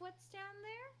scared of what's down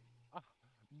there?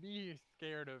 Me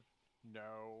scared of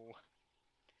no.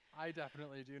 I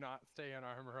definitely do not stay in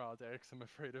armor all day because I'm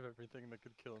afraid of everything that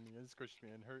could kill me and squish me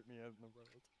and hurt me in the world.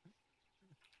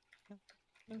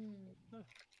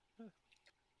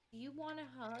 Do you want a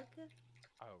hug?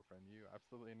 Oh, from you,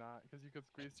 absolutely not, because you could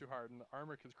squeeze too hard and the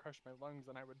armor could crush my lungs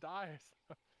and I would die.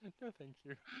 So, no, thank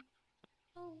you.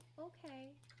 Oh,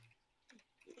 okay.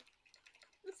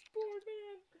 This poor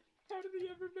man. How did he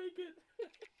ever make it?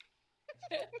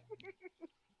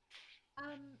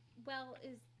 Well,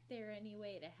 is there any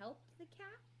way to help the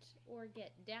cat or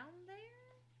get down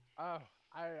there? Oh,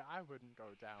 I wouldn't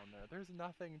go down there. There's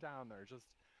nothing down there. Just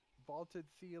vaulted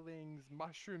ceilings,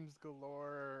 mushrooms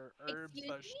galore, herbs, Excuse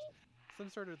me? some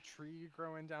sort of tree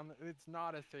growing down there. It's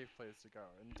not a safe place to go,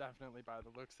 and definitely by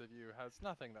the looks of you, has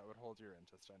nothing that would hold your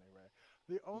interest anyway.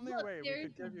 The only Look, way we there's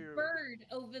could give a you bird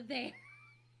over there.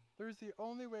 There's the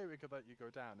only way we could let you go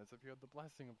down is if you had the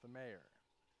blessing of the mayor.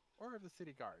 Or of the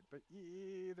city guard, but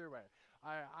either way,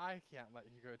 I can't let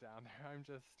you go down there. I'm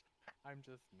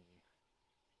just me.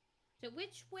 So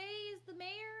which way is the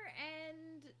mayor,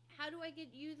 and how do I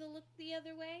get you to look the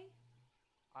other way?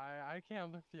 I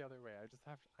can't look the other way.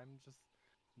 I'm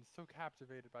so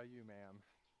captivated by you, ma'am.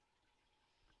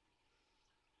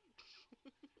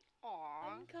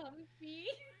 Aww. Uncomfy.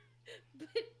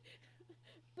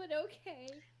 but okay.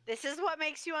 This is what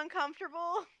makes you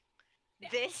uncomfortable.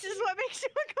 This is what makes you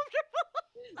uncomfortable.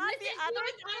 Not This the is other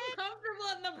what's thing. uncomfortable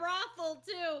in the brothel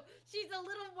too. She's a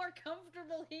little more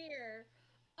comfortable here.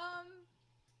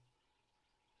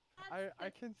 I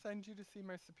can send you to see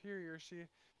my superior.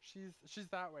 She's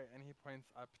that way, and he points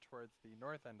up towards the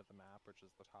north end of the map, which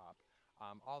is the top,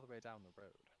 all the way down the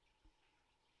road.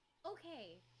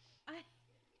 Okay.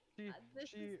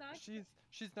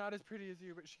 She's not as pretty as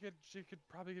you, but she could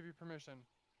probably give you permission.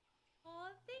 Aw,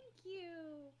 thank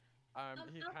you.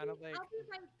 He kind of like. I'll be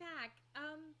right back.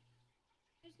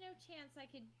 There's no chance I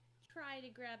could try to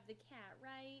grab the cat,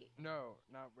 right? No,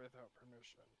 not without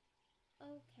permission.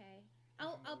 Okay.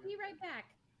 I'll be right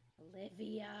back.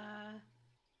 Olivia.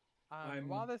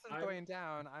 While this is going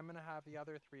down, I'm gonna have the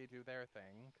other three do their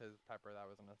thing, because Pepper, that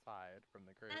was an aside from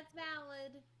the group. That's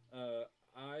valid.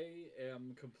 I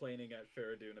am complaining at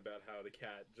Fereydun about how the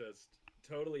cat just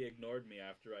totally ignored me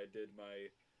after I did my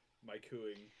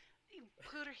cooing.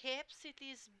 Perhaps it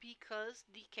is because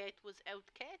the cat was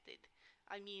outcatted.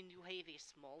 I mean, you have a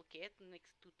small cat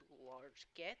next to two large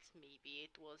cats. Maybe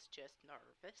it was just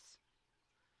nervous.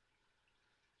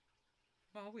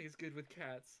 I'm always good with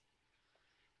cats.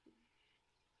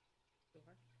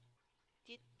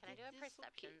 Can I do a This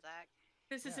perception, okay? Zach?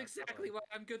 This is Yeah, exactly totally. why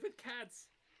I'm good with cats.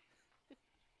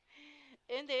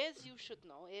 And as you should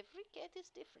know, every cat is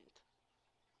different.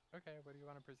 Okay, what do you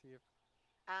want to perceive?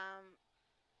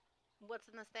 What's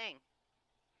in this thing?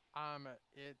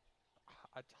 It's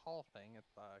a tall thing.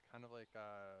 It's kind of like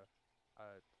a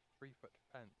 3-foot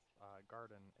fence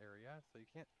garden area, so you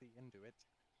can't see into it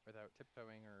without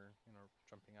tiptoeing or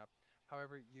jumping up.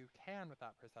 However, you can, with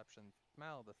that perception,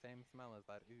 smell the same smell as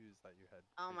that ooze that you had.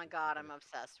 Oh my previously god, hit I'm it.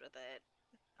 obsessed with it.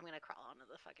 I'm gonna crawl onto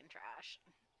the fucking trash.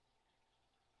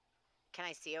 Can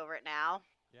I see over it now?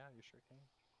 Yeah, you sure can.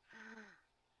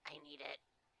 I need it.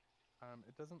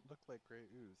 It doesn't look like gray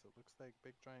ooze. It looks like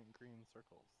big giant green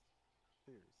circles.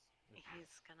 Spheres. if you will.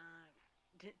 He's gonna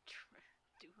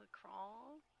do a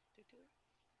crawl. Do.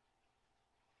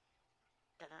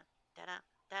 Da-da, da-da,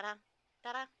 da-da,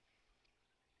 da-da.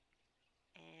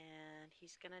 And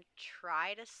he's gonna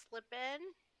try to slip in.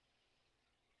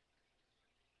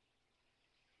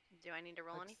 Do I need to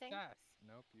roll anything? Success.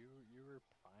 Nope, you were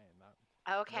fine.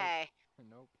 That Okay.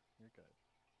 nope, you're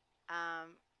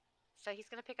good. So he's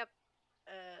gonna pick up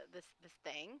this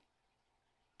thing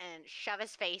and shove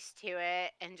his face to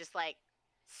it and just like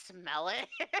smell it.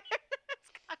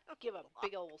 It's kind of Give a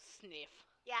big old sniff.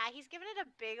 Yeah, he's giving it a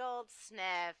big old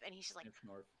sniff, and he's just like, Sniff,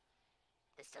 snort.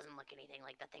 this doesn't look anything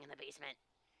like that thing in the basement.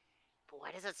 But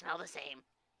why does it smell the same?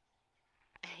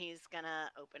 He's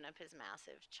gonna open up his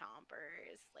massive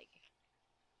chompers, like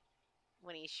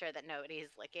when he's sure that nobody's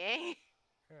licking,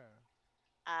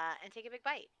 Yeah. and take a big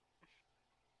bite.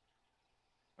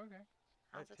 Okay.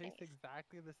 How's It it tastes taste?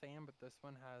 exactly the same, but this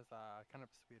one has kind of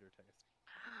sweeter taste.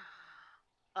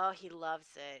 Oh, he loves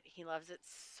it. He loves it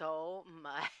so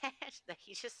much that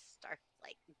he just starts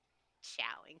like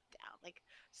chowing down, like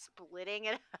splitting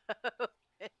it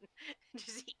open,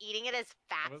 just eating it as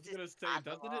I fast was as gonna say,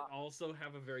 possible. doesn't it also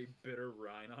have a very bitter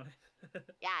rind on it?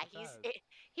 Yeah, It does.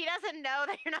 he doesn't know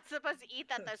that you're not supposed to eat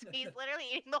that though, so he's literally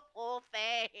eating the whole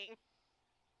thing.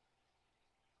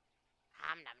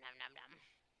 Nom nom nom nom nom.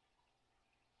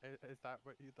 Is that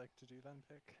what you'd like to do then,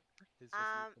 Pick? Is just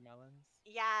Um, eat the melons?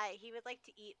 Yeah, he would like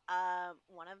to eat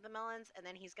one of the melons, and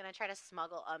then he's gonna try to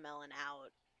smuggle a melon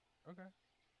out. Okay.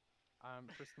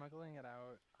 For smuggling it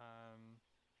out,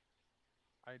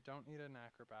 I don't need an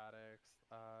acrobatics.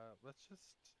 Let's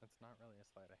just. It's not really a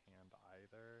sleight of hand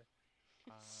either.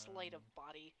 Sleight of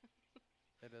body.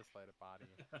 It is sleight of body.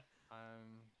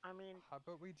 I mean, How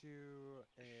about we do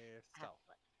a stealth?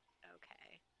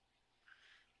 okay.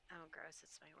 Oh, gross!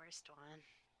 It's my worst one.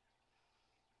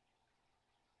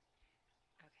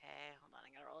 Okay, hold on.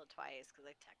 I gotta roll it twice because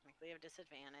I technically have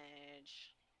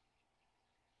disadvantage.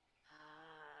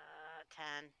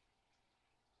 10.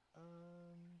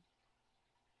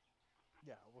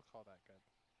 Yeah, we'll call that good.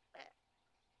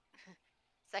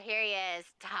 So here he is,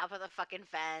 top of the fucking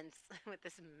fence with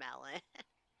this melon.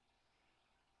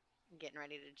 Getting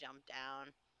ready to jump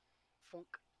down. Funk.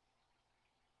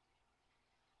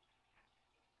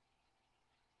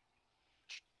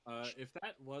 If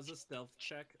that was a stealth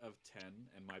check of 10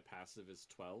 and my passive is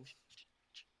 12,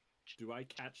 do I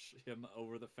catch him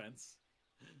over the fence?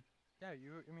 Yeah,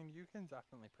 I mean, you can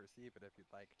definitely perceive it if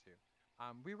you'd like to.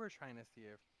 We were trying to see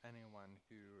if anyone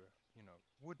who,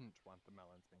 wouldn't want the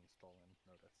melons being stolen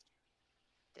noticed.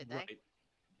 Did they? Right.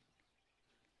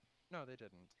 No, they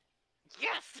didn't.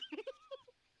 Yes!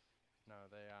 No,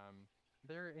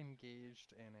 they're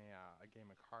engaged in a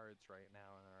game of cards right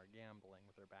now and are gambling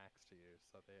with their backs to you,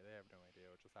 so they have no idea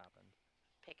what just happened.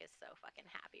 Pick is so fucking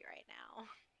happy right now.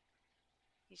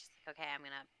 He's just like, okay, I'm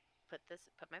gonna put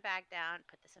my bag down,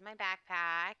 put this in my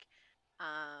backpack.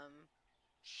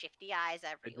 Shifty eyes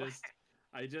everywhere.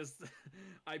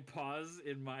 I pause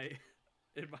in my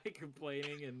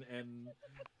complaining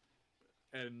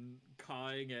and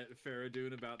cawing at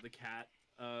Fereydun about the cat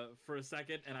for a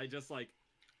second, and I just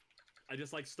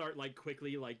start like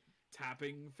quickly like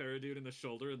tapping Fereydun in the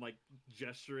shoulder and like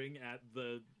gesturing at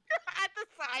the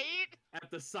At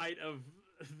the sight of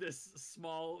this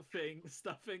small thing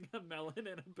stuffing a melon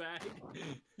in a bag.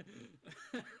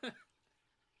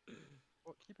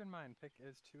 Well, keep in mind, Pick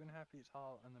is 2.5 feet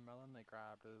tall, and the melon they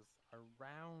grabbed is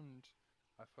around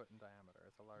a foot in diameter.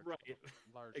 It's a large, Right.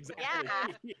 large.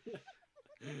 Exactly.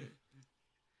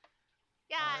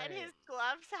 Yeah, and Alright. his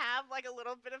gloves have like a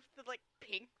little bit of the like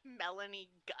pink melony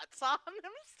guts on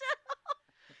them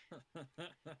still.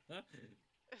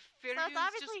 Fereydun's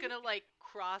obviously- just gonna like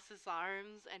cross his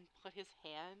arms and put his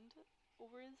hand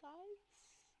over his eyes.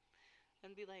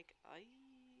 and be like, I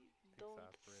don't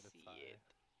Exasperated see sigh. it.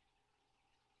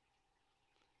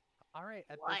 All right,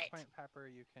 at What? this point, Pepper,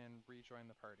 you can rejoin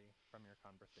the party from your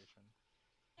conversation.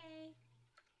 Hey,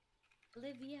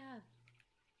 Olivia.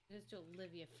 Goes to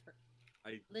Olivia for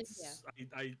I, Olivia.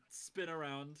 I spin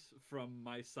around from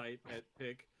my sight at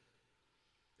Pick.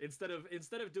 Instead of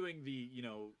doing the,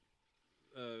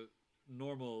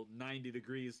 normal 90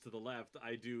 degrees to the left,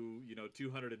 I do,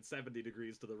 270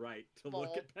 degrees to the right to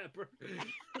look at Pepper.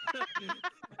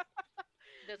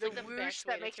 That's The like the whoosh best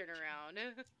that way to makes- turn around.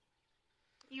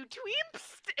 You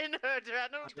tweepsed in her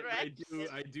general direction.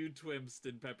 I do twimst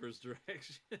in Pepper's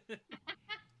direction.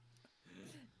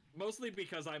 Mostly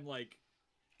because I'm like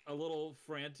a little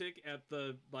frantic at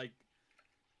the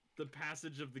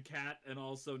passage of the cat, and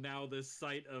also now this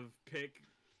sight of Pick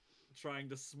trying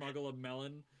to smuggle a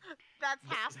melon That's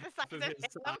that half is the half size of of his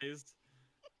him. size.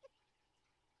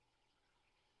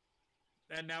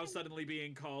 And now suddenly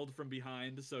being called from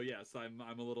behind, so yes, I'm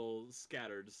a little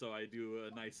scattered, so I do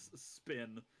a nice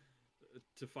spin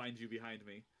to find you behind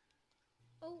me.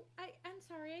 Oh, I'm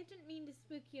sorry. I didn't mean to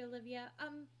spook you, Olivia.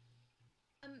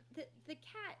 The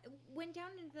cat went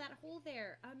down into that hole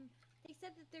there. They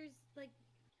said that there's like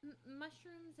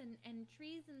mushrooms and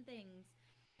trees and things,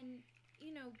 and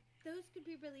those could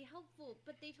be really helpful.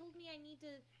 But they told me I need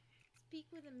to speak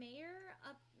with a mayor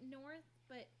up north.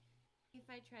 But if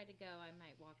I try to go, I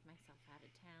might walk myself out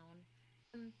of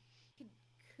town. Could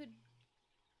could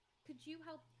could you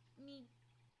help me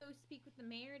go speak with the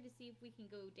mayor to see if we can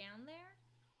go down there?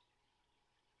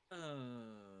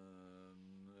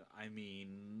 I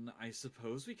mean, I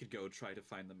suppose we could go try to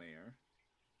find the mayor.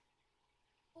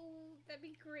 Oh, that'd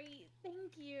be great.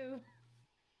 Thank you.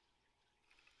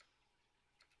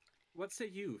 What say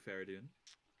you, Fereydun?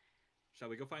 Shall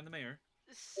we go find the mayor?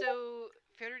 So,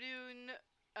 Fereydun,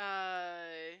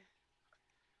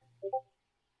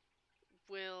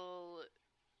 will...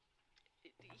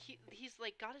 He's,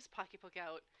 like, got his pocketbook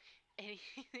out, and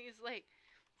he's, like...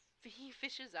 He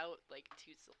fishes out, like,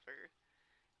 2 silver,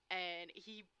 and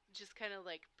he just kind of,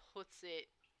 like, puts it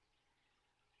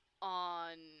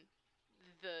on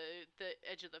the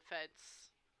edge of the fence.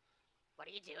 What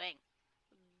are you doing?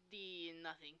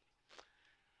 Nothing.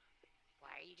 Why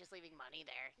are you just leaving money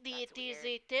there? It That's is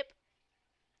weird. a tip.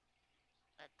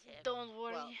 A tip. Don't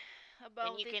worry Well, about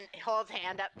then you it. can hold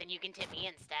hand up. Then you can tip me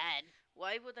instead.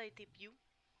 Why would I tip you?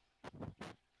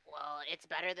 Well, it's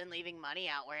better than leaving money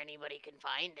out where anybody can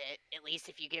find it. At least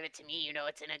if you give it to me, you know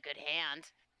it's in a good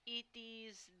hand. It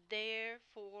is there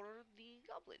for the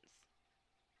goblins.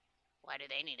 Why do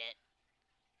they need it?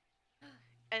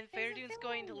 And There's a Fereydun's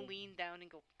going to fairy. lean down and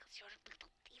go, because you're a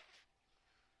little thief.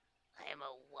 I am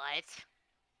a what?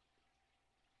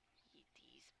 It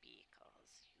is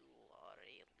because you are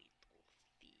a little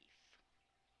thief.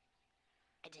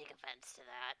 I take offense to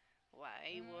that.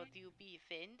 Why would you be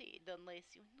offended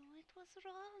unless you know it was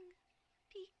wrong?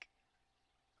 Peek.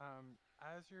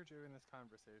 As you're doing this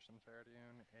conversation,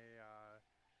 Fereydun,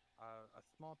 a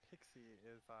small pixie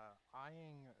is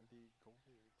eyeing the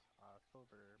gold,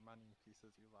 silver money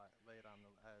pieces you laid on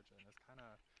the edge, and is kind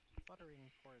of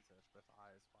fluttering towards it with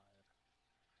eyes wide.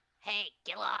 Hey,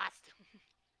 get lost!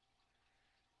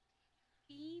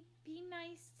 Be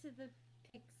nice to the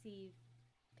pixie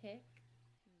Pick.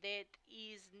 That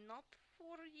is not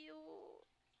for you.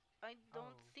 I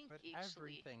don't think, but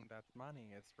actually. everything that's money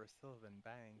is for Sylvan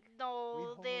Bank.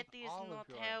 No, hold that is all of not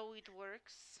your- how it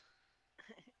works.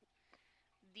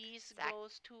 This Zach-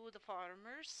 goes to the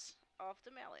farmers of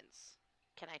the melons.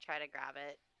 Can I try to grab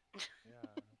it?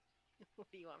 Yeah.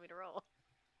 What do you want me to roll?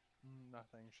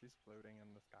 Nothing. She's floating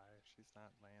in the sky. She's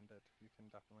not landed. You can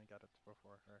definitely get it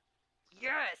before her.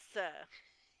 Yes!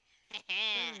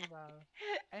 Very well.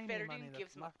 Any Fereydun money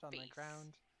gives that's him a left on the face.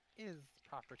 ground is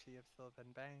property of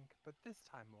Sylvan Bank, but this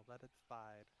time we'll let it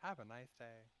slide. Have a nice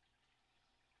day.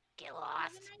 Get Have a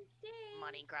lost, nice day.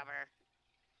 money grubber.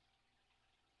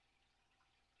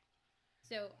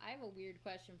 So I have a weird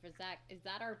question for Zach. Is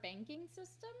that our banking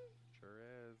system? Sure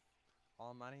is.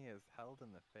 All money is held in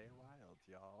the Feywilds,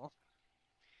 y'all.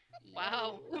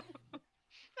 Wow.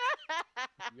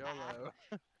 YOLO.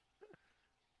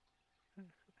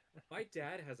 My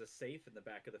dad has a safe in the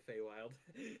back of the Feywild.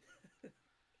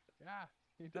 Yeah,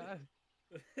 he does.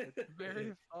 It's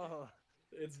very full.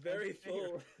 It's very It's safe.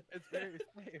 full. It's very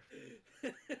safe.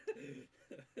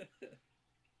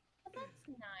 Well, that's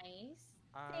nice.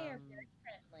 They are very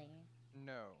friendly.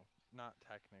 No, not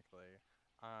technically.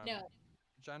 No.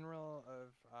 General of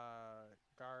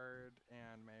Guard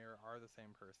and Mayor are the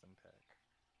same person, Pick.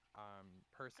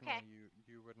 Personally, Okay.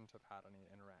 you wouldn't have had any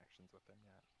interactions with him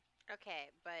yet. Okay,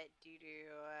 but due to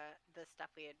the stuff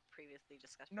we had previously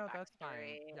discussed for No, that's fine.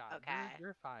 backstory. Yeah, Okay.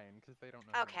 you're fine because they don't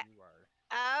know Okay. who you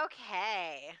are.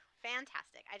 Okay.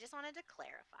 Fantastic. I just wanted to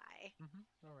clarify.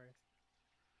 No worries.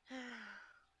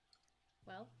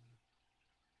 Well,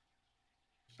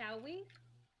 shall we?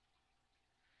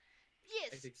 I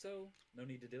Yes. think so. No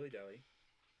need to dilly dally.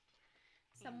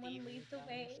 Someone Indeed. lead the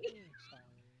way.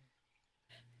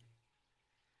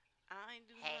 I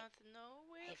do Hey. not know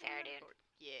where Hey, we are Fereydun. going.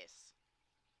 Yes.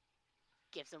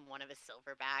 Gives him one of his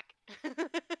silver back.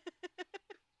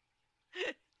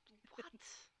 What?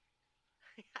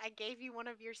 I gave you one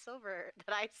of your silver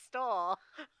that I stole.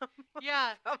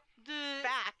 Yeah. From The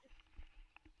back.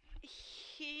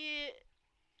 he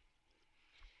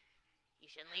You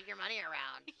shouldn't leave your money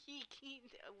around. he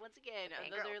once again The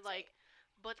another bankruptcy. like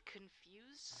but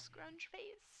confused scrunch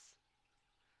face.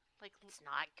 Like It's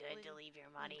not good to Lin- leave your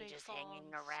money Lin just Beifong hanging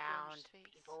scrunched around. face.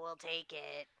 People will take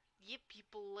it. yeah,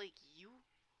 people like you.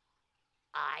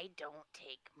 I don't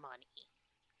take money.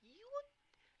 You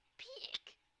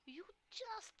pig. You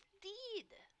just did.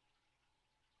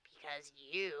 Because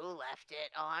you left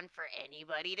it on for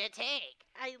anybody to take.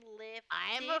 I left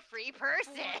I'm it a free for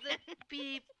person. the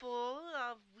people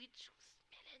of which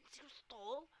melons you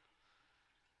stole.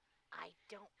 I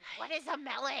don't. What is a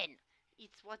melon?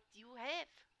 It's what you have.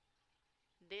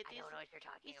 That I is- don't know what you're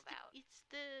talking it's about. it's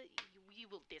the. We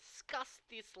will discuss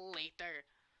this later.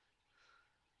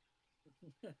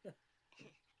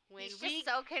 When He's we just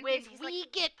so when confused. He's we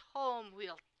like, get home,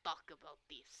 we'll talk about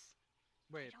this.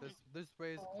 Wait, don't- this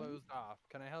way's Oh. closed off.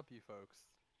 Can I help you folks?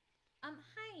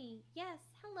 Hi. Yes,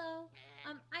 hello.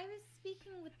 I was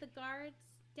speaking with the guards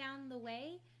down the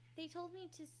way. They told me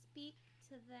to speak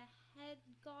to the head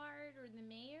guard or the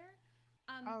mayor.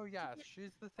 Oh to yes, get-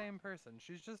 she's the same person.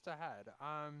 She's just ahead.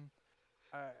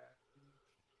 Uh,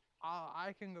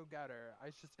 I can go get her.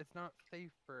 It's not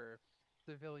safe for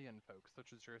civilian folks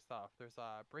such as yourself. There's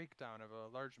a breakdown of a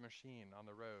large machine on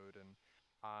the road, and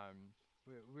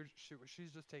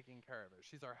she's just taking care of it.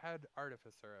 She's our head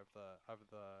artificer of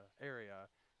the area,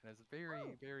 and is very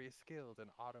Oh. very skilled in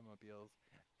automobiles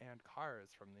and cars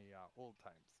from the old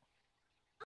times.